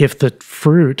 if the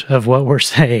fruit of what we're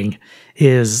saying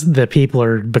is that people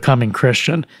are becoming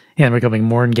Christian and becoming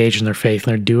more engaged in their faith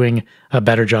and they're doing a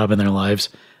better job in their lives,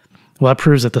 well, that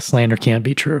proves that the slander can't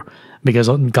be true, because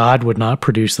God would not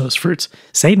produce those fruits.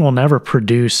 Satan will never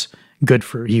produce good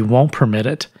fruit. He won't permit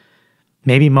it.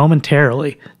 Maybe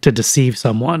momentarily to deceive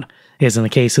someone, as in the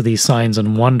case of these signs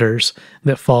and wonders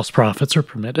that false prophets are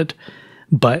permitted.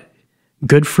 But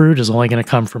good fruit is only going to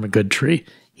come from a good tree.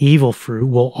 Evil fruit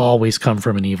will always come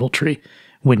from an evil tree.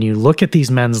 When you look at these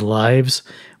men's lives,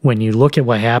 when you look at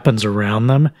what happens around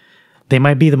them, they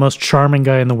might be the most charming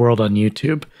guy in the world on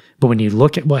YouTube, but when you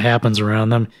look at what happens around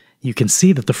them, you can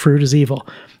see that the fruit is evil.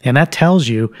 And that tells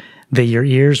you that your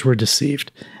ears were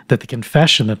deceived, that the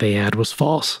confession that they had was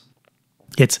false.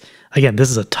 Again, this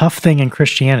is a tough thing in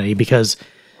Christianity because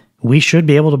we should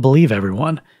be able to believe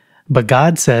everyone. But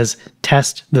God says,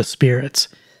 test the spirits.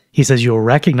 He says you'll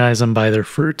recognize them by their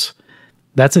fruits.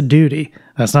 That's a duty.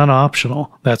 That's not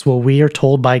optional. That's what we are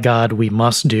told by God we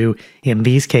must do in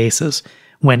these cases.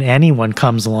 When anyone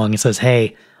comes along and says,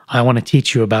 hey, I want to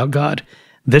teach you about God,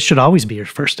 this should always be your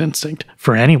first instinct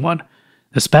for anyone,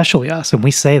 especially us. And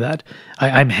we say that.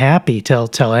 I'm happy to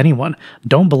tell anyone,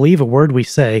 don't believe a word we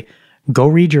say. Go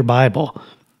read your Bible,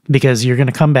 because you're going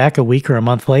to come back a week or a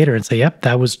month later and say, yep,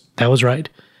 that was right.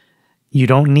 You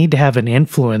don't need to have an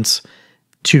influence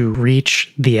to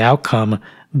reach the outcome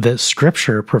that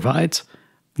Scripture provides.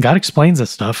 God explains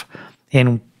this stuff,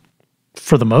 and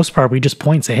for the most part, we just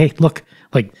point and say, hey, look,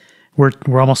 like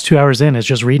we're almost 2 hours in. It's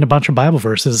just reading a bunch of Bible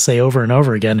verses to say over and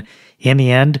over again. In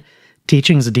the end,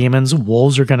 teachings of demons,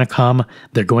 wolves are going to come.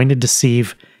 They're going to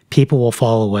deceive. People will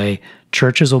fall away.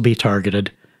 Churches will be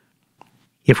targeted.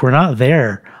 If we're not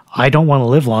there, I don't want to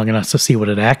live long enough to see what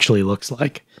it actually looks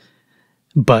like.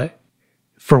 But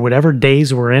for whatever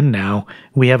days we're in now,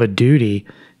 we have a duty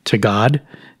to God,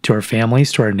 to our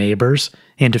families, to our neighbors,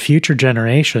 and to future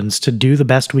generations to do the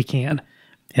best we can.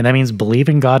 And that means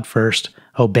believing God first,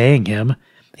 obeying him.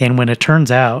 And when it turns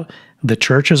out the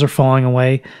churches are falling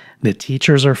away, the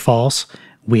teachers are false,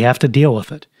 we have to deal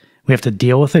with it. We have to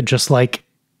deal with it just like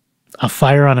a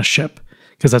fire on a ship,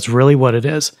 because that's really what it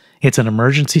is. It's an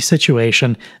emergency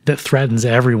situation that threatens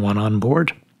everyone on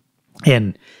board.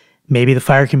 And maybe the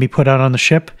fire can be put out on the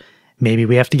ship. Maybe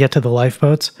we have to get to the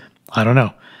lifeboats. I don't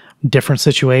know. Different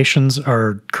situations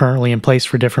are currently in place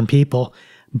for different people,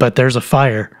 but there's a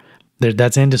fire.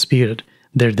 That's indisputed.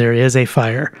 There is a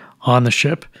fire on the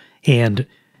ship, and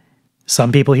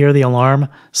some people hear the alarm.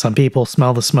 Some people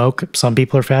smell the smoke. Some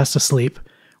people are fast asleep.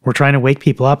 We're trying to wake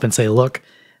people up and say, look,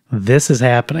 this is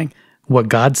happening. What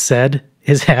God said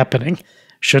is happening.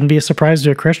 Shouldn't be a surprise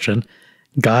to a Christian.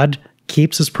 God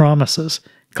keeps his promises.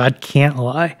 God can't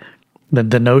lie.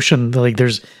 The notion, like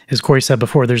as Corey said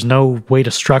before, there's no way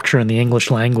to structure in the English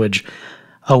language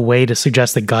a way to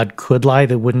suggest that God could lie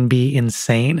that wouldn't be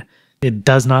insane. It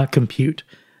does not compute.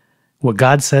 What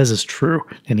God says is true,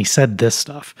 and he said this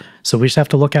stuff. So we just have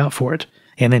to look out for it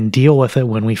and then deal with it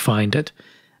when we find it.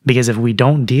 Because if we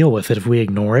don't deal with it, if we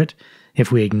ignore it,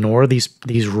 if we ignore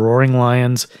these roaring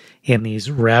lions and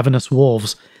these ravenous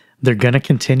wolves, they're going to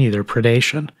continue their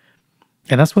predation.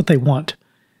 And that's what they want.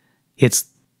 It's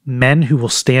men who will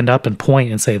stand up and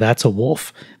point and say, that's a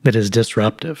wolf that is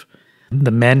disruptive.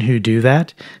 The men who do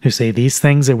that, who say these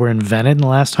things that were invented in the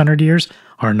last 100 years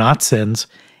are not sins.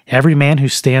 Every man who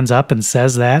stands up and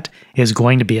says that is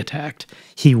going to be attacked.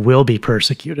 He will be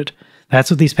persecuted. That's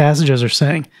what these passages are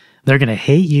saying. They're going to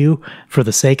hate you for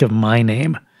the sake of my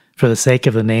name, for the sake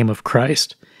of the name of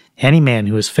Christ. Any man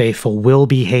who is faithful will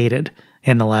be hated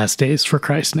in the last days for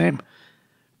Christ's name.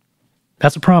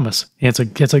 That's a promise. It's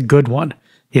a good one.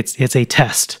 It's a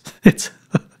test.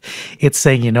 It's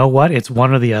saying, you know what? It's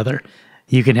one or the other.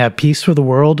 You can have peace for the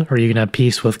world or you can have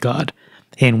peace with God.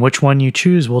 And which one you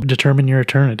choose will determine your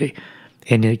eternity.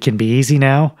 And it can be easy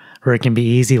now or it can be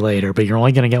easy later, but you're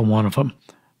only going to get one of them.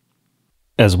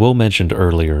 As Will mentioned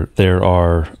earlier, there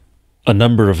are a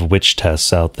number of witch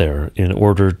tests out there in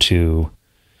order to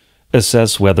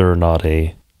assess whether or not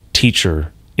a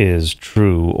teacher is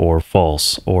true or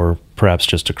false, or perhaps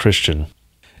just a Christian.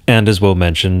 And as Will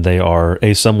mentioned, they are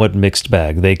a somewhat mixed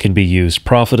bag. They can be used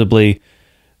profitably.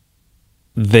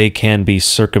 They can be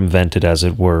circumvented, as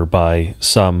it were, by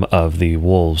some of the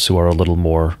wolves who are a little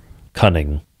more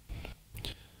cunning.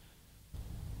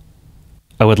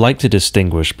 I would like to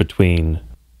distinguish between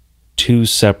two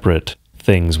separate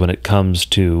things when it comes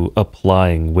to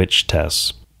applying witch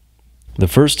tests. The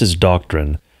first is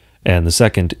doctrine, and the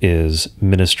second is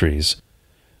ministries.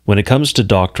 When it comes to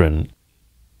doctrine,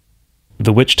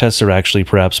 the witch tests are actually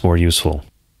perhaps more useful.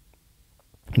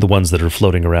 The ones that are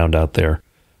floating around out there,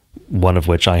 one of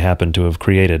which I happen to have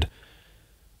created.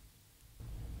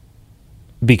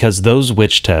 Because those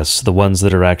witch tests, the ones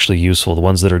that are actually useful, the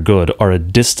ones that are good, are a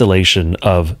distillation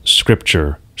of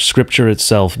Scripture. Scripture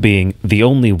itself being the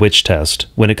only witch test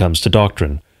when it comes to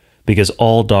doctrine, because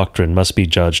all doctrine must be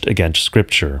judged against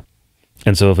Scripture.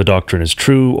 And so if a doctrine is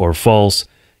true or false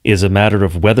is a matter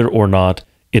of whether or not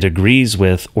it agrees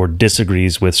with or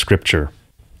disagrees with Scripture.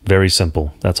 Very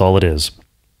simple. That's all it is.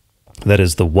 That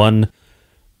is the one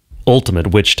ultimate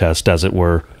witch test, as it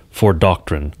were, for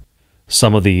doctrine.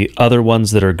 Some of the other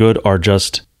ones that are good are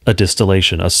just a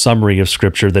distillation, a summary of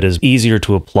Scripture that is easier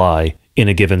to apply in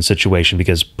a given situation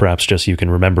because perhaps just you can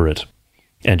remember it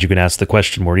and you can ask the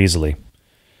question more easily.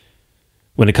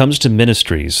 When it comes to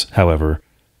ministries, however,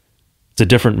 it's a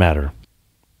different matter.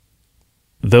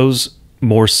 Those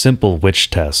more simple witch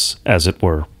tests, as it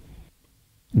were,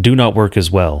 do not work as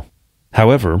well.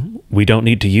 However, we don't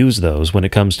need to use those when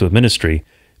it comes to a ministry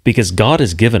because God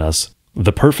has given us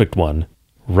the perfect one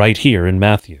right here in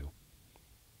Matthew.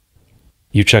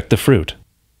 You check the fruit.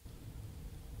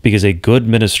 Because a good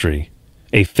ministry,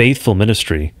 a faithful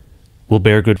ministry, will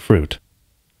bear good fruit.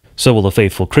 So will a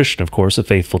faithful Christian, of course, a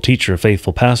faithful teacher, a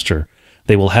faithful pastor.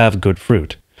 They will have good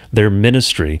fruit. Their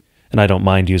ministry, and I don't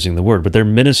mind using the word, but their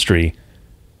ministry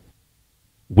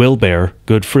will bear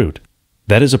good fruit.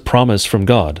 That is a promise from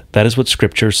God. That is what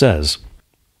Scripture says.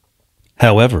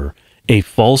 However, a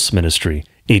false ministry,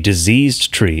 a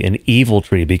diseased tree, an evil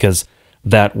tree, because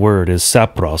that word is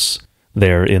sapros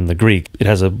there in the Greek. It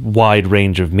has a wide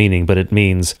range of meaning, but it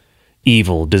means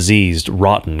evil, diseased,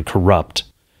 rotten, corrupt.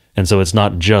 And so it's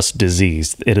not just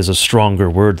diseased. It is a stronger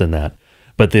word than that.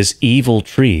 But this evil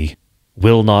tree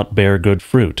will not bear good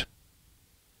fruit.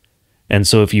 And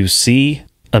so if you see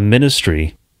a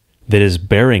ministry that is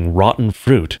bearing rotten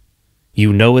fruit,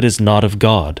 you know it is not of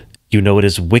God. You know it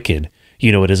is wicked.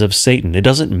 You know it is of Satan. It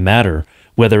doesn't matter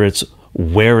whether it's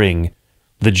wearing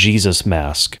the Jesus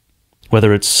mask,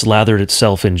 whether it's slathered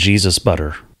itself in Jesus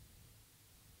butter.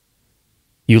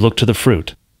 You look to the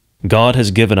fruit. God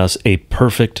has given us a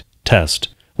perfect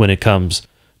test when it comes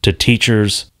to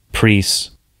teachers,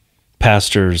 priests,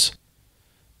 pastors,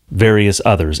 various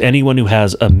others. Anyone who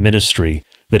has a ministry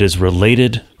that is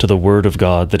related to the Word of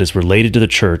God, that is related to the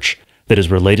church, that is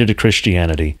related to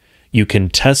Christianity, you can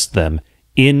test them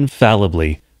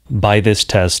infallibly by this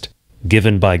test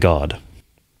given by God.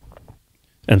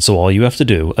 And so all you have to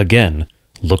do, again,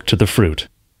 look to the fruit.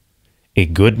 A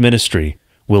good ministry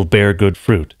will bear good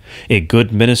fruit. A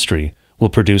good ministry will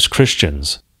produce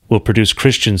Christians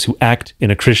who act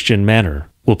in a Christian manner,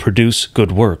 will produce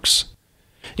good works.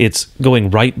 It's going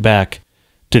right back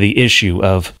to the issue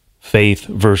of faith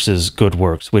versus good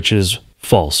works, which is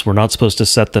false. We're not supposed to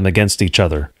set them against each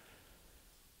other.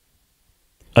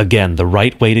 Again, the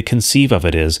right way to conceive of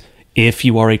it is, If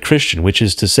you are a Christian, which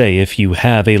is to say, if you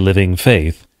have a living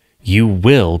faith, you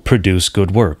will produce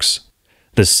good works.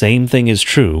 The same thing is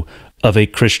true of a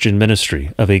Christian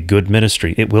ministry, of a good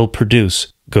ministry. It will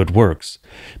produce good works,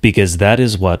 because that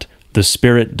is what the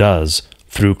Spirit does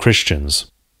through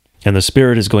Christians. And the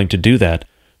Spirit is going to do that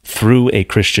through a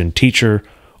Christian teacher,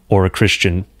 or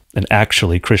an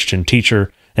actually Christian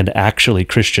teacher, an actually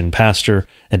Christian pastor,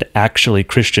 and actually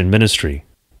Christian ministry.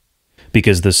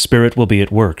 Because the Spirit will be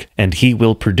at work, and He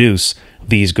will produce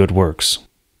these good works.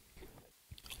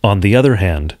 On the other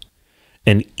hand,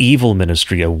 an evil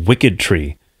ministry, a wicked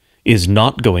tree, is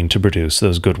not going to produce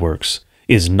those good works,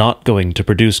 is not going to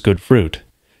produce good fruit,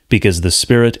 because the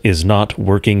Spirit is not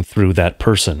working through that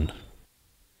person.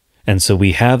 And so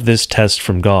we have this test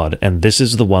from God, and this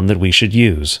is the one that we should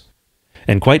use.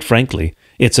 And quite frankly,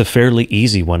 it's a fairly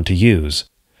easy one to use,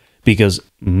 because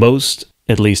most,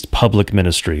 at least public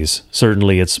ministries,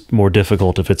 certainly it's more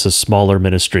difficult if it's a smaller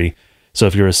ministry, so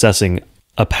if you're assessing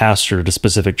a pastor at a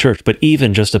specific church, but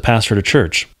even just a pastor at a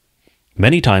church,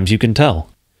 many times you can tell.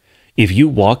 If you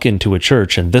walk into a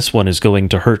church, and this one is going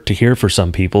to hurt to hear for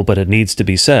some people, but it needs to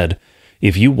be said,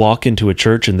 if you walk into a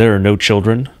church and there are no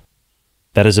children,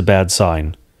 that is a bad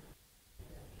sign.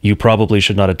 You probably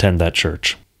should not attend that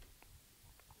church,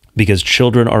 because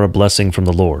children are a blessing from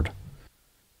the Lord.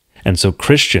 And so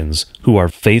Christians who are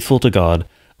faithful to God,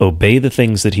 obey the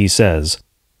things that He says,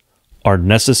 are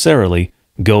necessarily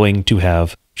going to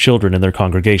have children in their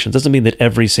congregations. Doesn't mean that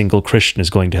every single Christian is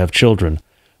going to have children,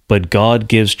 but God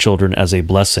gives children as a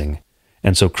blessing.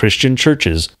 And so Christian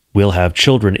churches will have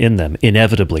children in them,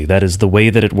 inevitably. That is the way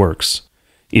that it works.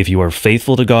 If you are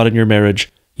faithful to God in your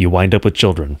marriage, you wind up with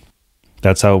children.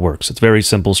 That's how it works. It's very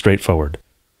simple, straightforward.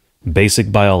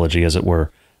 Basic biology, as it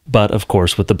were. But, of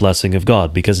course, with the blessing of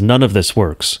God, because none of this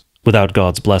works without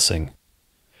God's blessing.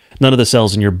 None of the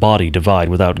cells in your body divide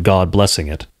without God blessing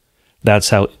it. That's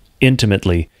how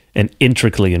intimately and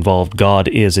intricately involved God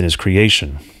is in His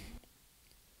creation.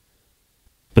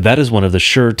 But that is one of the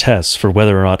sure tests for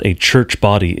whether or not a church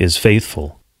body is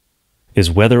faithful, is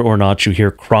whether or not you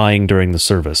hear crying during the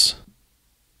service.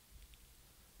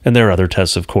 And there are other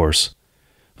tests, of course.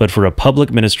 But for a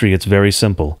public ministry, it's very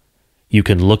simple. You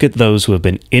can look at those who have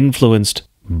been influenced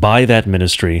by that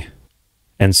ministry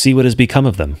and see what has become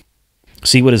of them.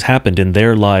 See what has happened in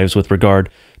their lives with regard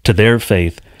to their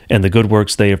faith and the good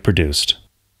works they have produced.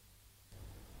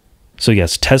 So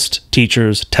yes, test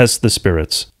teachers, test the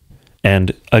spirits.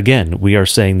 And again, we are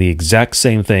saying the exact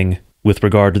same thing with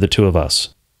regard to the two of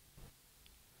us.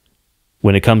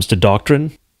 When it comes to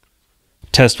doctrine,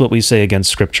 test what we say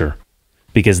against Scripture,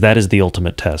 because that is the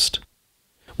ultimate test.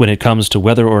 When it comes to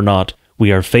whether or not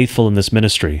we are faithful in this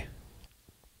ministry,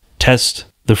 test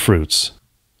the fruits,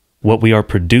 what we are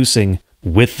producing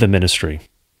with the ministry.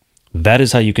 That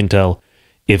is how you can tell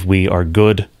if we are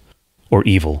good or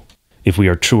evil, if we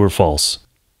are true or false.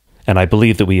 And I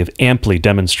believe that we have amply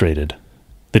demonstrated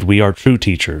that we are true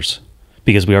teachers,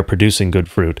 because we are producing good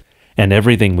fruit, and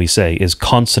everything we say is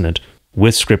consonant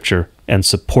with Scripture and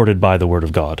supported by the Word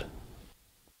of God.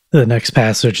 The next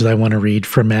passage that I want to read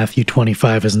from Matthew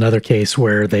 25 is another case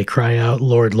where they cry out,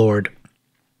 "Lord, Lord."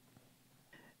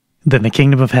 Then the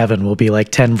kingdom of heaven will be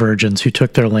like 10 virgins who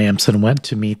took their lamps and went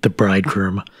to meet the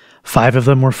bridegroom. 5 of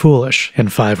them were foolish,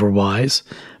 and 5 were wise.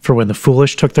 For when the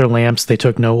foolish took their lamps, they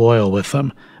took no oil with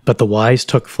them, but the wise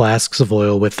took flasks of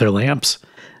oil with their lamps.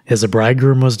 As the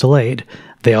bridegroom was delayed,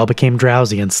 they all became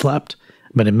drowsy and slept.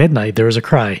 But at midnight there was a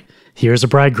cry, "Here is the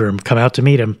bridegroom, come out to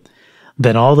meet him."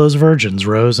 Then all those virgins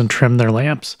rose and trimmed their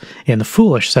lamps. And the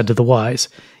foolish said to the wise,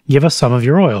 "Give us some of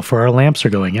your oil, for our lamps are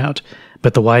going out."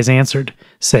 But the wise answered,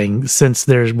 saying, "Since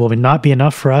there will not be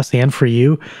enough for us and for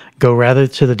you, go rather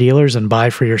to the dealers and buy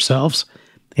for yourselves."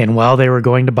 And while they were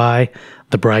going to buy,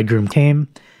 the bridegroom came,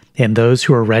 and those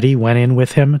who were ready went in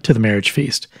with him to the marriage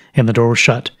feast, and the door was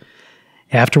shut.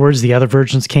 Afterwards the other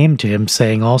virgins came to him,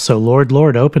 saying also, "Lord,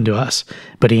 Lord, open to us."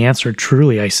 But he answered,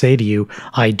 "Truly I say to you,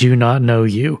 I do not know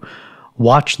you.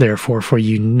 Watch therefore, for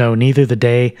you know neither the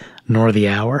day nor the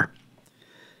hour."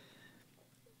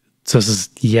 So this is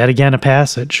yet again a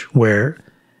passage where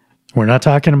we're not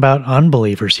talking about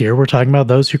unbelievers here. We're talking about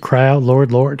those who cry out,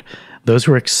 "Lord, Lord," those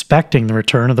who are expecting the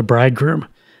return of the bridegroom.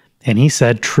 And he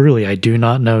said, "Truly, I do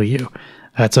not know you."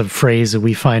 That's a phrase that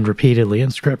we find repeatedly in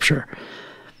Scripture.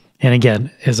 And again,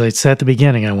 as I said at the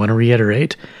beginning, I want to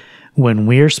reiterate, when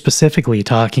we're specifically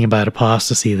talking about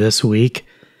apostasy this week,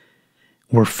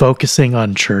 we're focusing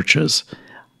on churches.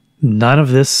 None of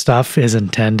this stuff is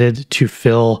intended to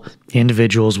fill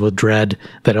individuals with dread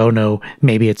that, oh no,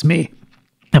 maybe it's me.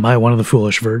 Am I one of the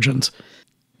foolish virgins?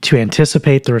 to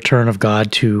anticipate the return of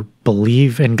God, to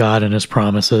believe in God and his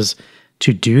promises,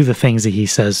 to do the things that he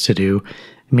says to do,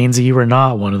 means that you are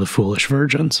not one of the foolish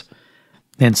virgins.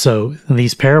 And so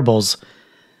these parables,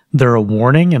 they're a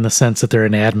warning in the sense that they're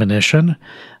an admonition,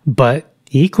 but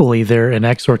equally they're an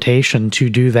exhortation to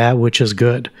do that which is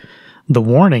good. The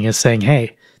warning is saying,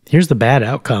 hey, here's the bad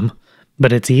outcome,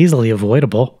 but it's easily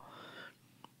avoidable.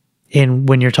 And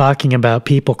when you're talking about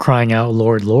people crying out,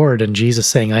 Lord, Lord, and Jesus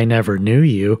saying, I never knew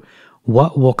you,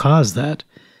 what will cause that?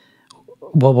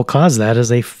 What will cause that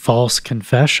is a false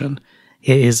confession.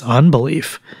 It is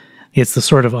unbelief. It's the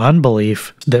sort of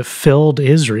unbelief that filled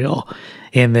Israel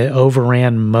and that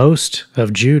overran most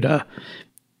of Judah.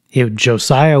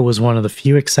 Josiah was one of the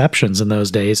few exceptions in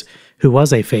those days who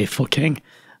was a faithful king.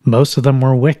 Most of them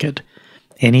were wicked.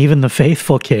 And even the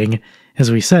faithful king,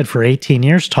 as we said, for 18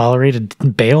 years tolerated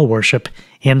Baal worship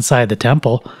inside the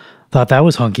temple, thought that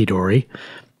was hunky-dory.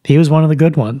 He was one of the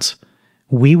good ones.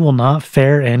 We will not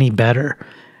fare any better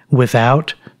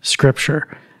without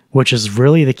Scripture, which is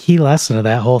really the key lesson of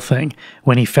that whole thing.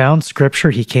 When he found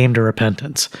Scripture, he came to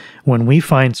repentance. When we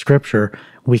find Scripture,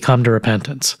 we come to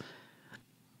repentance.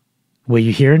 What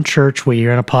you hear in church, what you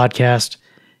hear in a podcast,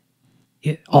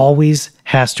 it always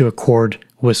has to accord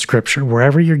with Scripture.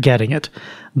 Wherever you're getting it,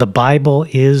 the Bible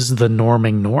is the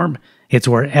norming norm. It's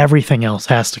where everything else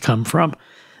has to come from.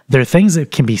 There are things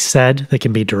that can be said that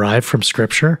can be derived from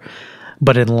Scripture,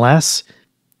 but unless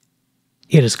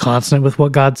it is consonant with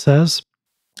what God says,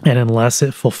 and unless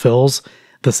it fulfills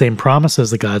the same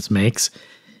promises that God makes,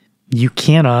 you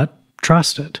cannot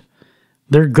trust it.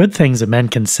 There are good things that men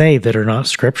can say that are not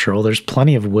scriptural. There's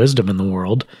plenty of wisdom in the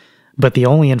world, but the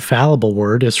only infallible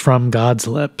word is from God's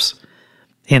lips.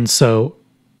 And so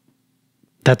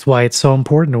that's why it's so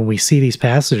important when we see these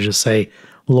passages say,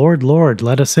 Lord, Lord,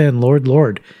 let us in. Lord,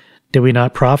 Lord, did we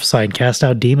not prophesy and cast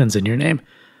out demons in your name?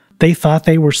 They thought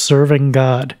they were serving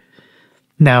God.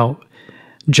 Now,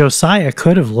 Josiah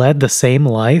could have led the same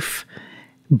life,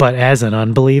 but as an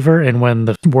unbeliever, and when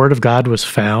the word of God was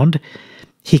found,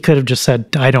 he could have just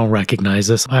said, I don't recognize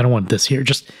this. I don't want this here.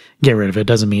 Just get rid of it. It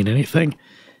doesn't mean anything.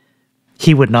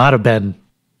 He would not have been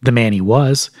the man he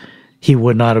was. He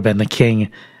would not have been the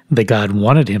king that God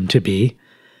wanted him to be.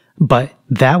 But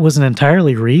that was an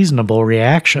entirely reasonable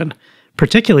reaction,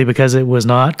 particularly because it was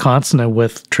not consonant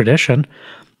with tradition.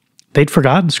 They'd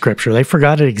forgotten Scripture. They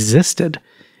forgot it existed.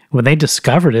 When they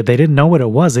discovered it, they didn't know what it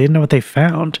was. They didn't know what they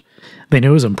found. They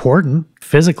knew it was important.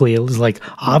 Physically, it was like,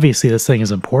 obviously this thing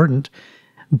is important.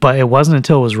 But it wasn't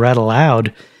until it was read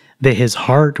aloud that his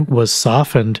heart was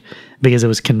softened because it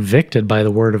was convicted by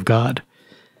the word of God.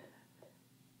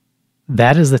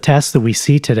 That is the test that we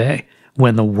see today.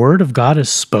 When the word of God is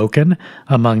spoken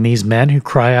among these men who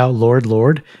cry out, Lord,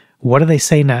 Lord, what do they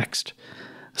say next?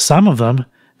 Some of them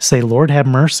say, Lord, have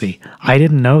mercy. I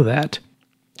didn't know that.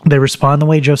 They respond the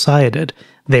way Josiah did.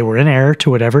 They were in error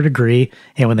to whatever degree,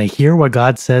 and when they hear what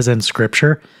God says in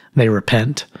Scripture, they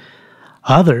repent.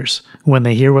 Others, when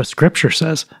they hear what Scripture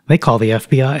says, they call the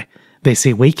FBI. They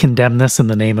say, we condemn this in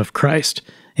the name of Christ,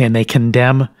 and they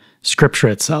condemn Scripture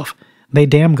itself. They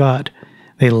damn God.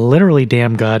 They literally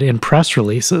damn God in press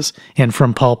releases and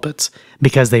from pulpits,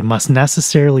 because they must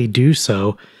necessarily do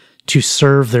so to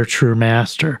serve their true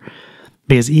master.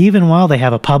 Because even while they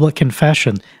have a public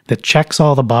confession that checks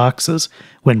all the boxes,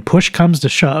 when push comes to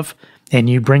shove, and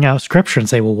you bring out Scripture and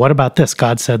say, well, what about this?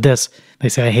 God said this. They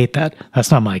say, I hate that. That's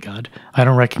not my God. I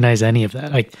don't recognize any of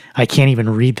that. I can't even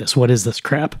read this. What is this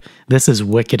crap? This is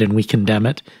wicked, and we condemn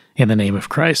it in the name of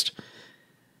Christ.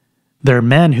 There are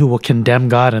men who will condemn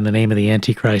God in the name of the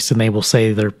Antichrist, and they will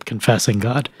say they're confessing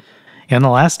God. And the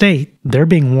last day, they're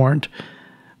being warned.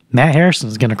 Matt Harrison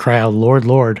is going to cry out, Lord,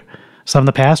 Lord. Some of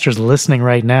the pastors listening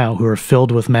right now who are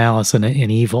filled with malice and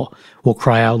evil will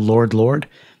cry out, Lord, Lord.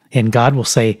 And God will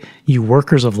say, you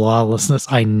workers of lawlessness,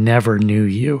 I never knew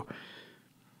you.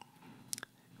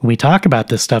 When we talk about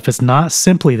this stuff, it's not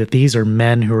simply that these are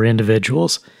men who are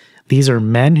individuals. These are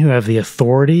men who have the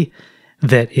authority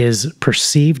that is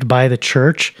perceived by the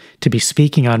church to be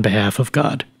speaking on behalf of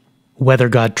God. Whether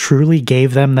God truly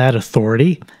gave them that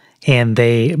authority and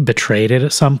they betrayed it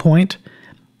at some point,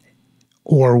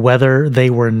 or whether they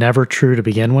were never true to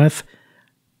begin with,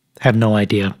 have no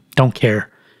idea. Don't care.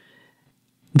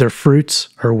 Their fruits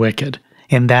are wicked,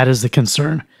 and that is the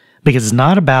concern. Because it's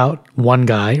not about one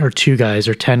guy or two guys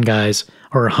or 10 guys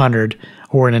or 100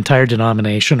 or an entire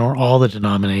denomination or all the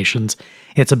denominations.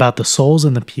 It's about the souls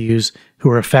in the pews who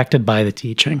are affected by the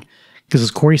teaching. Because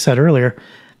as Corey said earlier,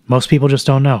 most people just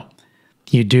don't know.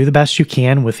 You do the best you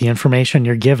can with the information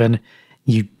you're given.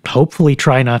 You hopefully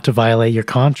try not to violate your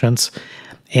conscience,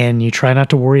 and you try not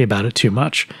to worry about it too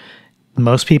much.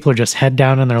 Most people are just head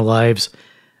down in their lives,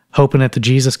 hoping that the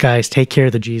Jesus guys take care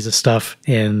of the Jesus stuff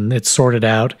and it's sorted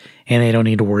out and they don't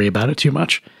need to worry about it too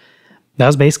much. That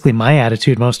was basically my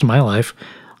attitude most of my life.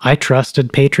 I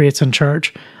trusted patriots in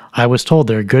charge. I was told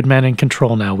there are good men in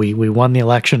control now. We won the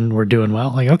election. We're doing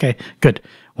well. Like, okay, good.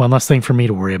 One less thing for me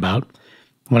to worry about.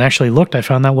 When I actually looked, I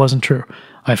found that wasn't true.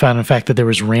 I found, in fact, that there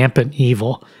was rampant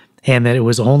evil and that it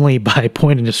was only by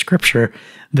pointing to Scripture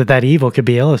that that evil could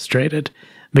be illustrated.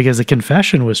 Because the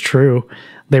confession was true.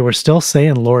 They were still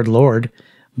saying, Lord, Lord.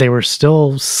 They were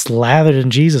still slathered in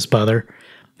Jesus butter.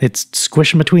 It's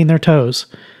squishing between their toes.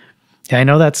 And I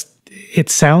know it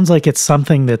sounds like it's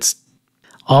something that's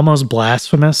almost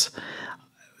blasphemous.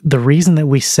 The reason that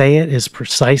we say it is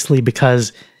precisely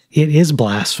because it is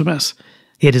blasphemous.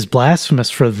 It is blasphemous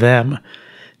for them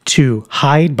to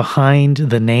hide behind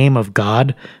the name of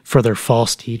God for their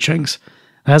false teachings.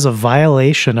 That is a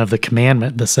violation of the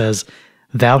commandment that says,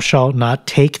 thou shalt not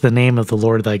take the name of the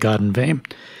Lord thy God in vain.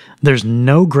 There's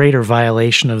no greater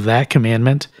violation of that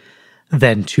commandment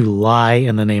than to lie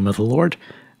in the name of the Lord,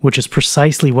 which is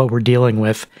precisely what we're dealing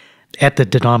with at the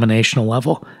denominational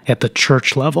level, at the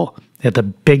church level, at the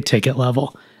big ticket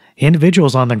level.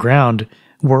 Individuals on the ground,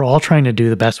 we're all trying to do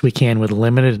the best we can with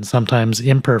limited and sometimes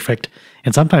imperfect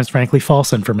and sometimes, frankly,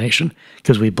 false information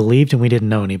because we believed and we didn't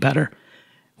know any better.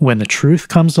 When the truth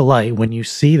comes to light, when you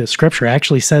see that Scripture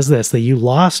actually says this, that you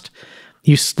lost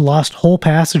whole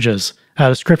passages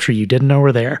out of Scripture you didn't know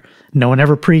were there. No one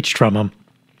ever preached from them.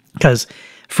 Because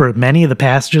for many of the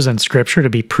passages in Scripture to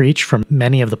be preached from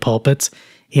many of the pulpits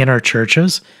in our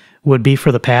churches would be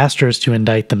for the pastors to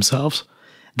indict themselves.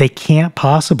 They can't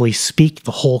possibly speak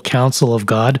the whole counsel of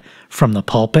God from the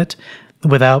pulpit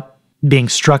without being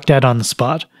struck dead on the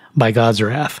spot by God's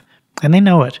wrath. And they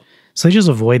know it. So they just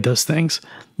avoid those things.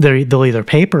 They'll either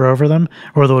paper over them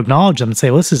or they'll acknowledge them and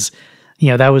say, well, this is,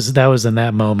 that was in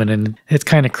that moment and it's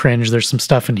kind of cringe. There's some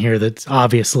stuff in here that's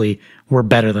obviously we're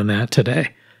better than that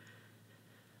today.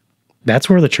 That's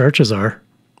where the churches are.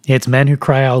 It's men who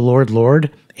cry out, Lord,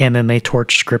 Lord, and then they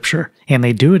torch Scripture and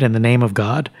they do it in the name of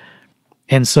God.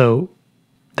 And so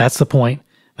that's the point.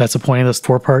 That's the point of this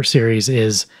 4-part series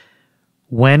is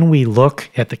when we look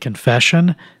at the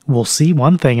confession, we'll see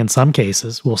one thing in some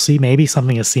cases. We'll see maybe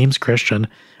something that seems Christian,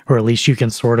 or at least you can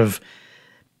sort of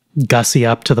gussy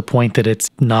up to the point that it's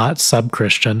not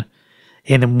sub-Christian.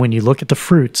 And then when you look at the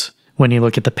fruits, when you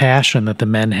look at the passion that the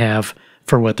men have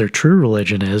for what their true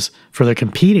religion is, for their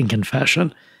competing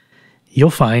confession, you'll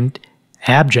find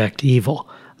abject evil.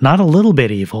 Not a little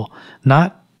bit evil,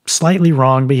 not slightly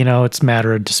wrong, but it's a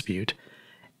matter of dispute.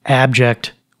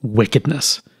 Abject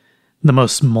wickedness. The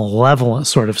most malevolent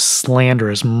sort of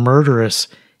slanderous, murderous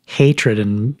hatred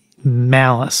and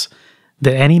malice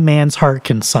that any man's heart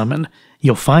can summon.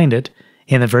 You'll find it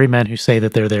in the very men who say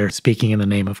that they're there speaking in the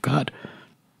name of God.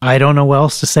 I don't know what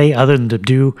else to say other than to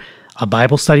do a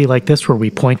Bible study like this where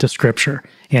we point to Scripture,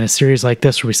 and a series like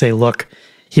this where we say, look,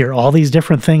 here are all these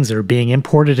different things that are being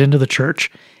imported into the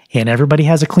church, and everybody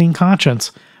has a clean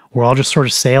conscience. We're all just sort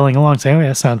of sailing along saying, oh, yeah,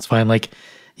 that sounds fine. Like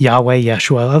Yahweh,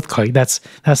 Yeshua, okay,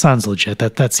 that sounds legit.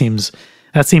 That seems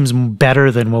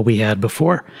better than what we had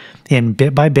before. And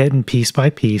bit by bit and piece by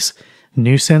piece,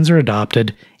 new sins are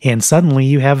adopted, and suddenly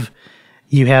you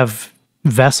have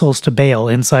vessels to Baal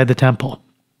inside the temple.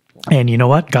 And you know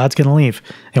what? God's going to leave.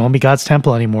 It won't be God's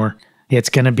temple anymore. It's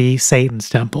going to be Satan's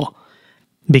temple.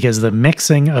 Because the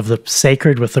mixing of the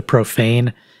sacred with the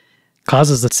profane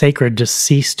causes the sacred to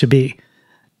cease to be.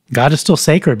 God is still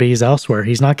sacred, but he's elsewhere.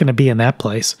 He's not going to be in that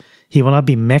place. He will not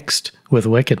be mixed with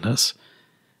wickedness.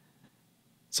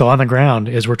 So on the ground,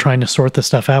 as we're trying to sort this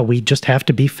stuff out, we just have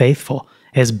to be faithful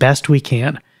as best we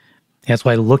can. That's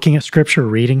why looking at Scripture,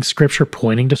 reading Scripture,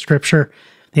 pointing to Scripture,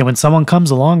 and when someone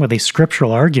comes along with a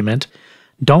scriptural argument,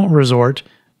 don't resort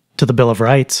to the Bill of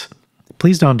Rights.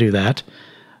 Please don't do that.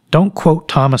 Don't quote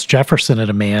Thomas Jefferson at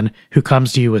a man who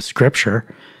comes to you with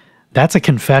Scripture. That's a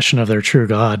confession of their true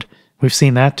God. We've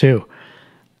seen that too.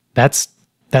 That's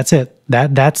it.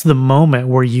 That's the moment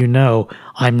where you know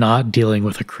I'm not dealing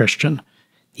with a Christian,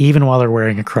 even while they're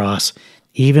wearing a cross,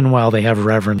 even while they have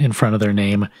reverend in front of their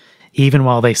name, even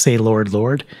while they say Lord,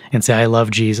 Lord, and say I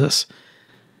love Jesus.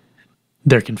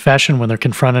 Their confession when they're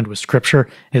confronted with Scripture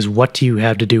is, what do you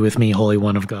have to do with me, Holy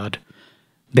One of God?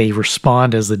 They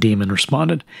respond as the demon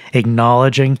responded,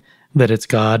 acknowledging that it's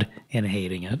God and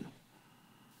hating it.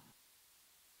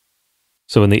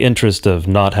 So in the interest of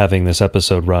not having this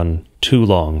episode run too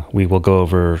long, we will go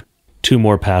over 2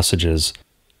 more passages.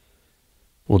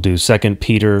 We'll do 2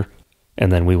 Peter,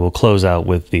 and then we will close out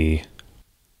with the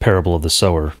parable of the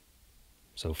sower.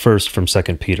 So first from 2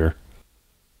 Peter.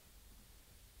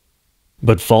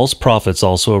 But false prophets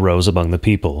also arose among the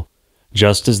people,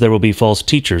 just as there will be false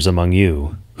teachers among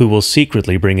you, who will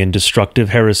secretly bring in destructive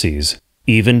heresies,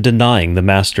 even denying the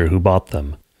master who bought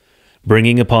them,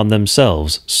 bringing upon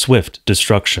themselves swift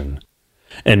destruction.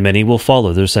 And many will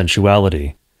follow their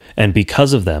sensuality, and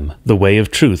because of them the way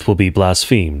of truth will be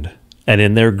blasphemed, and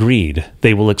in their greed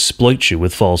they will exploit you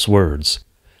with false words.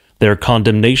 Their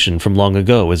condemnation from long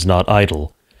ago is not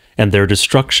idle, and their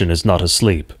destruction is not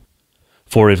asleep.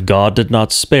 For if God did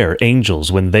not spare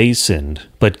angels when they sinned,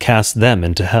 but cast them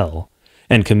into hell,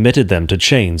 and committed them to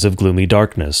chains of gloomy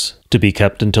darkness, to be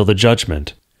kept until the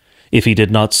judgment, if he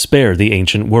did not spare the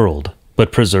ancient world,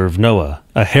 but preserved Noah,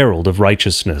 a herald of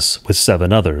righteousness, with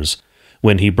 7 others,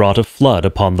 when he brought a flood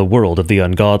upon the world of the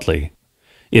ungodly,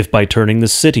 if by turning the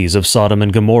cities of Sodom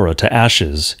and Gomorrah to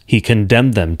ashes he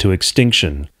condemned them to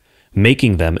extinction,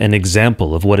 making them an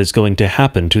example of what is going to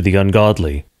happen to the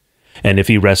ungodly, and if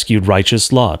he rescued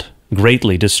righteous Lot,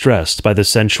 greatly distressed by the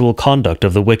sensual conduct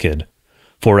of the wicked,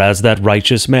 for as that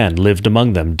righteous man lived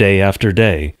among them day after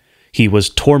day, he was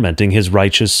tormenting his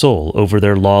righteous soul over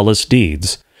their lawless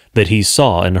deeds that he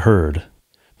saw and heard,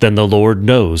 then the Lord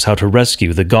knows how to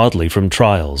rescue the godly from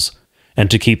trials,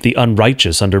 and to keep the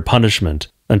unrighteous under punishment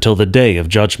until the day of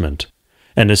judgment,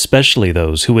 and especially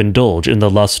those who indulge in the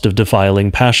lust of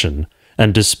defiling passion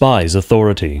and despise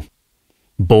authority.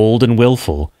 Bold and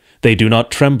willful, they do not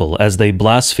tremble as they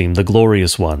blaspheme the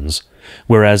glorious ones,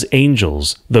 whereas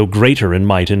angels, though greater in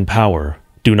might and power,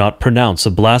 do not pronounce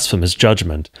a blasphemous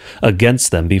judgment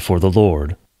against them before the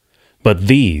Lord. But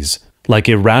these, like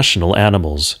irrational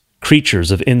animals, creatures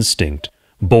of instinct,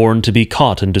 born to be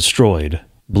caught and destroyed,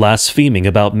 blaspheming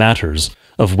about matters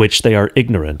of which they are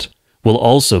ignorant, will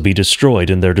also be destroyed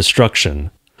in their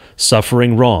destruction,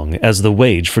 suffering wrong as the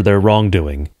wage for their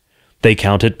wrongdoing. They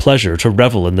count it pleasure to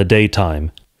revel in the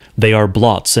daytime. They are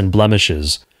blots and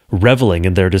blemishes, reveling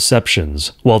in their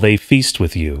deceptions, while they feast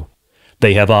with you.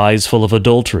 They have eyes full of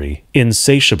adultery,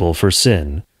 insatiable for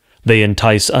sin. They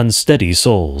entice unsteady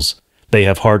souls. They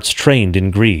have hearts trained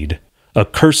in greed,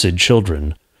 accursed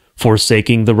children.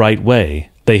 Forsaking the right way,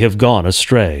 they have gone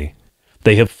astray.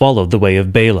 They have followed the way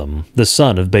of Balaam, the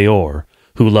son of Beor,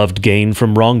 who loved gain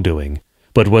from wrongdoing,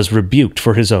 but was rebuked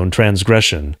for his own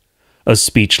transgression. A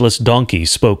speechless donkey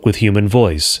spoke with human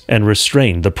voice and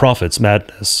restrained the prophet's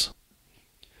madness.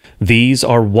 These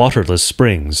are waterless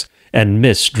springs, and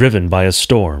mist driven by a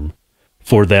storm.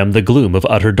 For them the gloom of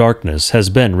utter darkness has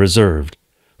been reserved.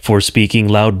 For speaking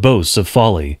loud boasts of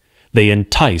folly, they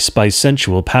entice by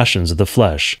sensual passions of the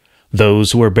flesh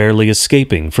those who are barely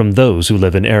escaping from those who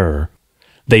live in error.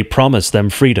 They promise them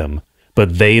freedom,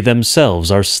 but they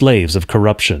themselves are slaves of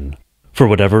corruption. For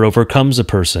whatever overcomes a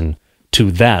person,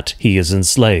 to that he is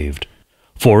enslaved.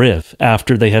 For if,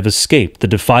 after they have escaped the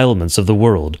defilements of the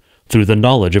world, through the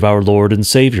knowledge of our Lord and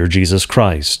Savior Jesus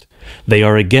Christ, they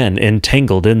are again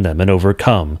entangled in them and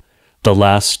overcome, the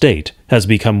last state has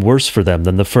become worse for them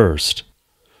than the first.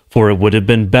 For it would have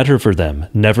been better for them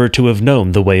never to have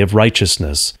known the way of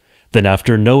righteousness, than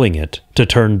after knowing it to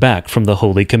turn back from the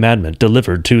holy commandment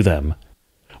delivered to them.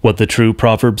 What the true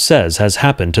proverb says has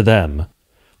happened to them.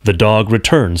 The dog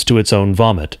returns to its own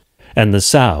vomit, and the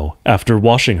sow, after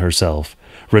washing herself,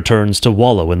 returns to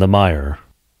wallow in the mire.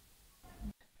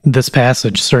 This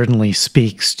passage certainly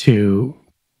speaks to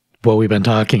what we've been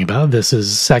talking about. This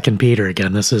is 2 Peter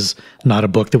again. This is not a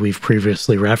book that we've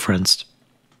previously referenced.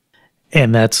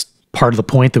 And that's part of the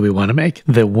point that we want to make,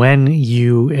 that when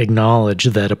you acknowledge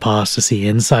that apostasy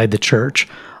inside the church,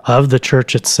 of the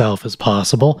church itself, is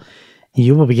possible,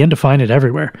 you will begin to find it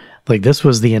everywhere. Like, this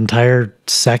was the entire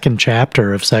second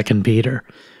chapter of 2 Peter.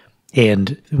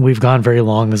 And we've gone very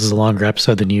long. This is a longer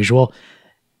episode than usual.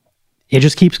 It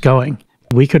just keeps going.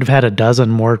 We could have had a dozen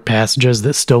more passages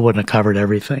that still wouldn't have covered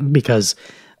everything, because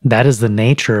that is the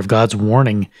nature of God's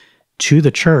warning to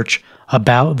the church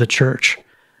about the church.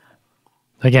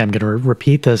 Again, I'm going to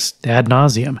repeat this ad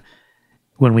nauseum.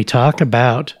 When we talk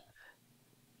about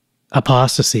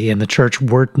apostasy in the church,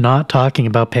 we're not talking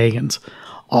about pagans.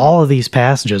 All of these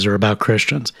passages are about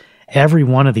Christians. Every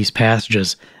one of these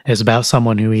passages is about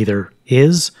someone who either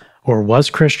is or was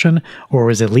Christian, or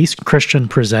was at least Christian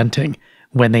presenting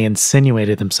when they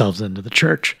insinuated themselves into the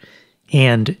church.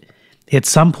 And at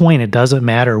some point, it doesn't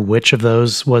matter which of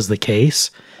those was the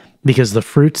case, because the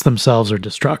fruits themselves are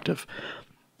destructive.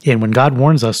 And when God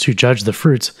warns us to judge the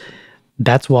fruits,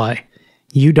 that's why.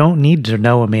 You don't need to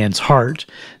know a man's heart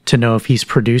to know if he's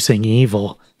producing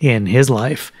evil in his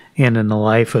life and in the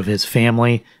life of his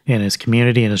family, in his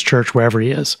community, in his church, wherever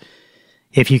he is.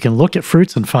 If you can look at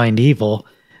fruits and find evil,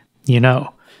 you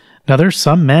know. Now, there's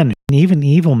some men, even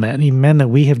evil men, even men that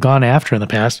we have gone after in the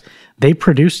past, they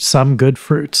produced some good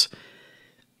fruits.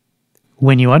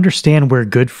 When you understand where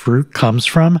good fruit comes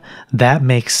from, that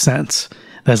makes sense.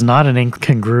 That's not an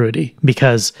incongruity,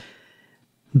 because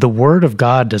the word of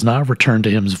God does not return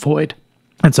to him void.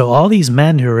 And so all these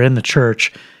men who are in the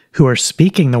church who are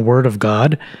speaking the word of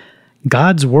God,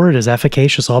 God's word is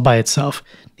efficacious all by itself.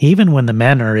 Even when the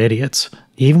men are idiots,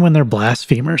 even when they're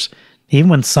blasphemers, even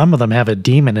when some of them have a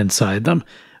demon inside them,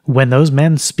 when those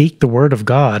men speak the word of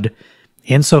God,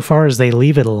 insofar as they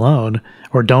leave it alone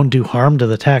or don't do harm to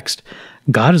the text,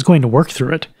 God is going to work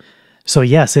through it. So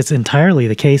yes, it's entirely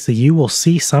the case that you will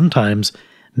see sometimes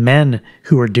men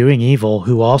who are doing evil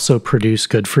who also produce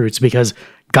good fruits, because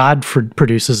God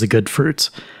produces the good fruits.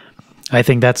 I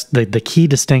think that's the key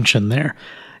distinction there.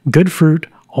 Good fruit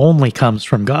only comes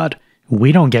from God.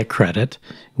 We don't get credit.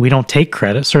 We don't take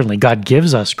credit. Certainly, God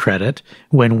gives us credit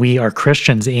when we are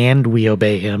Christians and we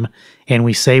obey him and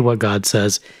we say what God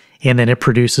says, and then it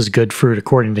produces good fruit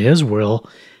according to his will.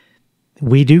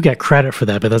 We do get credit for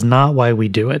that, but that's not why we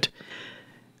do it.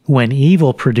 When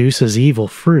evil produces evil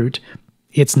fruit,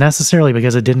 it's necessarily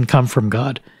because it didn't come from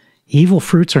God. Evil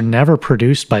fruits are never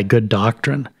produced by good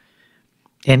doctrine.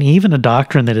 And even a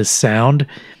doctrine that is sound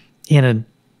in a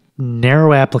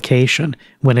narrow application,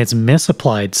 when it's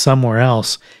misapplied somewhere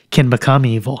else, can become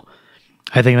evil.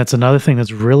 I think that's another thing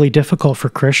that's really difficult for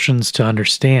Christians to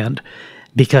understand,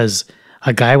 because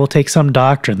a guy will take some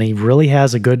doctrine that he really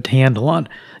has a good handle on.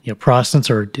 Protestants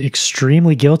are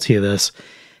extremely guilty of this.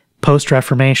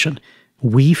 Post-Reformation,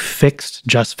 we fixed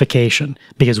justification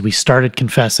because we started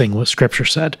confessing what Scripture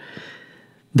said.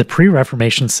 The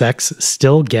pre-Reformation sects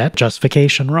still get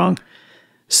justification wrong.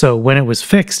 So when it was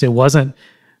fixed, it wasn't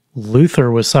Luther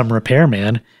was some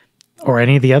repairman or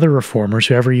any of the other reformers,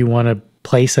 whoever you want to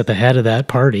place at the head of that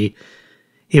party.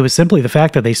 It was simply the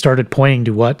fact that they started pointing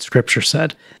to what Scripture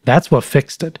said. That's what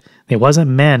fixed it. It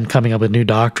wasn't men coming up with new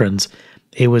doctrines.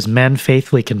 It was men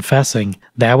faithfully confessing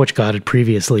that which God had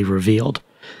previously revealed.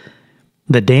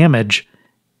 The damage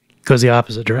goes the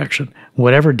opposite direction.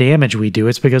 Whatever damage we do,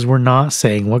 it's because we're not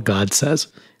saying what God says.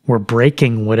 We're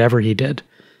breaking whatever he did,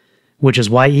 which is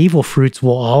why evil fruits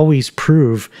will always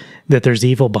prove that there's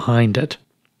evil behind it.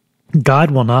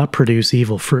 God will not produce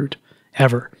evil fruit,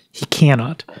 ever. He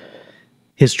cannot.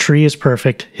 His tree is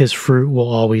perfect. His fruit will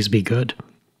always be good.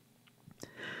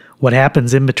 What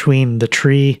happens in between the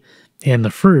tree and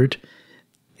the fruit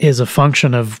is a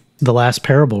function of the last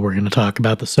parable we're going to talk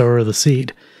about, the sower of the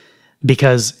seed.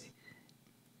 Because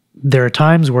there are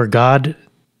times where God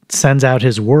sends out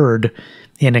his word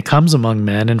and it comes among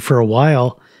men, and for a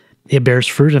while it bears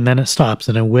fruit and then it stops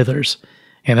and it withers.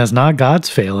 And that's not God's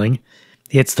failing.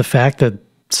 It's the fact that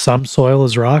some soil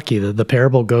is rocky. The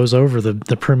parable goes over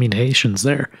the permutations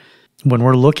there. When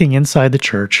we're looking inside the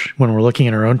church, when we're looking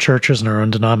at our own churches and our own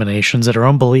denominations, at our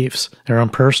own beliefs, our own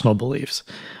personal beliefs,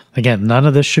 again, none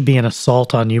of this should be an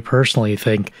assault on you personally. You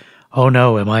think, oh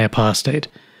no, am I apostate?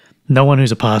 No one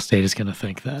who's apostate is going to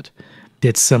think that.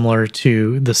 It's similar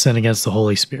to the sin against the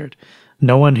Holy Spirit.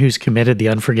 No one who's committed the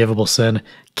unforgivable sin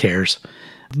cares.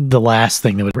 The last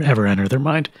thing that would ever enter their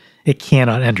mind. It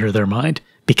cannot enter their mind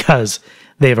because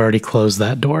they've already closed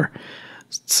that door.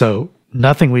 So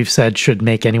nothing we've said should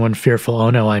make anyone fearful, oh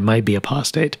no, I might be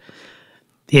apostate.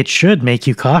 It should make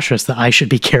you cautious that I should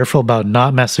be careful about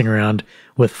not messing around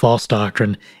with false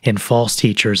doctrine and false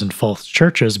teachers and false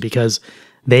churches, because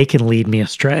they can lead me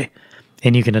astray.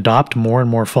 And you can adopt more and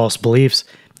more false beliefs,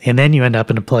 and then you end up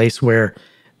in a place where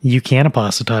you can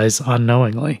apostatize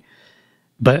unknowingly.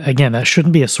 But again, that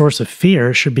shouldn't be a source of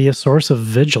fear. It should be a source of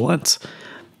vigilance.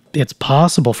 It's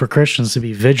possible for Christians to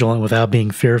be vigilant without being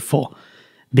fearful.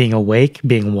 Being awake,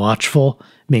 being watchful,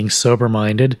 being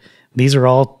sober-minded. These are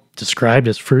all described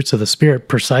as fruits of the Spirit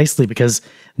precisely because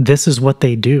this is what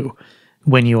they do.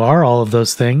 When you are all of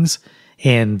those things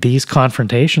and these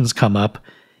confrontations come up,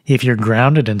 if you're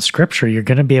grounded in Scripture, you're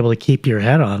going to be able to keep your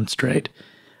head on straight.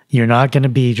 You're not going to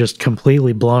be just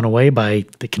completely blown away by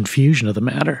the confusion of the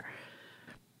matter.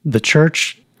 The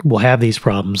church will have these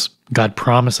problems. God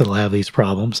promised it'll have these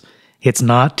problems. It's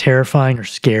not terrifying or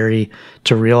scary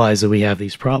to realize that we have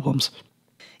these problems.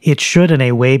 It should in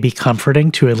a way be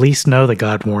comforting to at least know that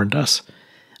God warned us.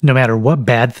 No matter what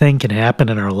bad thing can happen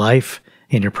in our life,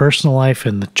 in your personal life,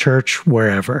 in the church,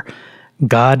 wherever,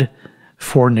 God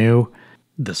foreknew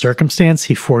the circumstance.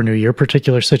 He foreknew your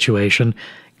particular situation.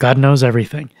 God knows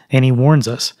everything, and he warns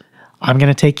us, I'm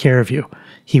going to take care of you.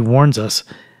 He warns us,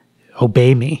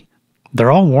 obey me.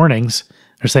 They're all warnings.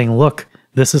 They're saying, look,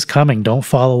 this is coming. Don't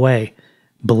fall away.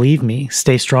 Believe me.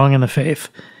 Stay strong in the faith.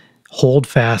 Hold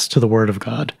fast to the word of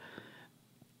God.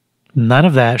 None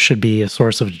of that should be a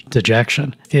source of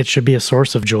dejection. It should be a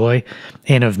source of joy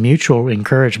and of mutual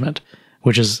encouragement,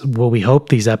 which is what we hope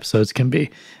these episodes can be.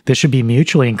 This should be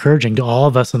mutually encouraging to all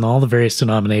of us in all the various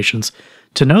denominations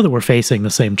to know that we're facing the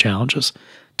same challenges,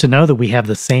 to know that we have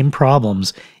the same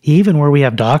problems, even where we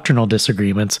have doctrinal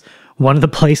disagreements. One of the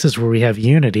places where we have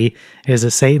unity is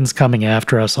that Satan's coming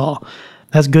after us all.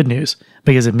 That's good news,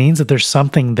 because it means that there's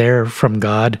something there from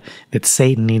God that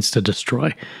Satan needs to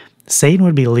destroy. Satan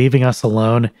would be leaving us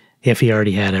alone if he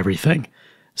already had everything.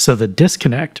 So the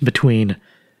disconnect between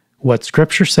what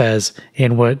Scripture says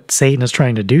and what Satan is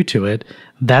trying to do to it,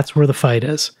 that's where the fight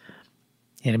is.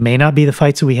 And it may not be the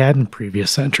fights that we had in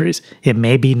previous centuries. It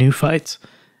may be new fights.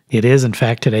 It is, in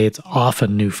fact, today, it's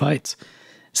often new fights.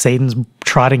 Satan's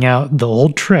trotting out the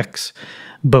old tricks,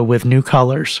 but with new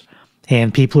colors.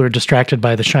 And people who are distracted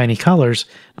by the shiny colors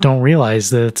don't realize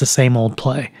that it's the same old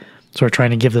play. So we're trying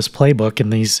to give this playbook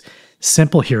and these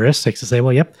simple heuristics to say,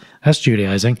 well, yep, that's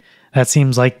Judaizing. That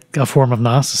seems like a form of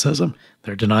Gnosticism.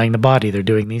 They're denying the body. They're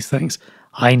doing these things.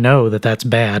 I know that that's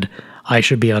bad. I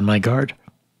should be on my guard.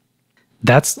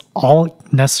 That's all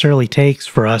it necessarily takes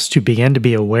for us to begin to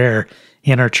be aware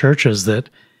in our churches that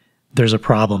there's a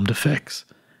problem to fix.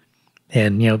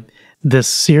 And, this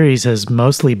series has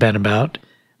mostly been about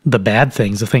the bad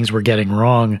things, the things we're getting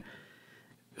wrong.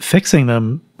 Fixing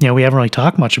them, we haven't really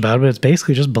talked much about it, but it's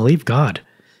basically just believe God.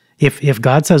 If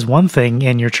God says one thing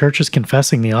and your church is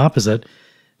confessing the opposite,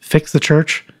 fix the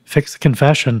church, fix the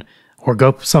confession, or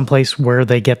go someplace where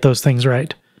they get those things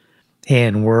right.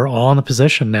 And we're all in a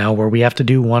position now where we have to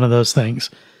do one of those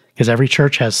things, because every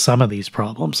church has some of these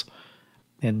problems.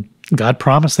 And God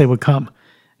promised they would come.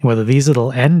 And whether these are the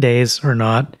end days or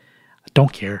not, I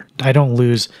don't care. I don't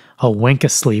lose a wink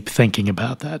of sleep thinking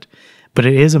about that. But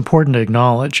it is important to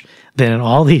acknowledge that in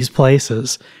all these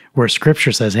places where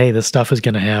Scripture says, hey, this stuff is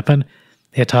going to happen,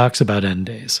 it talks about end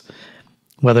days.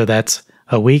 Whether that's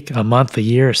a week, a month, a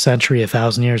year, a century,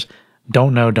 1,000 years,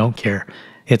 don't know, don't care.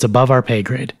 It's above our pay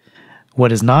grade.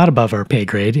 What is not above our pay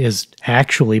grade is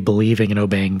actually believing and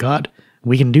obeying God.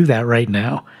 We can do that right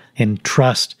now and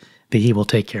trust that He will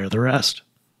take care of the rest.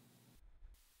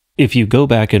 If you go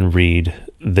back and read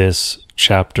this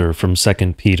chapter from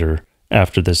 2 Peter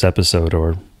after this episode,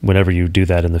 or whenever you do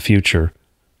that in the future,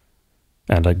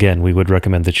 and again, we would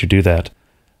recommend that you do that,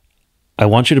 I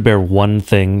want you to bear one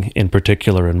thing in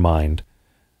particular in mind.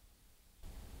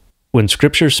 When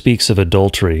Scripture speaks of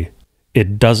adultery,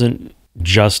 it doesn't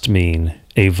just mean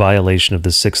a violation of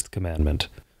the sixth commandment.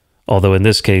 Although in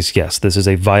this case, yes, this is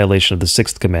a violation of the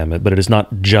sixth commandment, but it is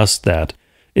not just that.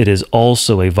 It is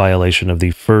also a violation of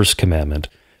the first commandment,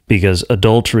 because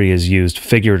adultery is used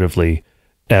figuratively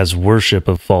as worship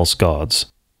of false gods.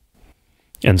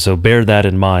 And so bear that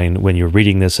in mind when you're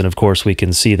reading this, and of course we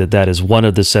can see that that is one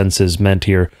of the senses meant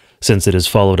here, since it is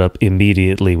followed up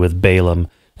immediately with Balaam,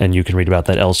 and you can read about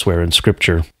that elsewhere in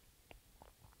Scripture.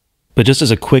 But just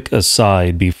as a quick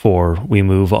aside before we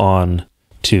move on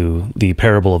to the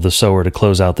parable of the sower to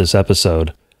close out this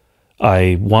episode,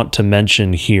 I want to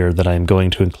mention here that I am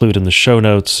going to include in the show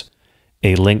notes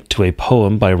a link to a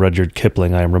poem by Rudyard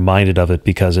Kipling. I am reminded of it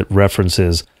because it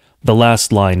references the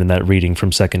last line in that reading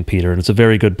from 2 Peter, and it's a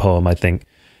very good poem. I think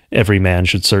every man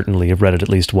should certainly have read it at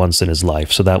least once in his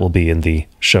life, so that will be in the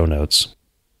show notes.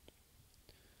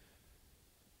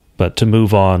 But to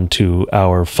move on to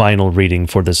our final reading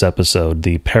for this episode,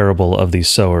 the parable of the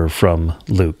sower from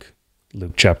Luke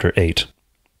chapter 8.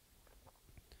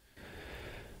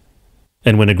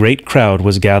 And when a great crowd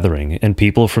was gathering, and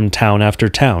people from town after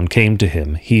town came to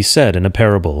him, he said in a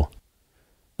parable,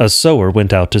 A sower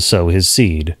went out to sow his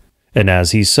seed, and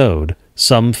as he sowed,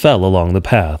 some fell along the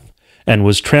path, and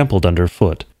was trampled under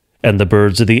foot, and the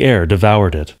birds of the air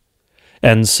devoured it.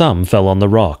 And some fell on the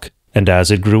rock, and as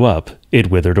it grew up,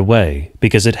 it withered away,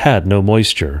 because it had no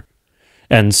moisture.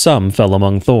 And some fell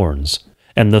among thorns,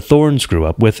 and the thorns grew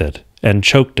up with it, and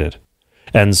choked it.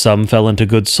 And some fell into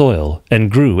good soil,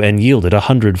 and grew and yielded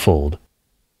 100-fold.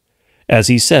 As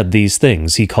he said these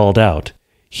things, he called out,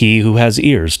 He who has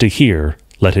ears to hear,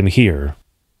 let him hear.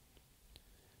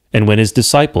 And when his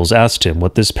disciples asked him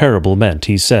what this parable meant,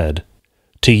 he said,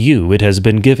 To you it has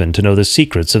been given to know the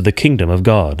secrets of the kingdom of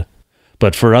God,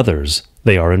 but for others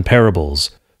they are in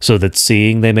parables, so that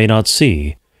seeing they may not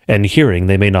see, and hearing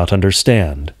they may not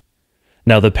understand.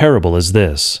 Now the parable is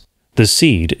this, the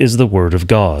seed is the word of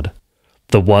God.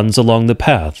 The ones along the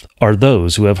path are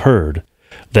those who have heard.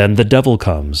 Then the devil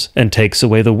comes and takes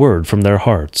away the word from their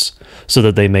hearts, so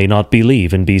that they may not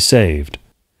believe and be saved.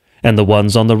 And the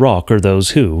ones on the rock are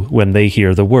those who, when they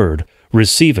hear the word,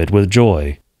 receive it with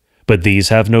joy. But these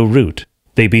have no root.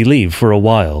 They believe for a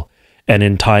while, and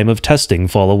in time of testing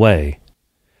fall away.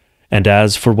 And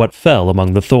as for what fell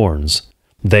among the thorns,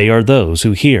 they are those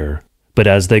who hear, but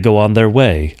as they go on their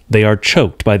way, they are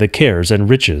choked by the cares and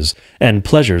riches and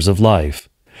pleasures of life,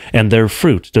 and their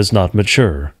fruit does not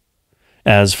mature.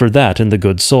 As for that in the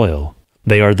good soil,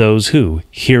 they are those who,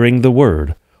 hearing the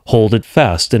word, hold it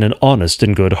fast in an honest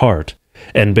and good heart,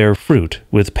 and bear fruit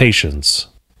with patience.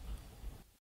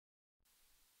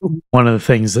 One of the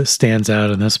things that stands out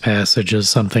in this passage is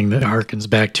something that harkens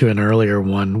back to an earlier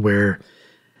one where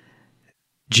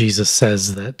Jesus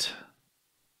says that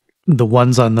the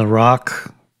ones on the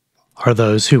rock are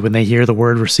those who, when they hear the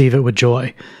word, receive it with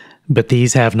joy. But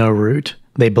these have no root.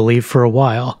 They believe for a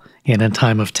while, and in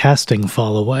time of testing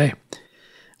fall away.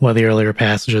 One of the earlier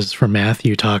passages from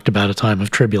Matthew talked about a time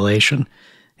of tribulation.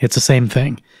 It's the same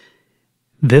thing.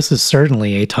 This is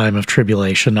certainly a time of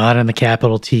tribulation, not in the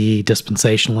capital T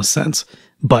dispensationalist sense,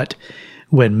 but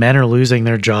when men are losing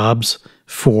their jobs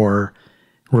for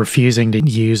refusing to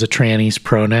use a tranny's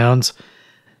pronouns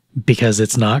because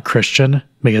it's not Christian,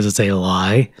 because it's a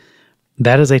lie,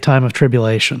 that is a time of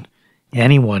tribulation.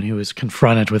 Anyone who is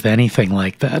confronted with anything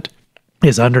like that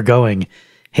is undergoing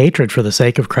hatred for the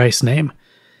sake of Christ's name.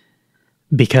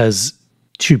 Because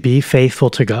to be faithful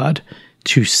to God,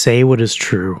 to say what is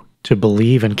true, to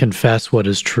believe and confess what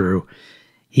is true,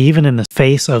 even in the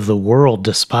face of the world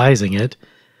despising it,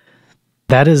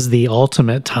 that is the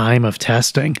ultimate time of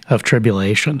testing, of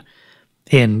tribulation.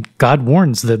 And God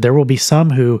warns that there will be some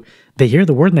who, they hear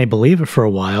the word and they believe it for a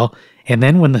while, and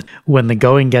then when the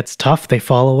going gets tough, they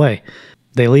fall away.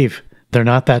 They leave. They're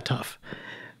not that tough.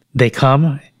 They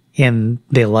come and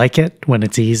they like it when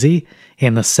it's easy,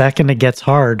 and the second it gets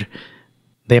hard,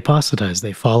 they apostatize.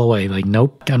 They fall away. Like,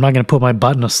 nope, I'm not going to put my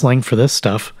butt in a sling for this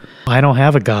stuff. I don't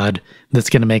have a God that's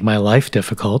going to make my life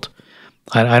difficult.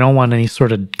 I don't want any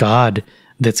sort of God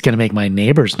that's going to make my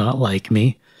neighbors not like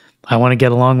me. I want to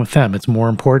get along with them. It's more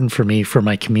important for me, for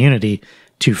my community,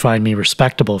 to find me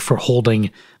respectable for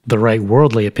holding the right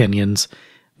worldly opinions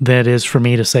than it is for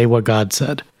me to say what God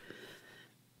said.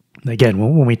 Again,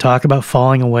 when we talk about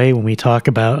falling away, when we talk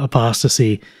about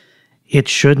apostasy, it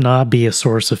should not be a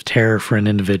source of terror for an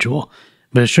individual,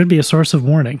 but it should be a source of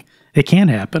warning. It can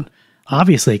happen.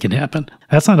 Obviously, it can happen.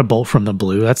 That's not a bolt from the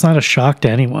blue. That's not a shock to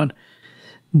anyone.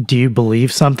 Do you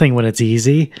believe something when it's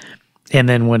easy, and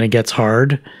then when it gets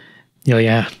hard, you're like,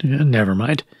 yeah, never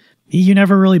mind. You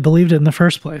never really believed it in the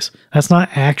first place. That's not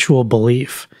actual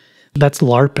belief. That's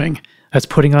LARPing. That's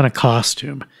putting on a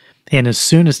costume. And as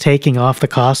soon as taking off the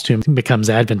costume becomes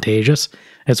advantageous,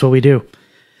 that's what we do.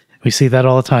 We see that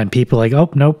all the time. People are like, oh,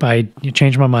 nope, you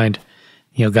changed my mind.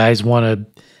 You know, guys want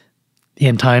to,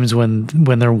 in times when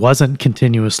there wasn't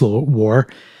continuous war,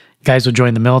 guys would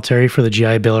join the military for the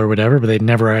GI Bill or whatever, but they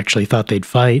never actually thought they'd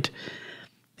fight.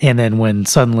 And then when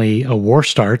suddenly a war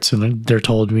starts and they're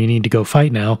told, we need to go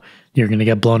fight now, you're going to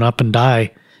get blown up and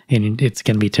die, and it's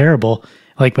going to be terrible.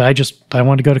 Like, but I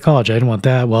wanted to go to college. I didn't want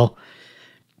that. Well,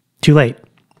 too late.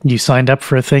 You signed up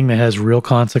for a thing that has real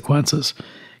consequences.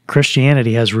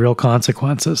 Christianity has real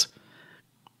consequences.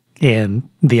 And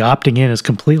the opting in is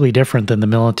completely different than the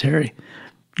military.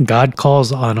 God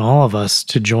calls on all of us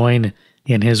to join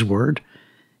in his word.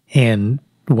 And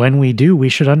when we do, we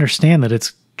should understand that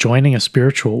it's joining a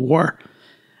spiritual war.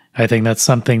 I think that's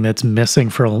something that's missing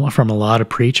from a lot of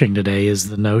preaching today, is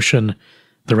the notion,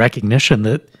 the recognition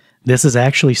that this is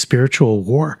actually spiritual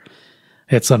war.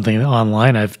 It's something that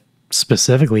online I've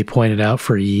specifically pointed out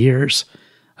for years.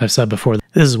 I've said before,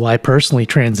 this is why I personally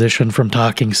transitioned from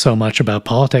talking so much about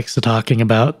politics to talking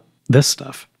about this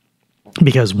stuff.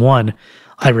 Because one,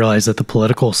 I realized that the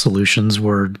political solutions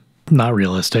were not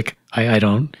realistic. I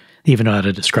don't even know how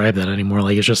to describe that anymore.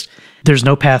 Like, it's just, there's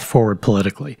no path forward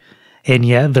politically. And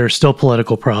yet there's still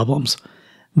political problems.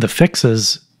 The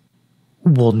fixes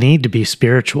will need to be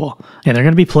spiritual. And they're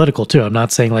going to be political too. I'm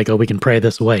not saying like, oh, we can pray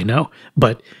this away. No.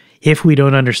 But if we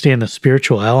don't understand the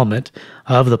spiritual element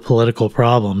of the political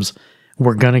problems,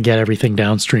 we're going to get everything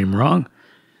downstream wrong.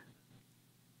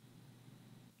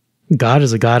 God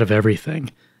is a God of everything,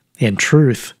 and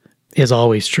truth is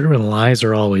always true, and lies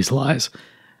are always lies.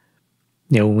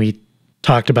 You know, when we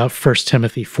talked about 1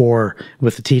 Timothy 4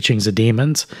 with the teachings of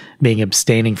demons, being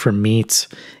abstaining from meats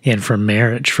and from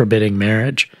marriage, forbidding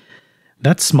marriage,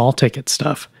 that's small ticket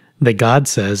stuff that God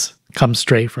says comes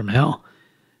straight from hell.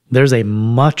 There's a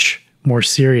much more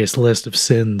serious list of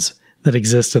sins that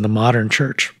exist in the modern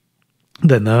church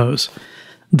than those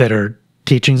that are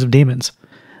teachings of demons.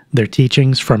 They're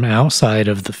teachings from outside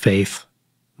of the faith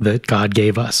that God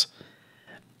gave us.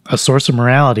 A source of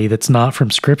morality that's not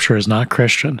from Scripture is not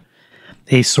Christian.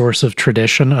 A source of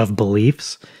tradition, of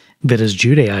beliefs, that is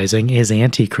Judaizing is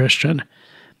anti-Christian.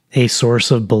 A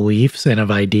source of beliefs and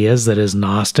of ideas that is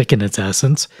Gnostic in its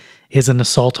essence is an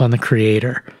assault on the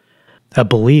Creator. A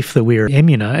belief that we are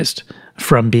immunized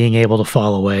from being able to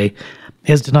fall away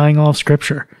is denying all of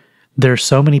Scripture. There are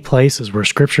so many places where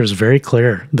Scripture is very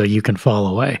clear that you can fall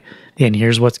away, and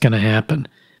here's what's going to happen.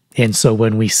 And so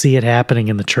when we see it happening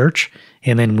in the church,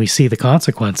 and then we see the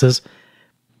consequences,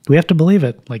 we have to believe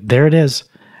it. Like, there it is.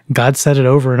 God said it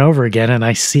over and over again, and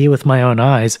I see it with my own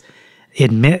eyes.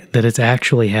 Admit that it's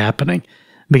actually happening,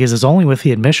 because it's only with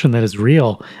the admission that it's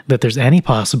real that there's any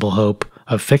possible hope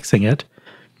of fixing it.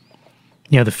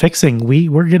 You know, the fixing,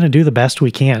 we're going to do the best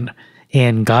we can,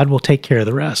 and God will take care of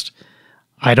the rest.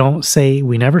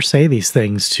 We never say these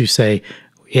things to say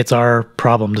it's our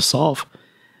problem to solve.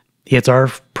 It's our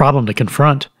problem to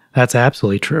confront. That's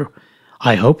absolutely true.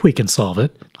 I hope we can solve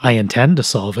it. I intend to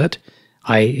solve it.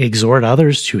 I exhort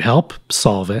others to help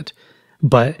solve it.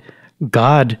 But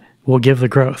God will give the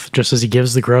growth, just as he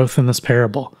gives the growth in this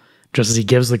parable, just as he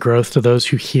gives the growth to those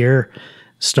who hear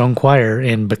Stone Choir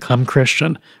and become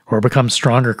Christian or become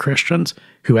stronger Christians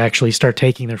who actually start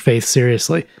taking their faith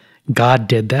seriously. God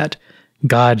did that.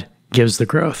 God gives the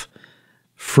growth.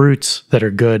 Fruits that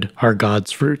are good are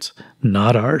God's fruits,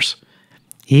 not ours.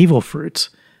 Evil fruits,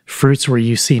 fruits where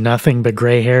you see nothing but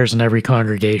gray hairs in every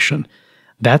congregation,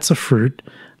 that's a fruit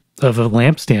of a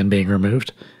lampstand being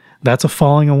removed. That's a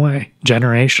falling away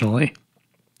generationally.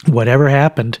 Whatever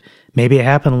happened, maybe it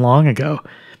happened long ago,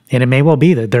 and it may well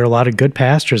be that there are a lot of good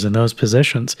pastors in those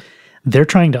positions. They're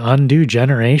trying to undo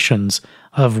generations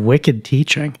of wicked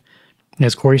teaching.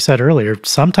 As Corey said earlier,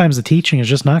 sometimes the teaching is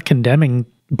just not condemning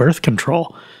birth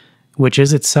control, which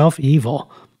is itself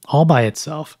evil, all by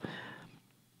itself.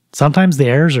 Sometimes the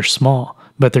errors are small,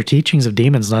 but they're teachings of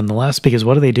demons nonetheless, because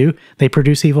what do? They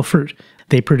produce evil fruit.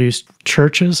 They produce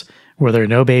churches where there are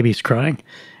no babies crying,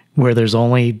 where there's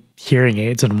only hearing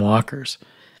aids and walkers.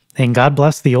 And God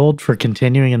bless the old for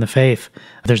continuing in the faith.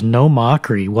 There's no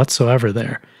mockery whatsoever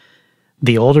there.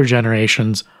 The older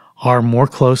generations are more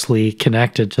closely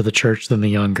connected to the church than the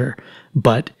younger,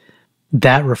 but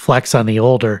that reflects on the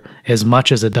older as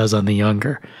much as it does on the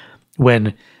younger.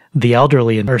 When the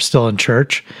elderly are still in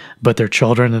church, but their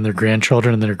children and their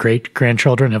grandchildren and their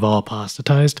great-grandchildren have all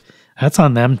apostatized, that's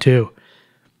on them too.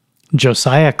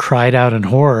 Josiah cried out in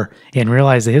horror and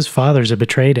realized that his fathers had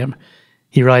betrayed him.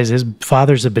 He realized his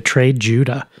fathers had betrayed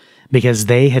Judah because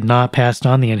they had not passed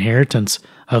on the inheritance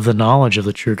of the knowledge of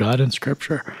the true God in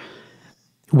Scripture.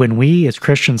 When we as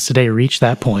Christians today reach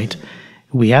that point,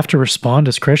 we have to respond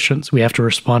as Christians. We have to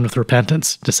respond with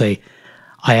repentance to say,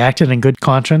 I acted in good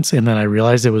conscience and then I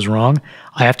realized it was wrong.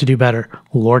 I have to do better.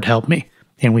 Lord, help me.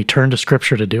 And we turn to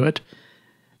Scripture to do it.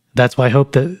 That's why I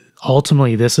hope that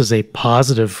ultimately this is a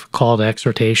positive call to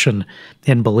exhortation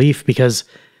and belief, because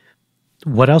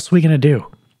what else are we going to do?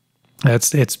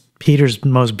 It's Peter's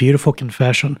most beautiful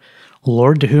confession.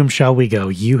 Lord, to whom shall we go?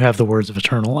 You have the words of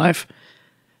eternal life.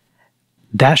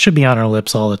 That should be on our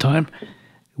lips all the time.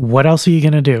 What else are you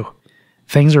going to do?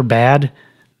 Things are bad.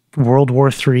 World War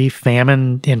III,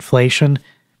 famine, inflation.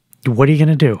 What are you going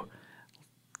to do?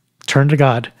 Turn to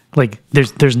God. Like,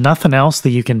 there's nothing else that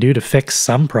you can do to fix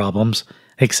some problems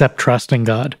except trust in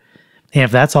God. And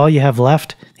if that's all you have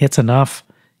left, it's enough.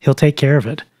 He'll take care of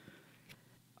it.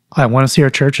 I want to see our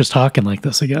churches talking like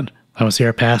this again. I want to see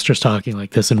our pastors talking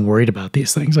like this and worried about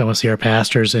these things. I want to see our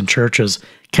pastors and churches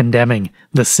condemning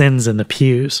the sins in the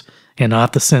pews and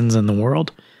not the sins in the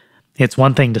world. It's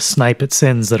one thing to snipe at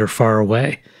sins that are far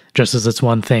away, just as it's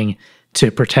one thing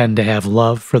to pretend to have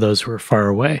love for those who are far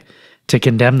away. To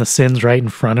condemn the sins right in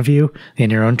front of you in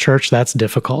your own church, that's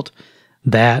difficult.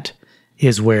 That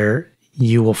is where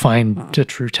you will find a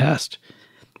true test.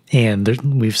 And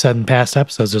we've said in past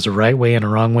episodes, there's a right way and a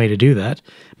wrong way to do that.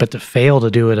 But to fail to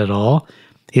do it at all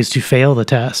is to fail the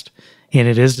test. And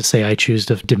it is to say, I choose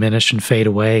to diminish and fade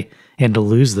away and to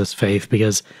lose this faith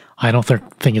because I don't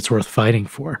think it's worth fighting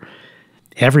for.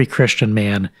 Every Christian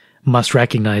man must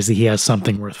recognize that he has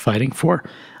something worth fighting for.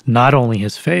 Not only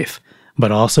his faith,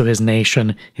 but also his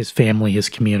nation, his family, his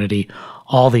community.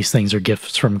 All these things are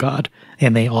gifts from God,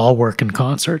 and they all work in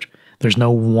concert. There's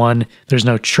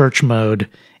no church mode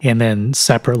and then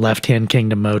separate left-hand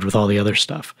kingdom mode with all the other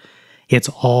stuff. It's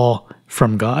all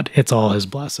from God. It's all his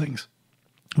blessings.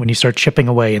 When you start chipping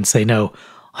away and say, no,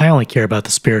 I only care about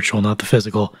the spiritual, not the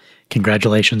physical,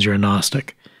 congratulations, you're a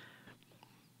Gnostic.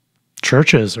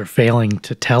 Churches are failing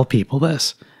to tell people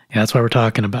this, and that's why we're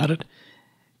talking about it.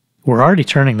 We're already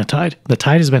turning the tide. The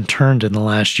tide has been turned in the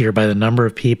last year by the number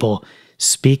of people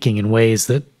speaking in ways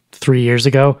that 3 years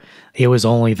ago, it was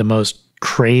only the most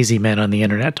crazy men on the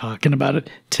internet talking about it.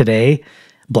 Today,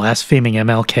 blaspheming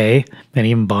MLK and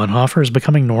even Bonhoeffer is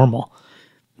becoming normal.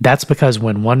 That's because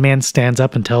when one man stands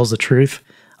up and tells the truth,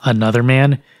 another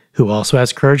man who also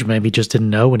has courage, maybe just didn't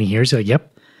know when he hears it, like,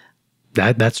 yep,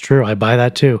 that's true. I buy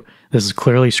that too. This is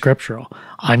clearly scriptural.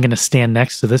 I'm going to stand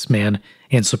next to this man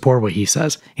and support what he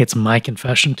says. It's my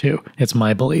confession too. It's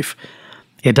my belief.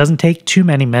 It doesn't take too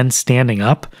many men standing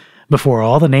up before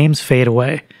all the names fade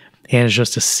away, and it's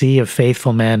just a sea of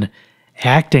faithful men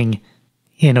acting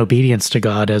in obedience to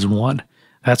God as one.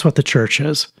 That's what the church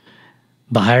is.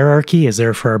 The hierarchy is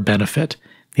there for our benefit.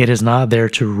 It is not there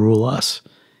to rule us.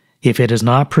 If it is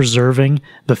not preserving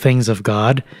the things of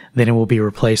God, then it will be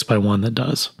replaced by one that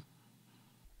does.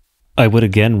 I would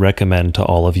again recommend to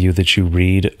all of you that you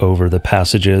read over the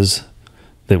passages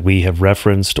that we have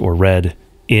referenced or read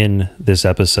in this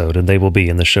episode, and they will be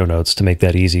in the show notes to make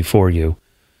that easy for you.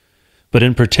 But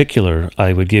in particular,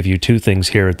 I would give you two things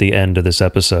here at the end of this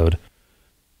episode.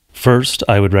 First,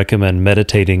 I would recommend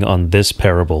meditating on this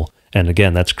parable. And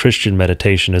again, that's Christian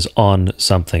meditation is on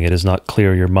something. It is not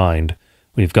clear your mind.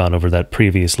 We've gone over that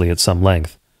previously at some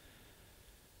length.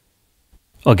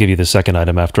 I'll give you the second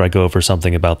item after I go over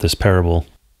something about this parable.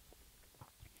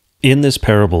 In this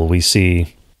parable, we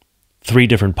see three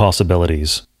different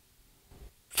possibilities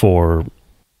for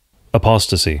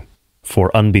apostasy,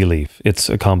 for unbelief. It's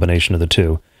a combination of the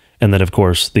two. And then, of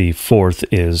course, the fourth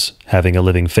is having a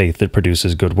living faith that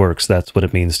produces good works. That's what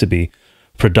it means to be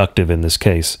productive in this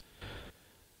case.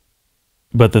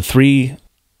 But the three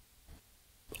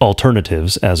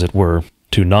alternatives, as it were,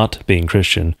 to not being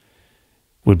Christian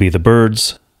would be the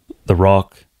birds, the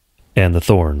rock, and the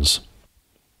thorns.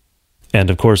 And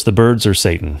of course, the birds are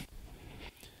Satan.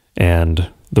 And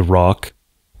the rock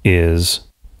is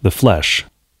the flesh.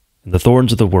 And the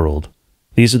thorns of the world.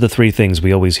 These are the three things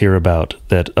we always hear about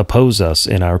that oppose us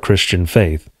in our Christian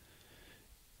faith.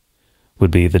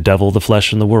 Would be the devil, the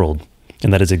flesh, and the world.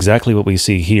 And that is exactly what we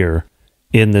see here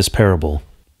in this parable.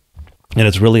 And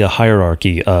it's really a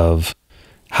hierarchy of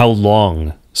how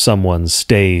long someone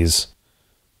stays,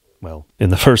 well, in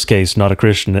the first case, not a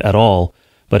Christian at all,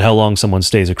 but how long someone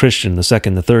stays a Christian in the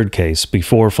second, the third case,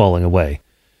 before falling away.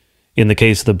 In the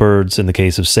case of the birds, in the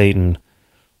case of Satan,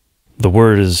 the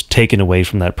word is taken away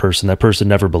from that person. That person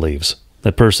never believes.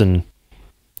 That person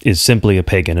is simply a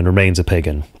pagan and remains a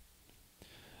pagan.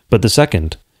 But the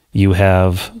second, you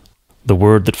have the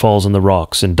word that falls on the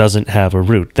rocks and doesn't have a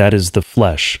root. That is the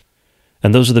flesh.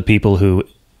 And those are the people who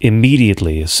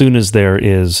immediately, as soon as there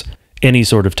is any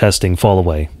sort of testing, fall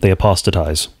away. They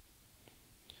apostatize.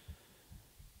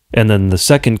 And then the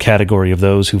second category of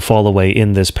those who fall away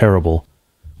in this parable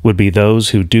would be those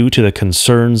who, due to the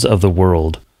concerns of the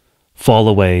world, fall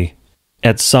away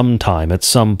at some time, at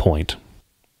some point.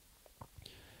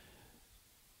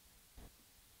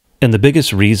 And the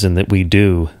biggest reason that we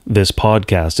do this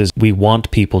podcast is we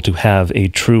want people to have a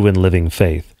true and living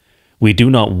faith. We do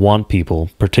not want people,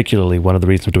 particularly one of the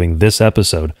reasons we're doing this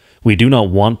episode, we do not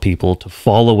want people to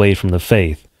fall away from the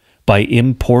faith by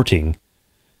importing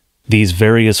these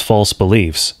various false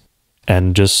beliefs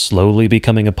and just slowly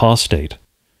becoming apostate.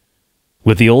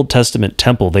 With the Old Testament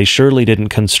temple, they surely didn't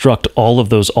construct all of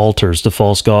those altars to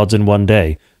false gods in one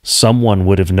day. Someone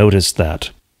would have noticed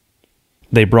that.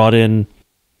 They brought in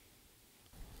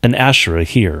an Asherah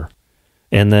here,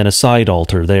 and then a side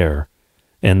altar there,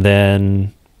 and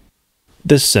then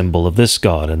this symbol of this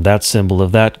god, and that symbol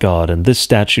of that god, and this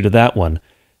statue to that one.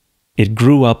 It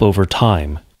grew up over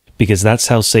time, because that's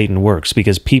how Satan works,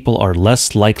 because people are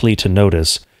less likely to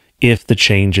notice if the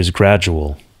change is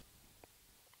gradual.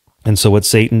 And so what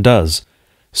Satan does,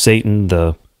 Satan,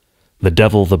 the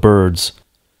devil, the birds,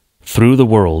 through the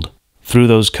world, through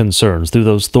those concerns, through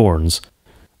those thorns,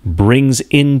 brings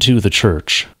into the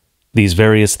church these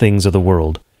various things of the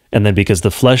world. And then because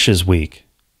the flesh is weak,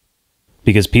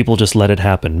 because people just let it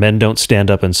happen, men don't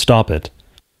stand up and stop it,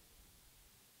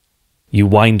 you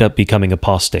wind up becoming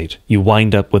apostate. You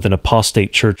wind up with an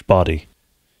apostate church body.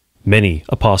 Many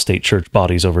apostate church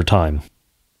bodies over time.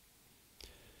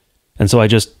 And so I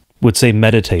just would say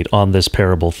meditate on this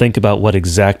parable. Think about what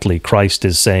exactly Christ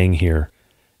is saying here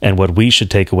and what we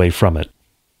should take away from it.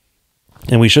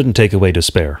 And we shouldn't take away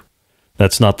despair.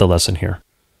 That's not the lesson here.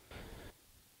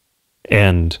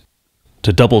 And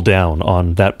to double down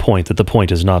on that point, that the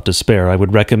point is not despair, I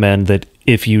would recommend that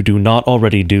if you do not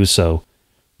already do so,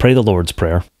 pray the Lord's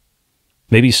Prayer.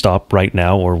 Maybe stop right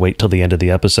now or wait till the end of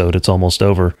the episode. It's almost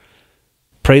over.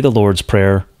 Pray the Lord's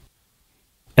Prayer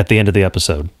at the end of the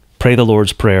episode. Pray the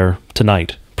Lord's Prayer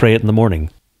tonight. Pray it in the morning.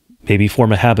 Maybe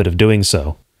form a habit of doing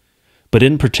so. But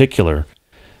in particular,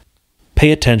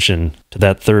 pay attention to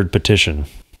that third petition.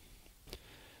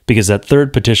 Because that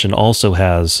third petition also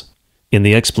has in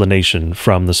the explanation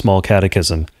from the Small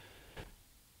Catechism,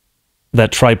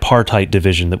 that tripartite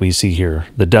division that we see here,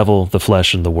 the devil, the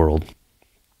flesh, and the world.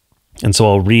 And so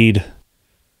I'll read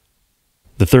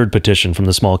the third petition from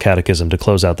the Small Catechism to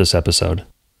close out this episode.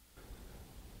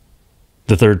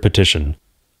 The third petition: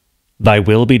 Thy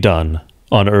will be done,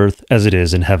 on earth as it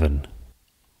is in heaven.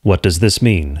 What does this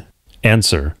mean?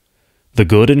 Answer: the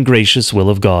good and gracious will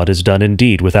of God is done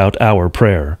indeed without our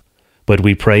prayer, but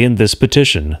we pray in this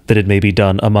petition that it may be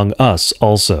done among us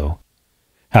also.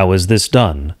 How is this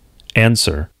done?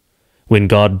 Answer: when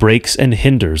God breaks and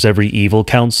hinders every evil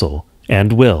counsel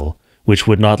and will, which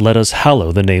would not let us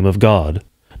hallow the name of God,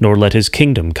 nor let his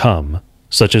kingdom come,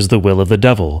 such as the will of the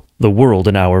devil, the world,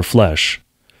 and our flesh,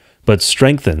 but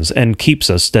strengthens and keeps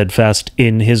us steadfast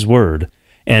in his word,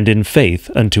 and in faith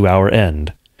unto our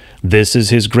end. This is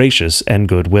his gracious and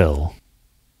good will.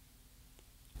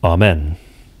 Amen.